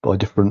by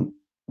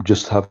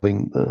just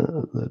having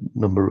the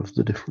number of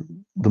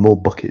the more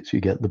buckets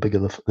you get, the bigger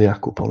the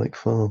aquaponic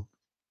farm.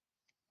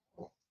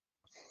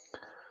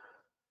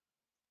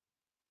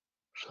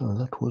 So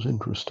that was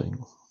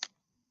interesting.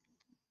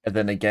 And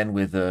then again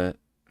with the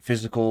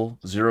physical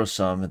zero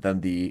sum, and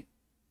then the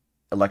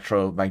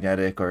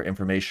electromagnetic or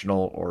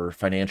informational or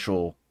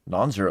financial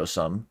non-zero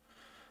sum,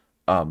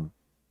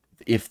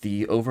 if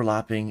the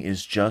overlapping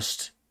is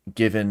just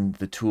given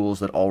the tools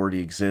that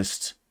already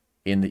exist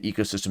in the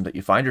ecosystem that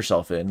you find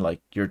yourself in,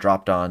 like you're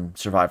dropped on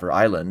Survivor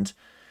Island,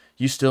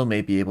 you still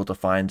may be able to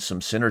find some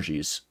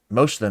synergies.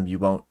 Most of them you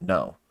won't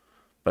know,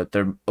 but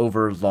they're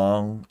over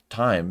long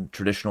time.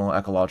 Traditional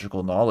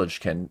ecological knowledge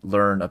can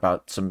learn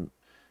about some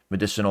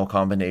medicinal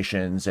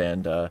combinations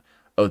and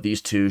oh, these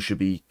two should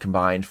be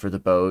combined for the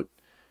boat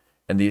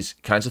and these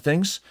kinds of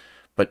things.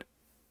 But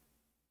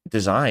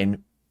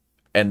design,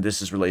 and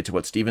this is related to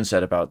what Stephen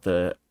said about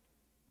the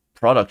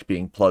product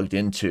being plugged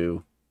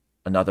into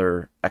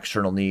another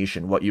external niche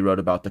and what you wrote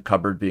about the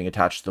cupboard being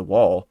attached to the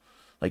wall,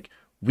 like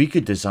we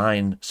could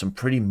design some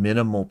pretty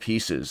minimal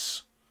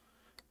pieces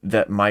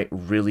that might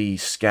really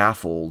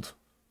scaffold.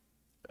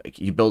 Like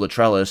you build a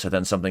trellis and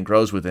then something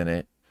grows within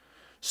it.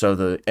 So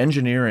the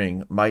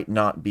engineering might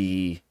not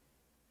be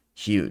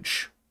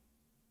huge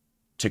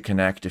to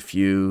connect a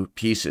few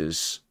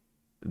pieces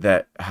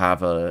that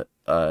have a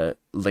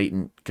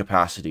latent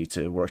capacity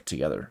to work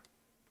together.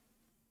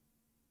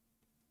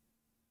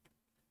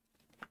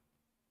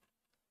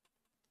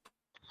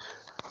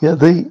 Yeah,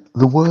 the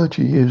word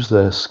you use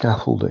there,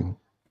 scaffolding,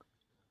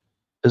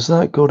 has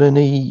that got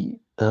any?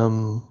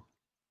 Of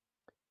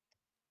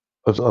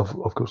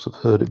course I've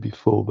heard it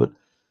before, but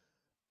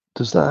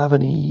does that have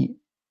any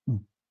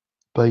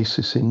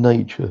basis in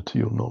nature, to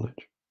your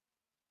knowledge?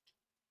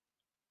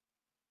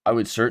 I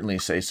would certainly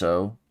say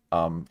so.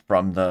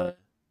 From the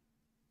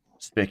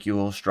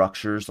spicule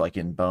structures like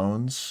in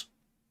bones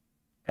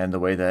and the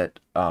way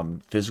that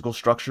physical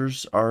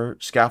structures are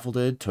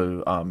scaffolded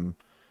to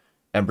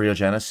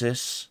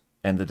embryogenesis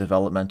and the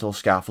developmental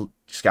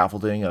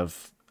scaffolding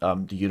of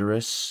the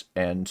uterus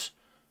and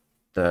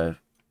the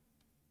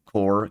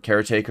core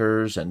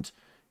caretakers and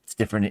it's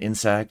different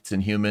insects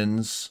and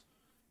humans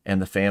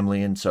and the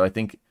family. And so I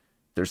think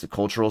there's the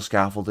cultural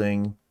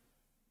scaffolding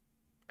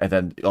and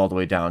then all the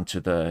way down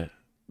to the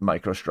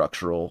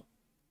microstructural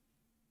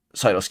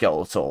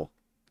cytoskeletal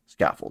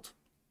scaffold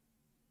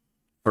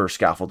for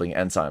scaffolding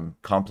enzyme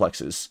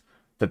complexes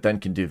that then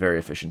can do very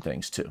efficient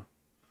things too.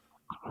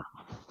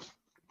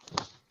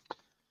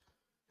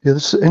 Yeah,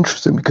 this is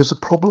interesting because the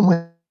problem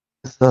with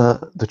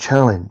the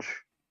challenge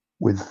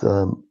with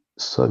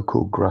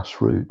so-called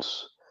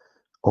grassroots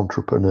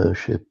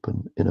entrepreneurship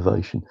and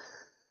innovation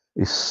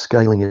is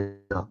scaling it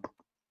up.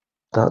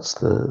 That's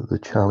the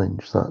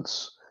challenge.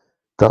 That's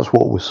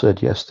what was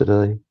said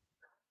yesterday.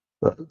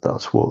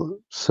 That's what was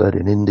said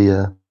in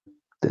India.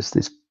 There's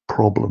this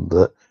problem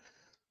that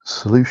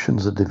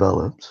solutions are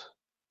developed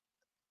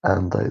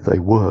and they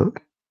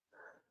work,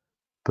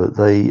 but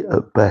they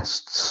at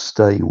best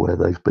stay where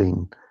they've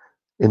been,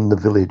 in the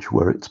village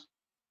where it's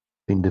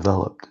been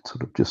developed. It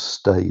sort of just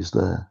stays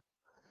there.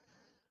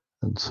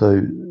 And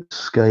so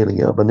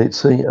scaling up, and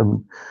it's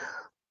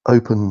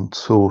open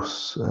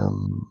source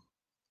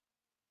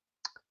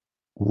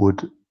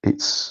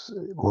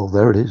well,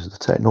 there it is. The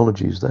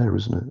technology is there,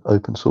 isn't it?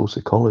 Open source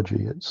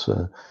ecology. It's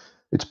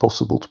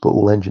possible to put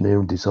all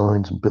engineering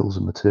designs and bills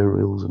of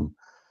materials and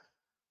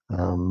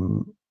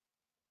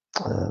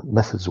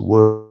methods of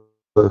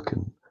work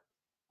and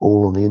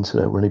all on the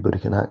internet where anybody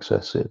can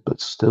access it,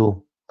 but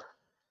still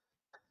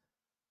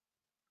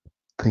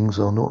things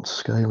are not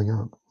scaling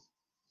up.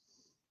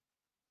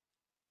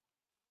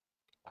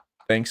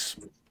 Thanks,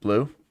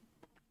 Blue.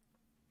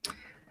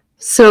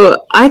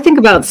 So I think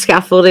about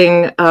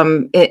scaffolding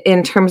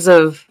in terms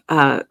of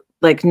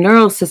like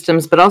neural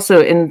systems, but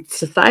also in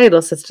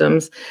societal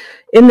systems.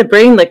 In the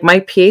brain, like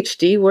my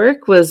PhD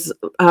work was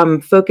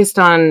focused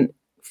on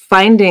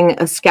finding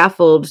a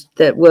scaffold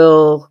that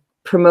will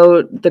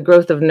promote the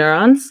growth of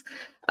neurons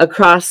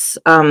across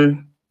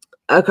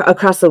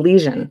across a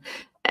lesion.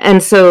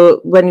 And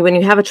so when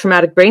you have a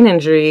traumatic brain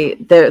injury,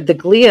 the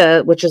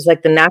glia, which is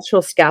like the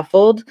natural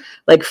scaffold,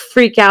 like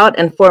freak out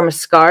and form a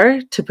scar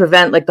to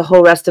prevent like the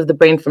whole rest of the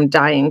brain from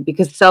dying,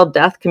 because cell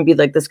death can be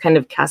like this kind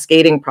of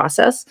cascading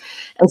process.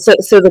 And so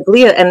the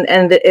glia,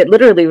 and it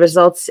literally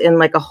results in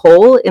like a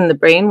hole in the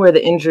brain where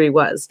the injury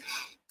was.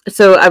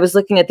 So I was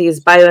looking at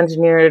these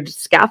bioengineered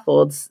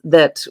scaffolds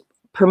that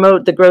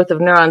promote the growth of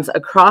neurons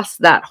across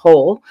that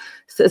hole.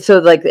 So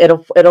like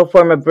it'll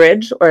form a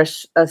bridge or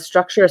a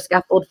structure, a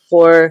scaffold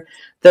for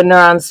the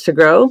neurons to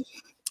grow.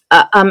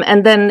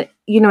 And then,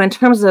 you know, in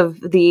terms of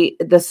the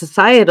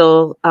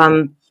societal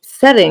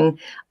setting,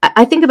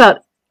 I think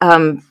about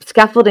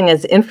scaffolding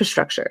as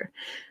infrastructure.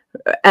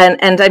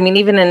 And I mean,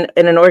 even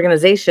in an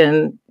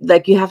organization,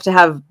 like you have to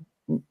have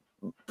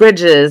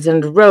bridges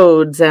and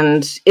roads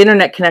and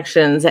internet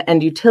connections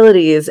and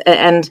utilities,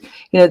 and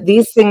you know,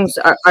 these things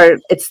are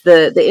it's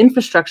the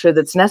infrastructure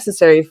that's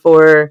necessary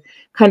for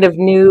kind of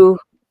new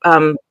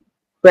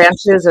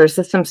branches or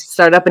systems to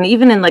start up. And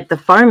even in like the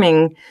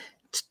farming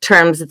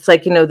terms, it's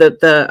like, you know,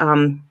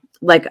 the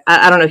like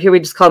I don't know, here we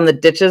just call them the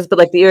ditches, but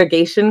like the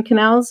irrigation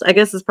canals, I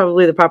guess is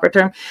probably the proper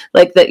term,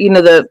 like that, you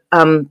know,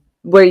 the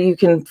where you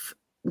can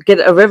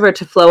get a river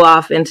to flow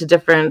off into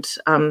different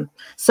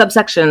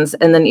subsections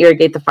and then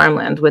irrigate the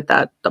farmland with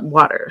that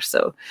water.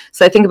 So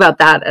I think about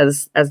that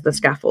as the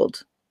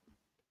scaffold.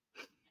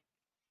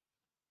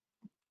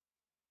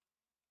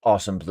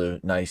 Awesome, Blue.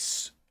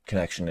 Nice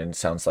connection, and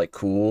sounds like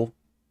cool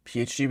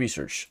PhD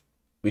research.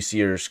 We see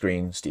your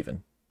screen,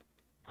 Stephen.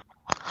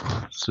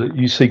 So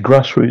you see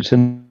grassroots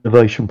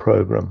innovation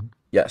program.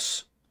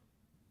 Yes.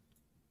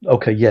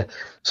 Okay, yeah.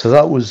 So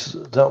that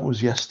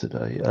was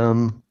yesterday.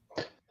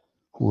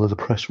 Although the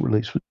press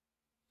release was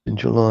in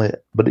July,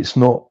 but it's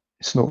not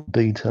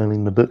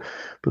detailing the book.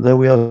 But there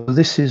we are.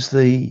 This is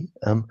the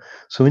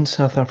so in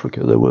South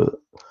Africa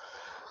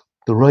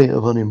the rate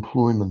of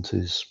unemployment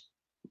is,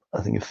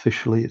 I think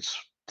officially it's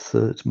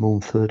more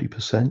than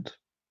 30%,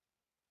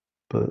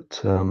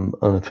 but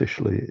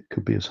unofficially it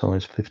could be as high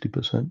as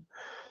 50%.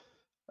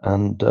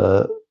 And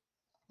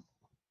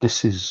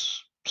this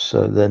is,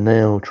 so they're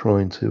now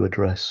trying to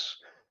address,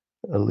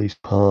 at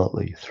least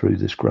partly, through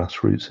this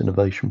grassroots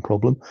innovation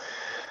program.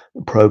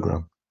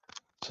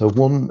 So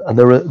and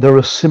there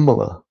are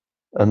similar,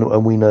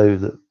 and we know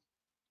that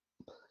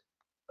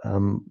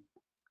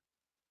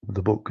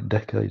the book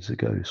decades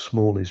ago,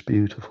 Small is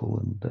Beautiful,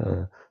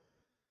 and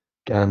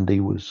Gandhi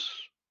was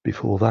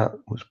before that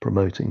was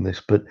promoting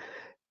this, but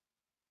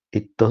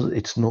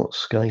it's not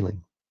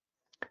scaling.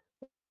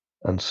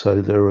 And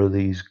so there are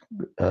these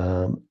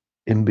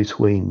in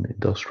between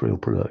industrial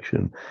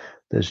production,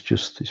 there's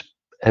just this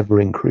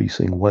ever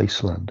increasing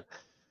wasteland,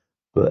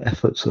 but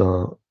efforts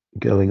are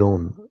going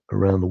on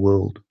around the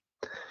world.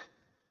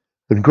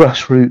 And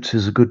grassroots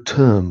is a good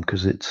term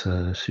because it's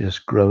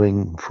just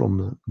growing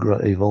from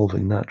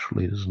evolving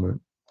naturally,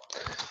 doesn't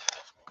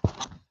it?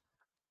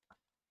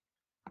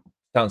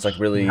 Sounds like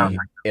really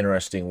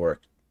interesting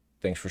work.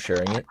 Thanks for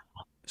sharing it.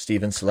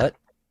 Stephen Slett.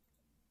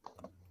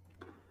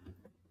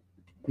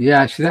 Yeah,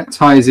 actually that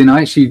ties in.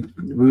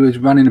 We were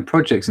running a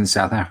project in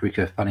South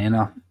Africa, funny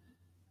enough,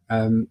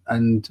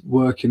 and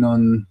working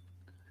on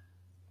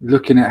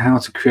looking at how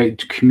to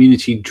create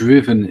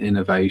community-driven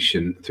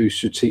innovation through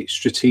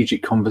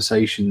strategic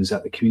conversations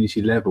at the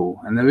community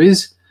level. And there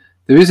is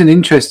an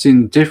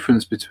interesting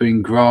difference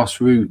between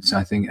grassroots,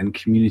 I think, and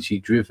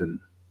community-driven.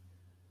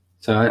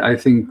 So I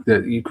think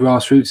that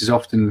grassroots is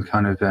often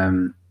kind of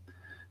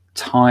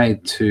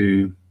tied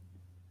to,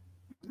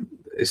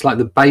 it's like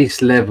the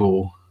base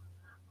level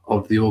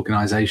of the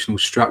organizational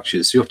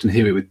structures. So you often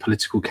hear it with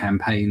political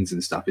campaigns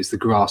and stuff. It's the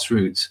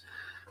grassroots.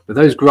 But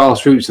those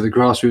grassroots are the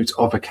grassroots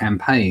of a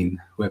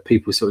campaign where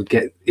people sort of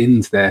get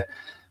into there,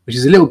 which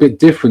is a little bit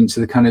different to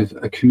the kind of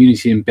a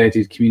community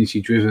embedded,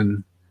 community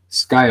driven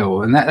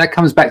scale. And that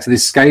comes back to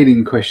this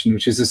scaling question,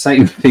 which is the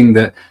same thing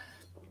that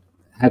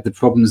had the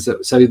problems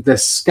that, so the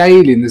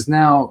scaling, there's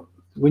now,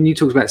 when you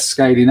talk about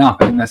scaling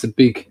up, I think that's a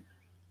big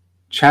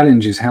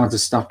challenge, is how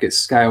does stuff get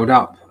scaled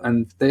up?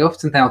 And they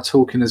often now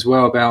talking as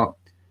well about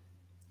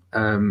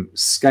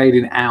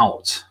scaling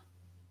out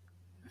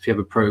if you have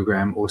a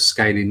program, or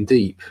scaling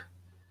deep.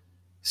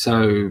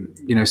 So,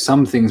 you know,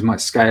 some things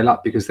might scale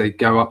up because they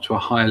go up to a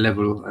higher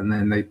level and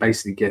then they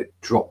basically get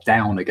dropped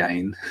down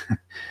again.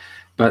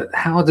 But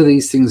how do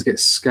these things get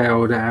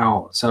scaled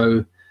out?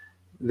 So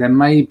there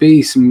may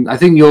be some, I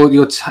think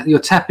you're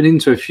tapping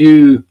into a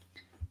few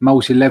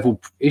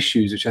multi-level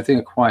issues, which I think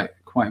are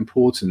quite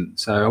important.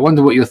 So I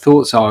wonder what your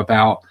thoughts are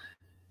about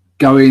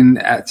going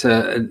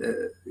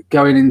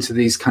into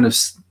these kind of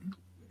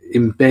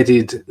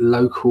embedded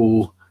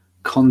local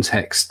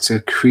context to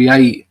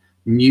create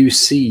new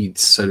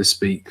seeds, so to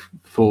speak,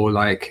 for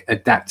like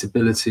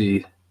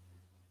adaptability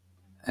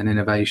and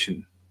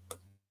innovation.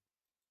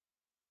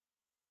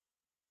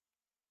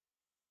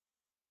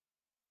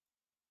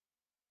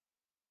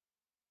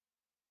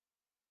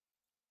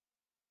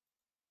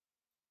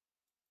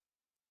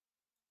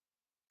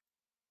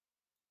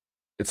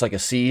 It's like a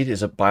seed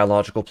is a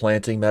biological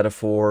planting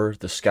metaphor.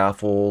 The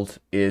scaffold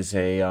is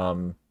a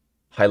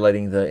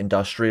highlighting the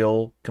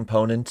industrial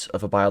component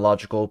of a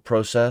biological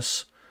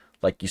process.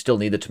 Like, you still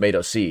need the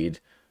tomato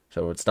seed.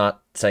 So it's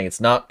not saying it's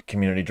not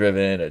community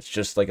driven. It's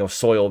just like a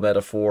soil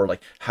metaphor,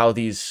 like how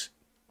these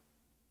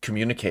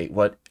communicate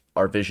what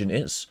our vision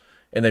is.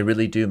 And they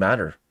really do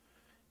matter.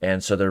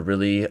 And so they're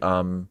really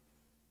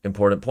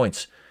important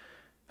points.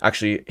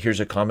 Actually, here's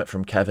a comment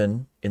from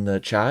Kevin in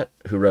the chat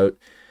who wrote,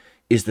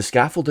 "Is the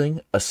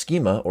scaffolding a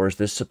schema, or is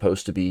this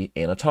supposed to be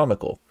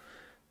anatomical?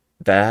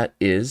 That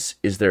is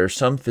there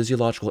some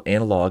physiological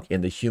analog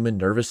in the human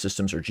nervous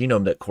systems or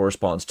genome that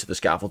corresponds to the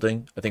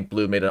scaffolding?" I think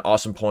Blue made an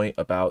awesome point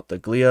about the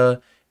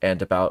glia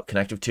and about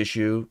connective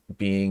tissue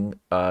being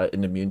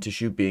an immune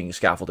tissue being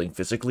scaffolding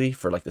physically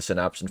for like the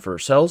synapse and for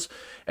cells.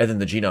 And then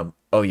the genome,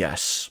 oh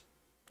yes,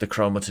 the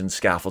chromatin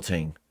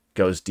scaffolding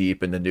goes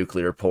deep in the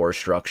nuclear pore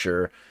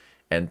structure,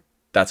 and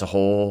that's a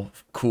whole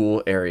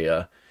cool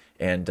area.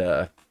 And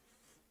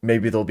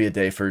maybe there'll be a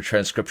day for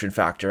transcription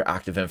factor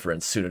active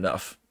inference soon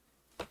enough.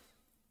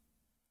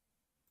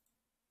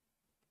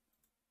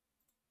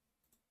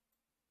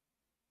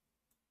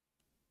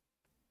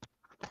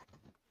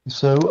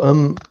 So,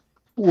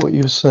 what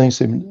you were saying,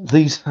 Stephen,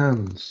 these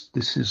hands,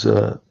 this is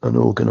an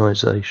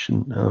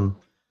organisation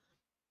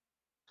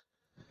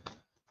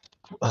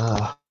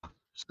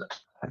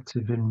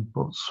active in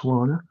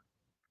Botswana,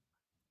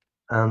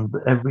 and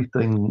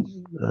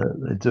everything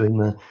they're doing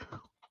there.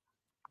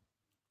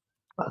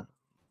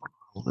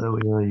 There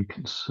we are, you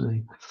can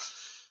see.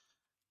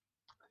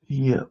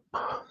 Yep.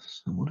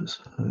 So what is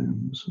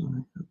Holmes?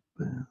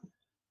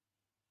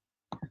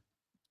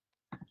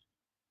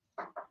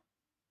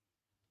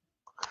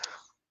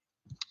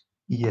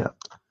 Yep.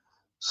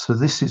 So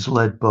this is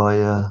led by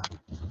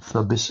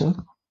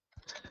Thabiso,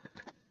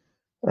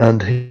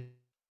 and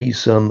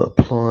he's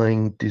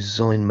applying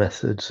design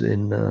methods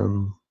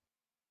in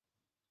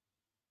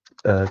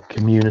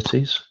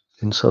communities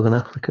in Southern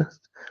Africa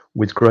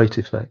with great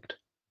effect.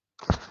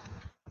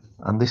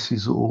 And this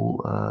is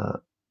all,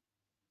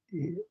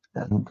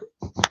 and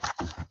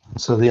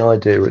so the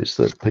idea is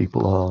that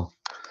people are,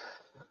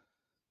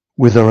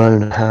 with their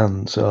own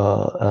hands,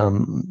 are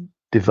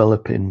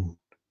developing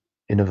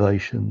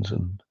innovations,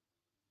 and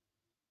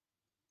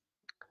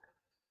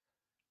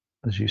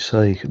as you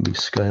say, can be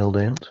scaled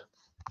out.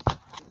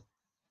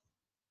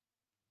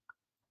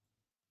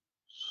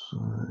 So,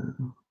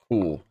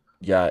 Cool.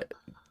 Yeah.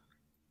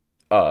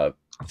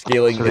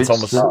 Scaling, so it's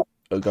almost, oh,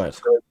 go ahead.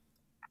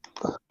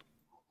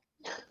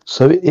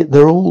 So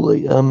they're all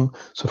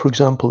so for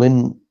example,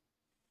 in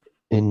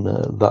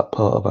that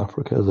part of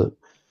Africa, that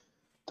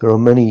there are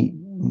many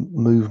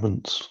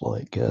movements,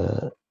 like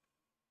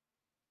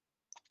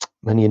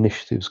many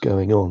initiatives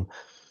going on,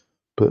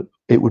 but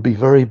it would be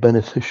very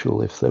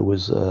beneficial if there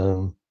was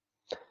a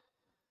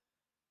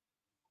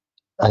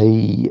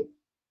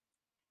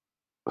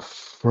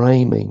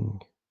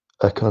framing,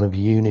 a kind of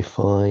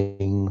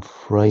unifying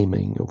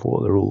framing of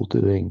what they're all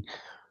doing,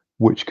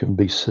 which can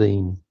be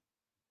seen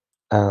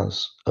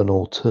as an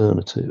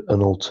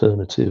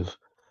alternative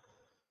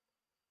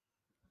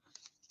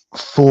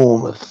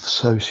form of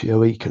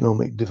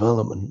socio-economic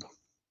development,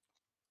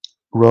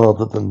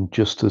 rather than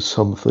just as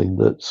something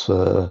that's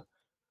well,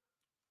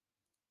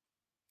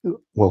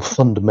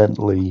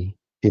 fundamentally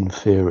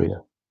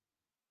inferior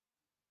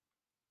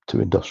to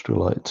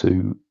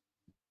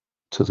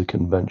to the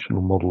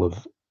conventional model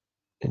of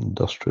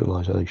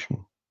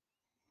industrialization.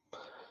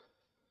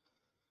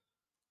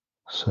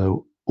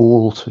 So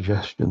all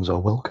suggestions are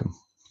welcome.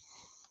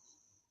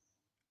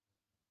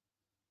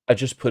 I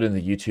just put in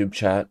the YouTube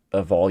chat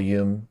a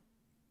volume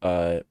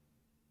by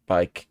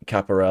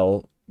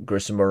Caparel,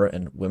 Grissomer,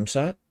 and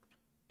Wimsatt,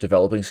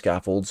 Developing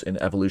Scaffolds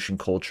in Evolution,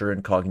 Culture,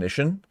 and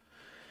Cognition.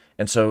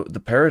 And so the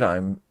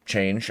paradigm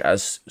change,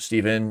 as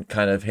Stephen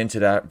kind of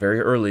hinted at very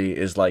early,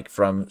 is like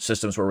from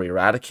systems where we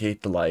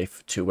eradicate the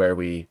life to where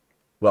we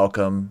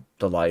welcome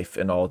the life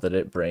and all that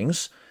it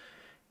brings.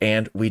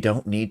 And we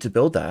don't need to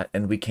build that,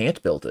 and we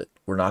can't build it.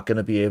 We're not going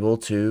to be able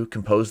to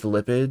compose the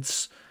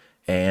lipids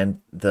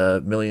and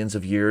the millions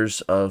of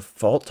years of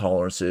fault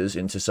tolerances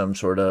into some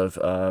sort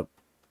of,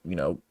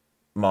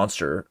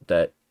 monster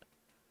that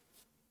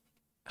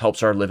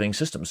helps our living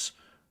systems.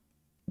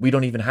 We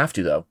don't even have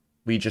to, though.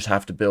 We just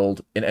have to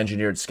build an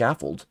engineered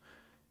scaffold,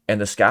 and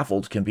the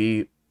scaffold can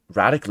be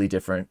radically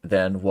different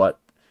than what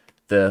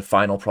the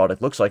final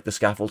product looks like. The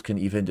scaffold can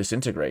even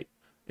disintegrate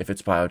if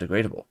it's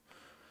biodegradable.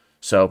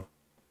 So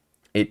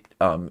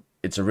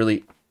it's a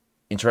really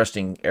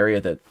interesting area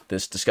that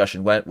this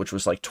discussion went, which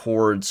was like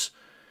towards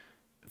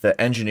the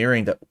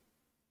engineering that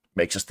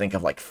makes us think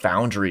of like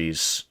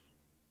foundries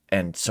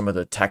and some of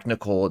the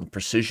technical and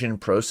precision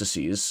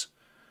processes,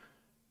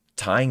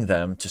 tying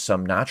them to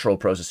some natural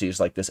processes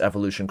like this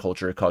evolution,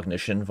 culture,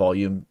 cognition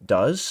volume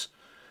does,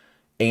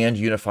 and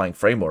unifying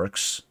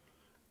frameworks.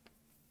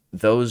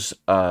 Those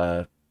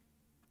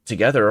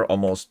together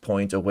almost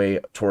point a way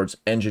towards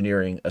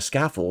engineering a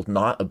scaffold,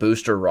 not a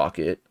booster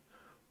rocket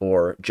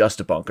or just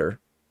a bunker,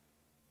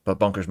 but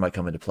bunkers might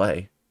come into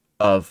play,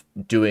 of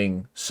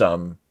doing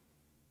some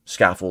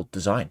scaffold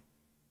design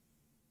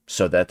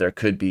so that there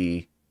could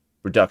be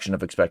reduction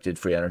of expected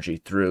free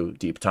energy through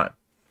deep time.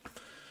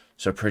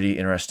 So pretty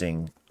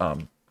interesting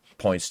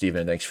point,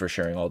 Stephen. Thanks for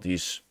sharing all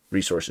these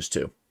resources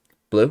too.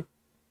 Blue?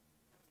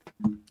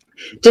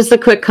 Just a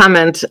quick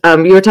comment.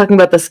 You were talking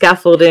about the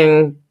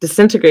scaffolding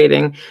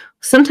disintegrating.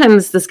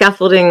 Sometimes the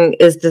scaffolding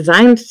is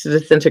designed to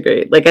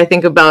disintegrate. Like I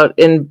think about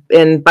in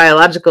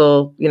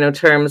biological,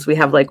 terms, we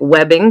have like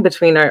webbing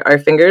between our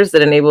fingers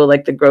that enable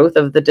like the growth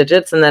of the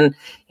digits, and then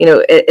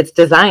it's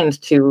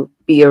designed to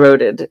be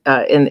eroded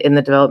in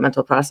the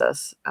developmental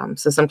process.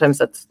 So sometimes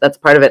that's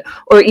part of it.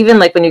 Or even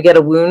like when you get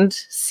a wound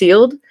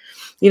sealed,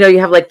 you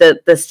have like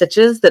the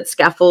stitches that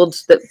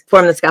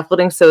form the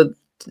scaffolding, so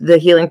the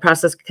healing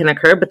process can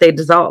occur, but they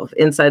dissolve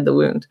inside the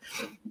wound.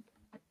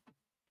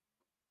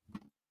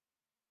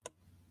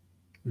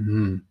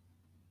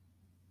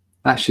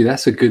 Actually,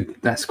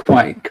 that's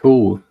quite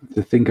cool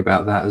to think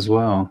about that as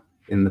well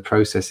in the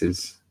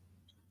processes.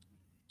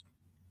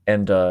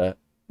 And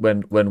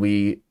when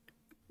we,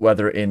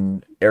 whether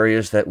in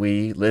areas that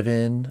we live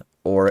in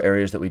or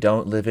areas that we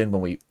don't live in,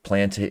 when we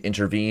plan to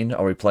intervene,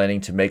 are we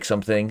planning to make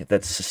something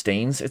that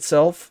sustains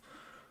itself,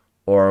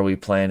 or are we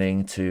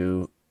planning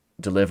to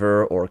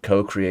deliver or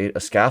co-create a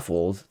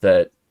scaffold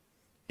that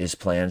is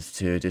planned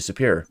to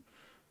disappear?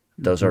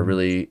 Those are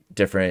really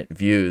different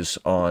views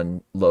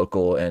on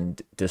local and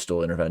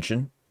distal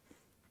intervention.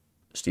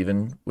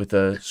 Stephen, with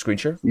a screen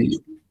share?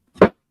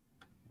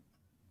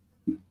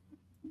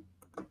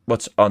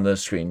 What's on the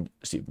screen,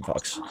 Stephen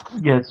Fox?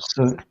 Yes.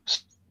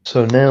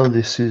 So now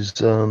this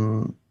is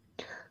an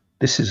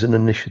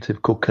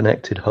initiative called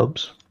Connected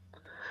Hubs.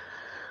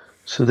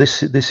 So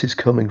this is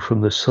coming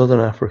from the Southern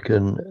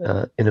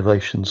African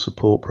Innovation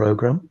Support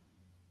Program,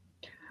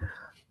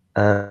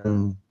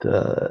 and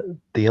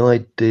the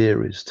idea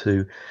is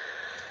to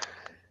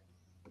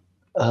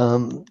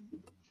that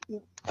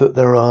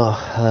there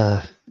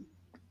are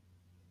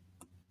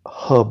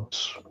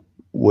hubs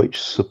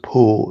which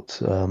support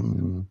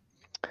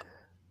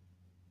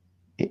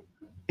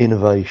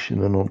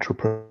innovation and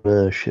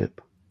entrepreneurship,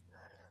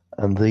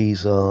 and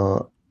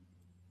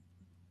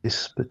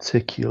this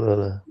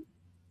particular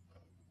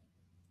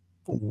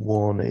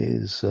one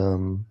is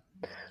so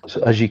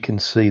as you can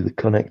see, the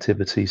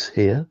connectivity is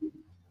here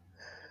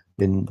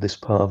in this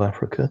part of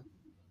Africa,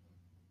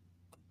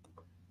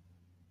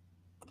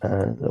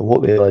 and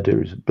what the idea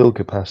is build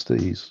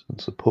capacities and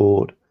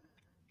support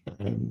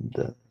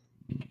and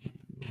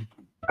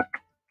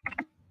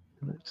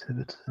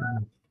connectivity.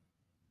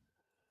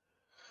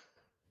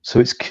 So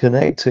it's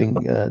connecting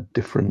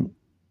different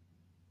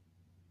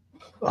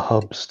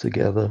hubs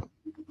together.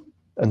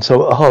 And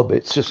so a hub,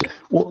 it's just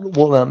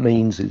what that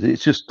means is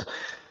it's just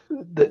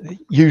that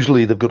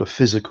usually they've got a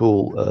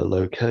physical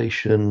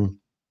location,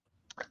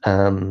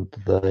 and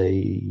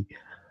there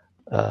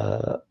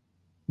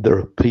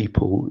are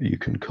people you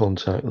can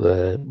contact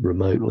there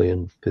remotely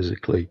and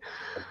physically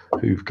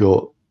who've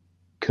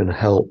can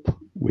help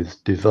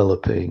with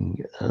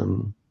developing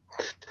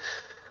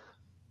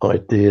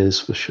ideas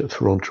for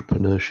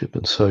entrepreneurship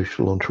and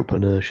social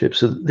entrepreneurship.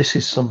 So this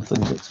is something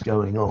that's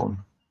going on.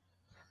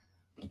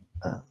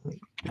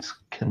 It's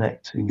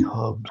connecting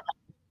hubs.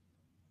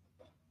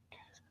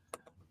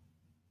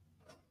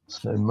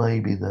 So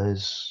maybe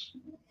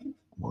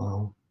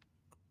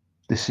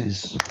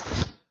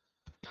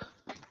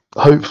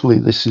hopefully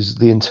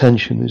the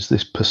intention is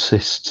this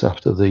persists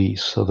after the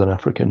Southern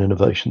African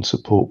Innovation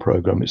Support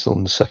Program. It's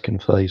on the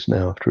second phase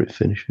now after it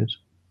finishes.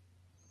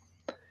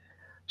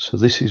 So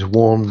this is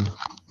one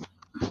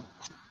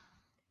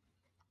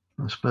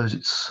I suppose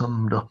it's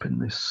summed up in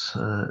this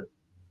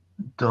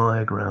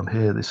diagram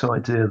here, this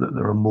idea that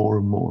there are more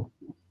and more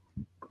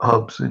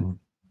hubs in,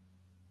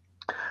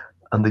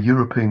 and the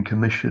European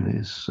Commission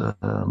is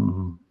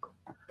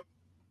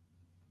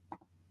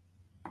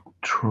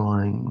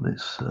trying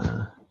this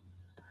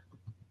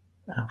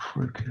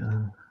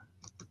Africa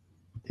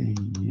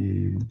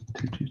EU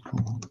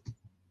digital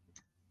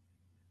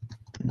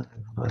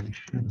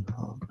innovation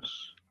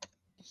hubs.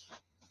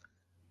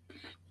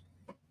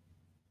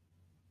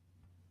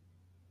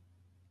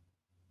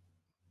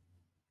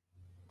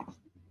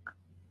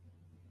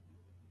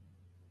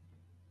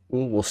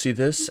 We'll see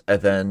this,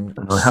 and then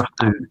And I have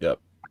to. Yep.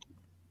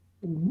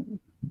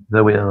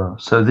 There we are.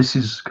 So this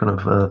is kind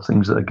of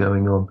things that are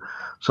going on.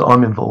 So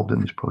I'm involved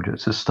in this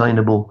project,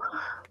 Sustainable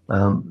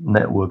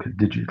Network of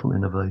Digital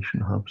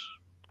Innovation Hubs.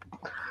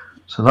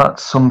 So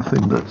that's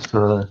something that's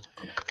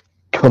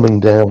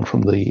coming down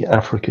from the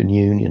African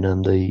Union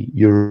and the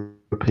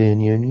European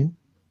Union.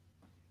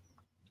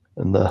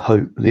 And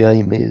the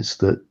aim is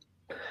that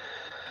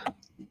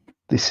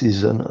this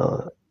is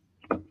a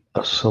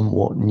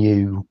somewhat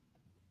new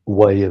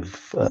way of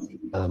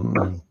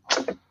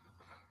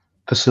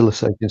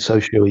facilitating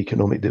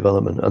socio-economic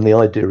development, and the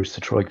idea is to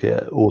try to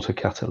get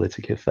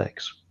autocatalytic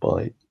effects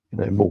by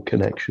more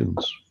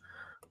connections,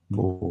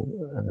 more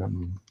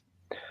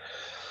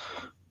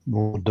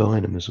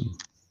dynamism.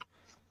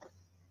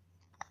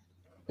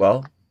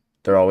 Well,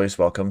 they're always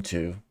welcome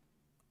to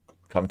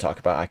come talk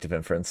about active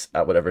inference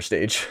at whatever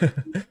stage.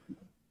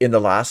 In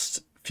the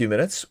last few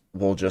minutes,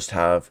 we'll just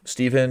have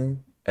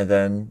Stephen and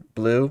then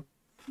Blue,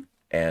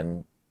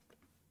 and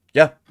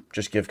yeah,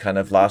 just give kind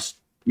of last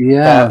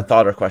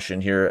thought or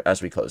question here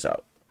as we close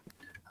out.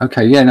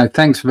 Okay, yeah, no,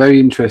 thanks. Very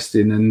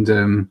interesting.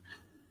 And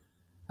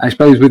I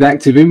suppose with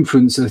active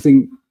inference, I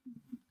think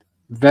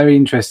very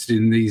interested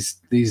in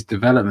these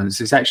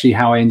developments. It's actually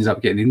how I ended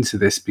up getting into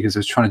this, because I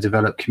was trying to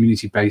develop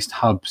community-based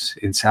hubs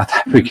in South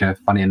Africa,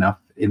 funny enough,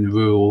 in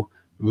rural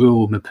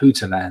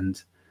Maputo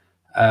land.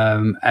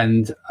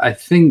 And I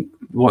think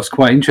what's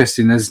quite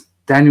interesting is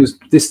Daniel's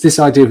this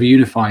idea of a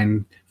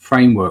unifying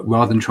framework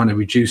rather than trying to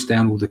reduce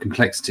down all the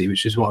complexity,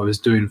 which is what I was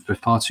doing for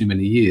far too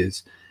many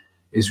years,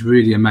 is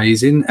really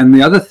amazing. And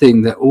the other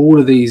thing that all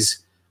of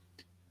these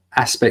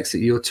aspects that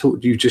you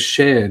just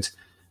shared,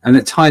 and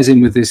that ties in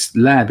with this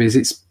lab, is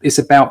it's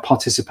about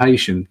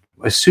participation.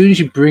 As soon as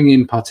you bring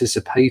in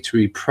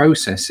participatory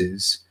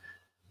processes,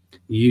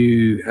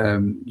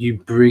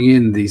 you bring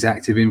in these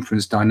active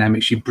inference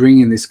dynamics, you bring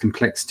in this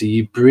complexity,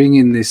 you bring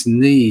in this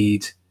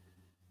need,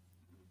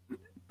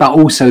 but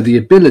also the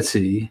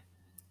ability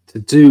to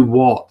do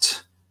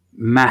what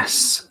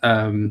mass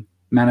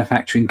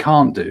manufacturing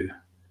can't do.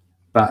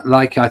 But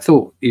like I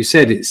thought you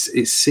said,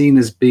 it's seen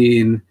as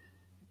being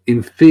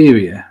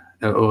inferior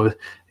or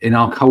in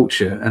our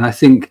culture, and I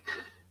think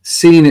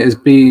seeing it as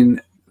being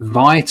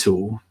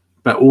vital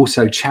but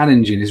also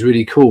challenging is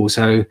really cool.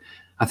 So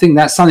I think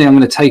that's something I'm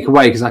going to take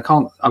away, because I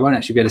won't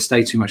actually be able to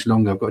stay too much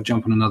longer. I've got to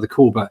jump on another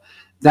call, but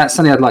that's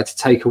something I'd like to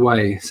take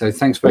away. So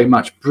thanks very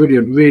much.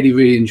 Brilliant. Really,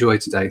 really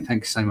enjoyed today.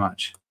 Thank you so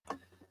much.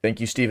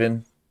 Thank you,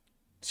 Stephen.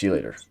 See you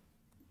later.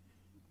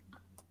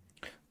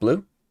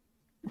 Blue?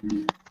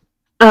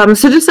 So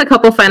just a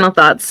couple final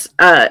thoughts.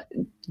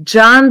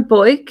 John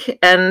Boyk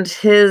and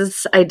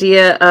his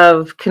idea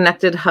of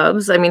connected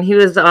hubs. I mean, he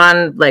was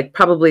on like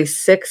probably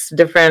 6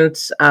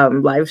 different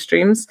live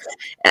streams,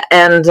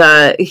 and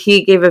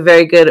he gave a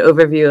very good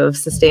overview of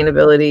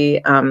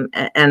sustainability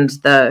and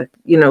the,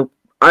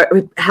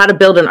 how to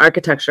build an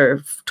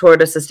architecture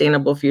toward a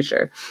sustainable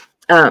future.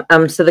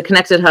 So the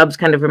connected hubs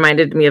kind of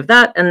reminded me of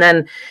that. And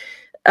then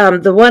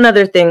the one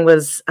other thing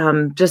was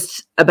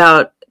just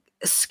about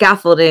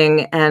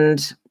scaffolding,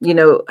 and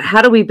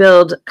how do we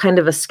build kind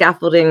of a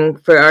scaffolding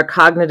for our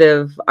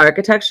cognitive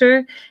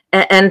architecture,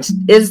 and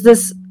is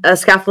this a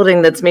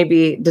scaffolding that's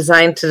maybe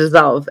designed to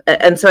dissolve?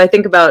 And so I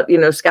think about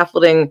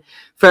scaffolding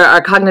for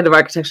our cognitive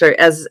architecture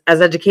as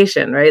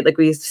education, right? Like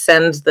we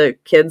send the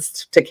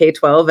kids to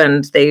K-12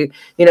 and they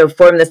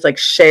form this like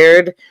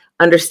shared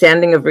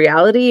understanding of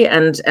reality,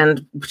 and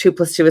 2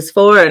 + 2 is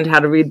 4, and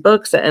how to read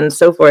books and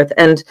so forth.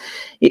 And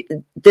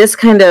this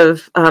kind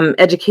of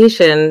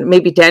education,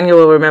 maybe Daniel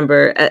will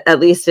remember, at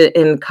least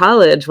in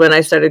college, when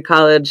I started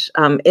college,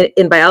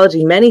 in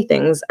biology, many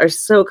things are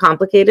so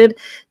complicated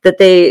that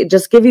they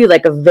just give you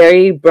like a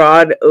very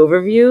broad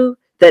overview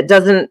that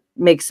doesn't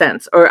make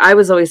sense. Or I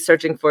was always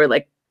searching for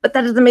like, but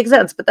that doesn't make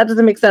sense, but that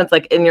doesn't make sense,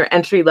 like in your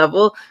entry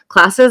level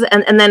classes.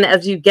 And then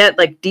as you get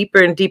like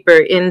deeper and deeper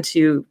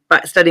into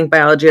studying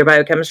biology or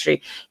biochemistry,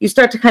 you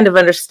start to kind of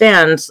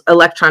understand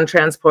electron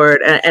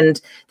transport and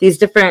these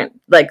different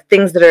like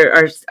things that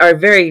are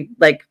very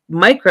like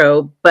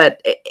micro, but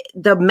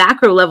the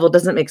macro level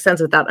doesn't make sense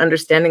without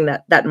understanding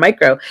that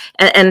micro.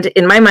 And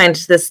in my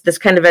mind, this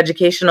kind of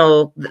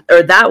educational,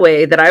 or that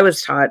way that I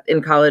was taught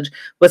in college,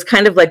 was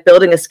kind of like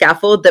building a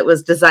scaffold that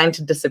was designed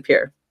to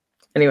disappear.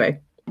 Anyway.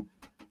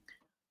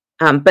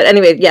 But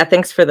anyway, yeah,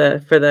 thanks for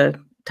the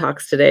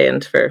talks today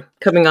and for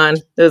coming on.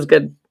 It was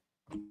good.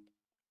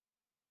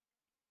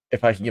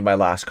 if I can give my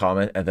last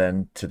comment and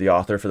then to the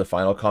author for the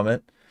final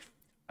comment,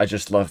 I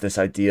just love this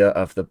idea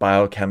of the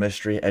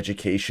biochemistry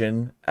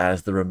education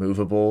as the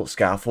removable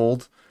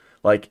scaffold.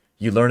 Like,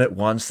 you learn it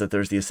once that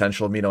there's the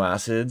essential amino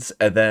acids,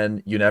 and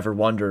then you never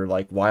wonder,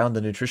 like, why on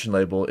the nutrition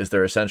label is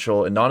there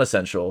essential and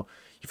non-essential?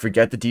 You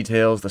forget the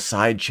details, the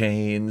side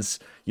chains,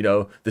 you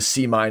know, the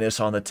C- on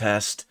the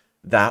test,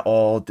 that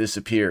all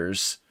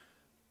disappears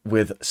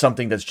with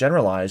something that's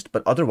generalized,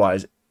 but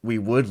otherwise we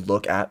would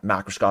look at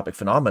macroscopic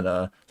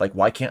phenomena, like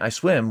why can't I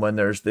swim when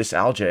there's this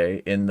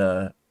algae in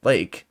the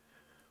lake?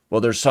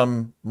 Well, there's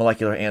some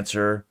molecular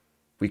answer.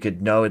 We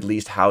could know at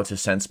least how to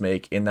sense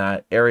make in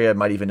that area,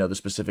 might even know the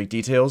specific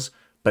details,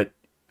 but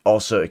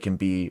also it can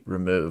be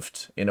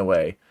removed in a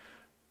way.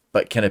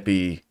 But can it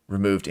be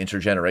removed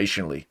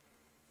intergenerationally?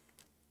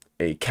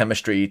 A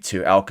chemistry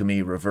to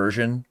alchemy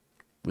reversion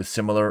with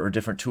similar or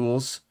different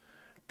tools,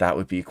 that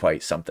would be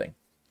quite something.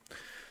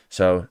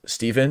 So,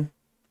 Stephen,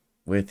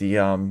 with the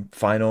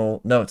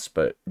final notes,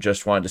 but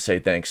just wanted to say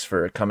thanks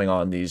for coming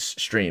on these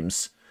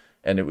streams.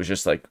 And it was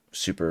just like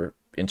super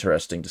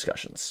interesting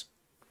discussions.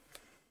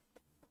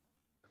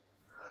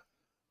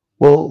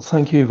 Well,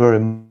 thank you very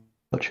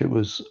much. It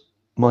was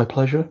my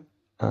pleasure.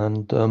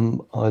 And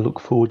I look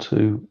forward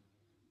to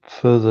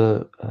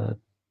further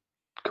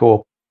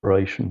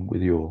cooperation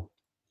with you all.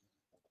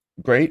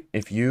 Great.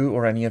 If you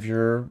or any of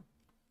your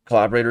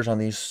collaborators on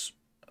these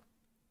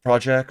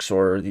projects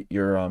or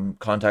your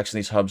contacts in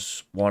these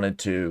hubs wanted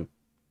to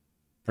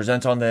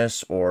present on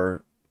this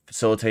or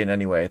facilitate in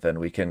any way, then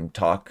we can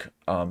talk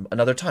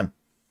another time.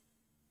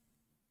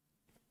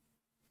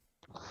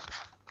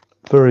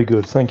 Very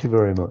good. Thank you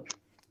very much.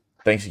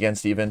 Thanks again,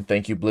 Stephen.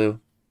 Thank you, Blue.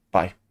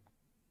 Bye.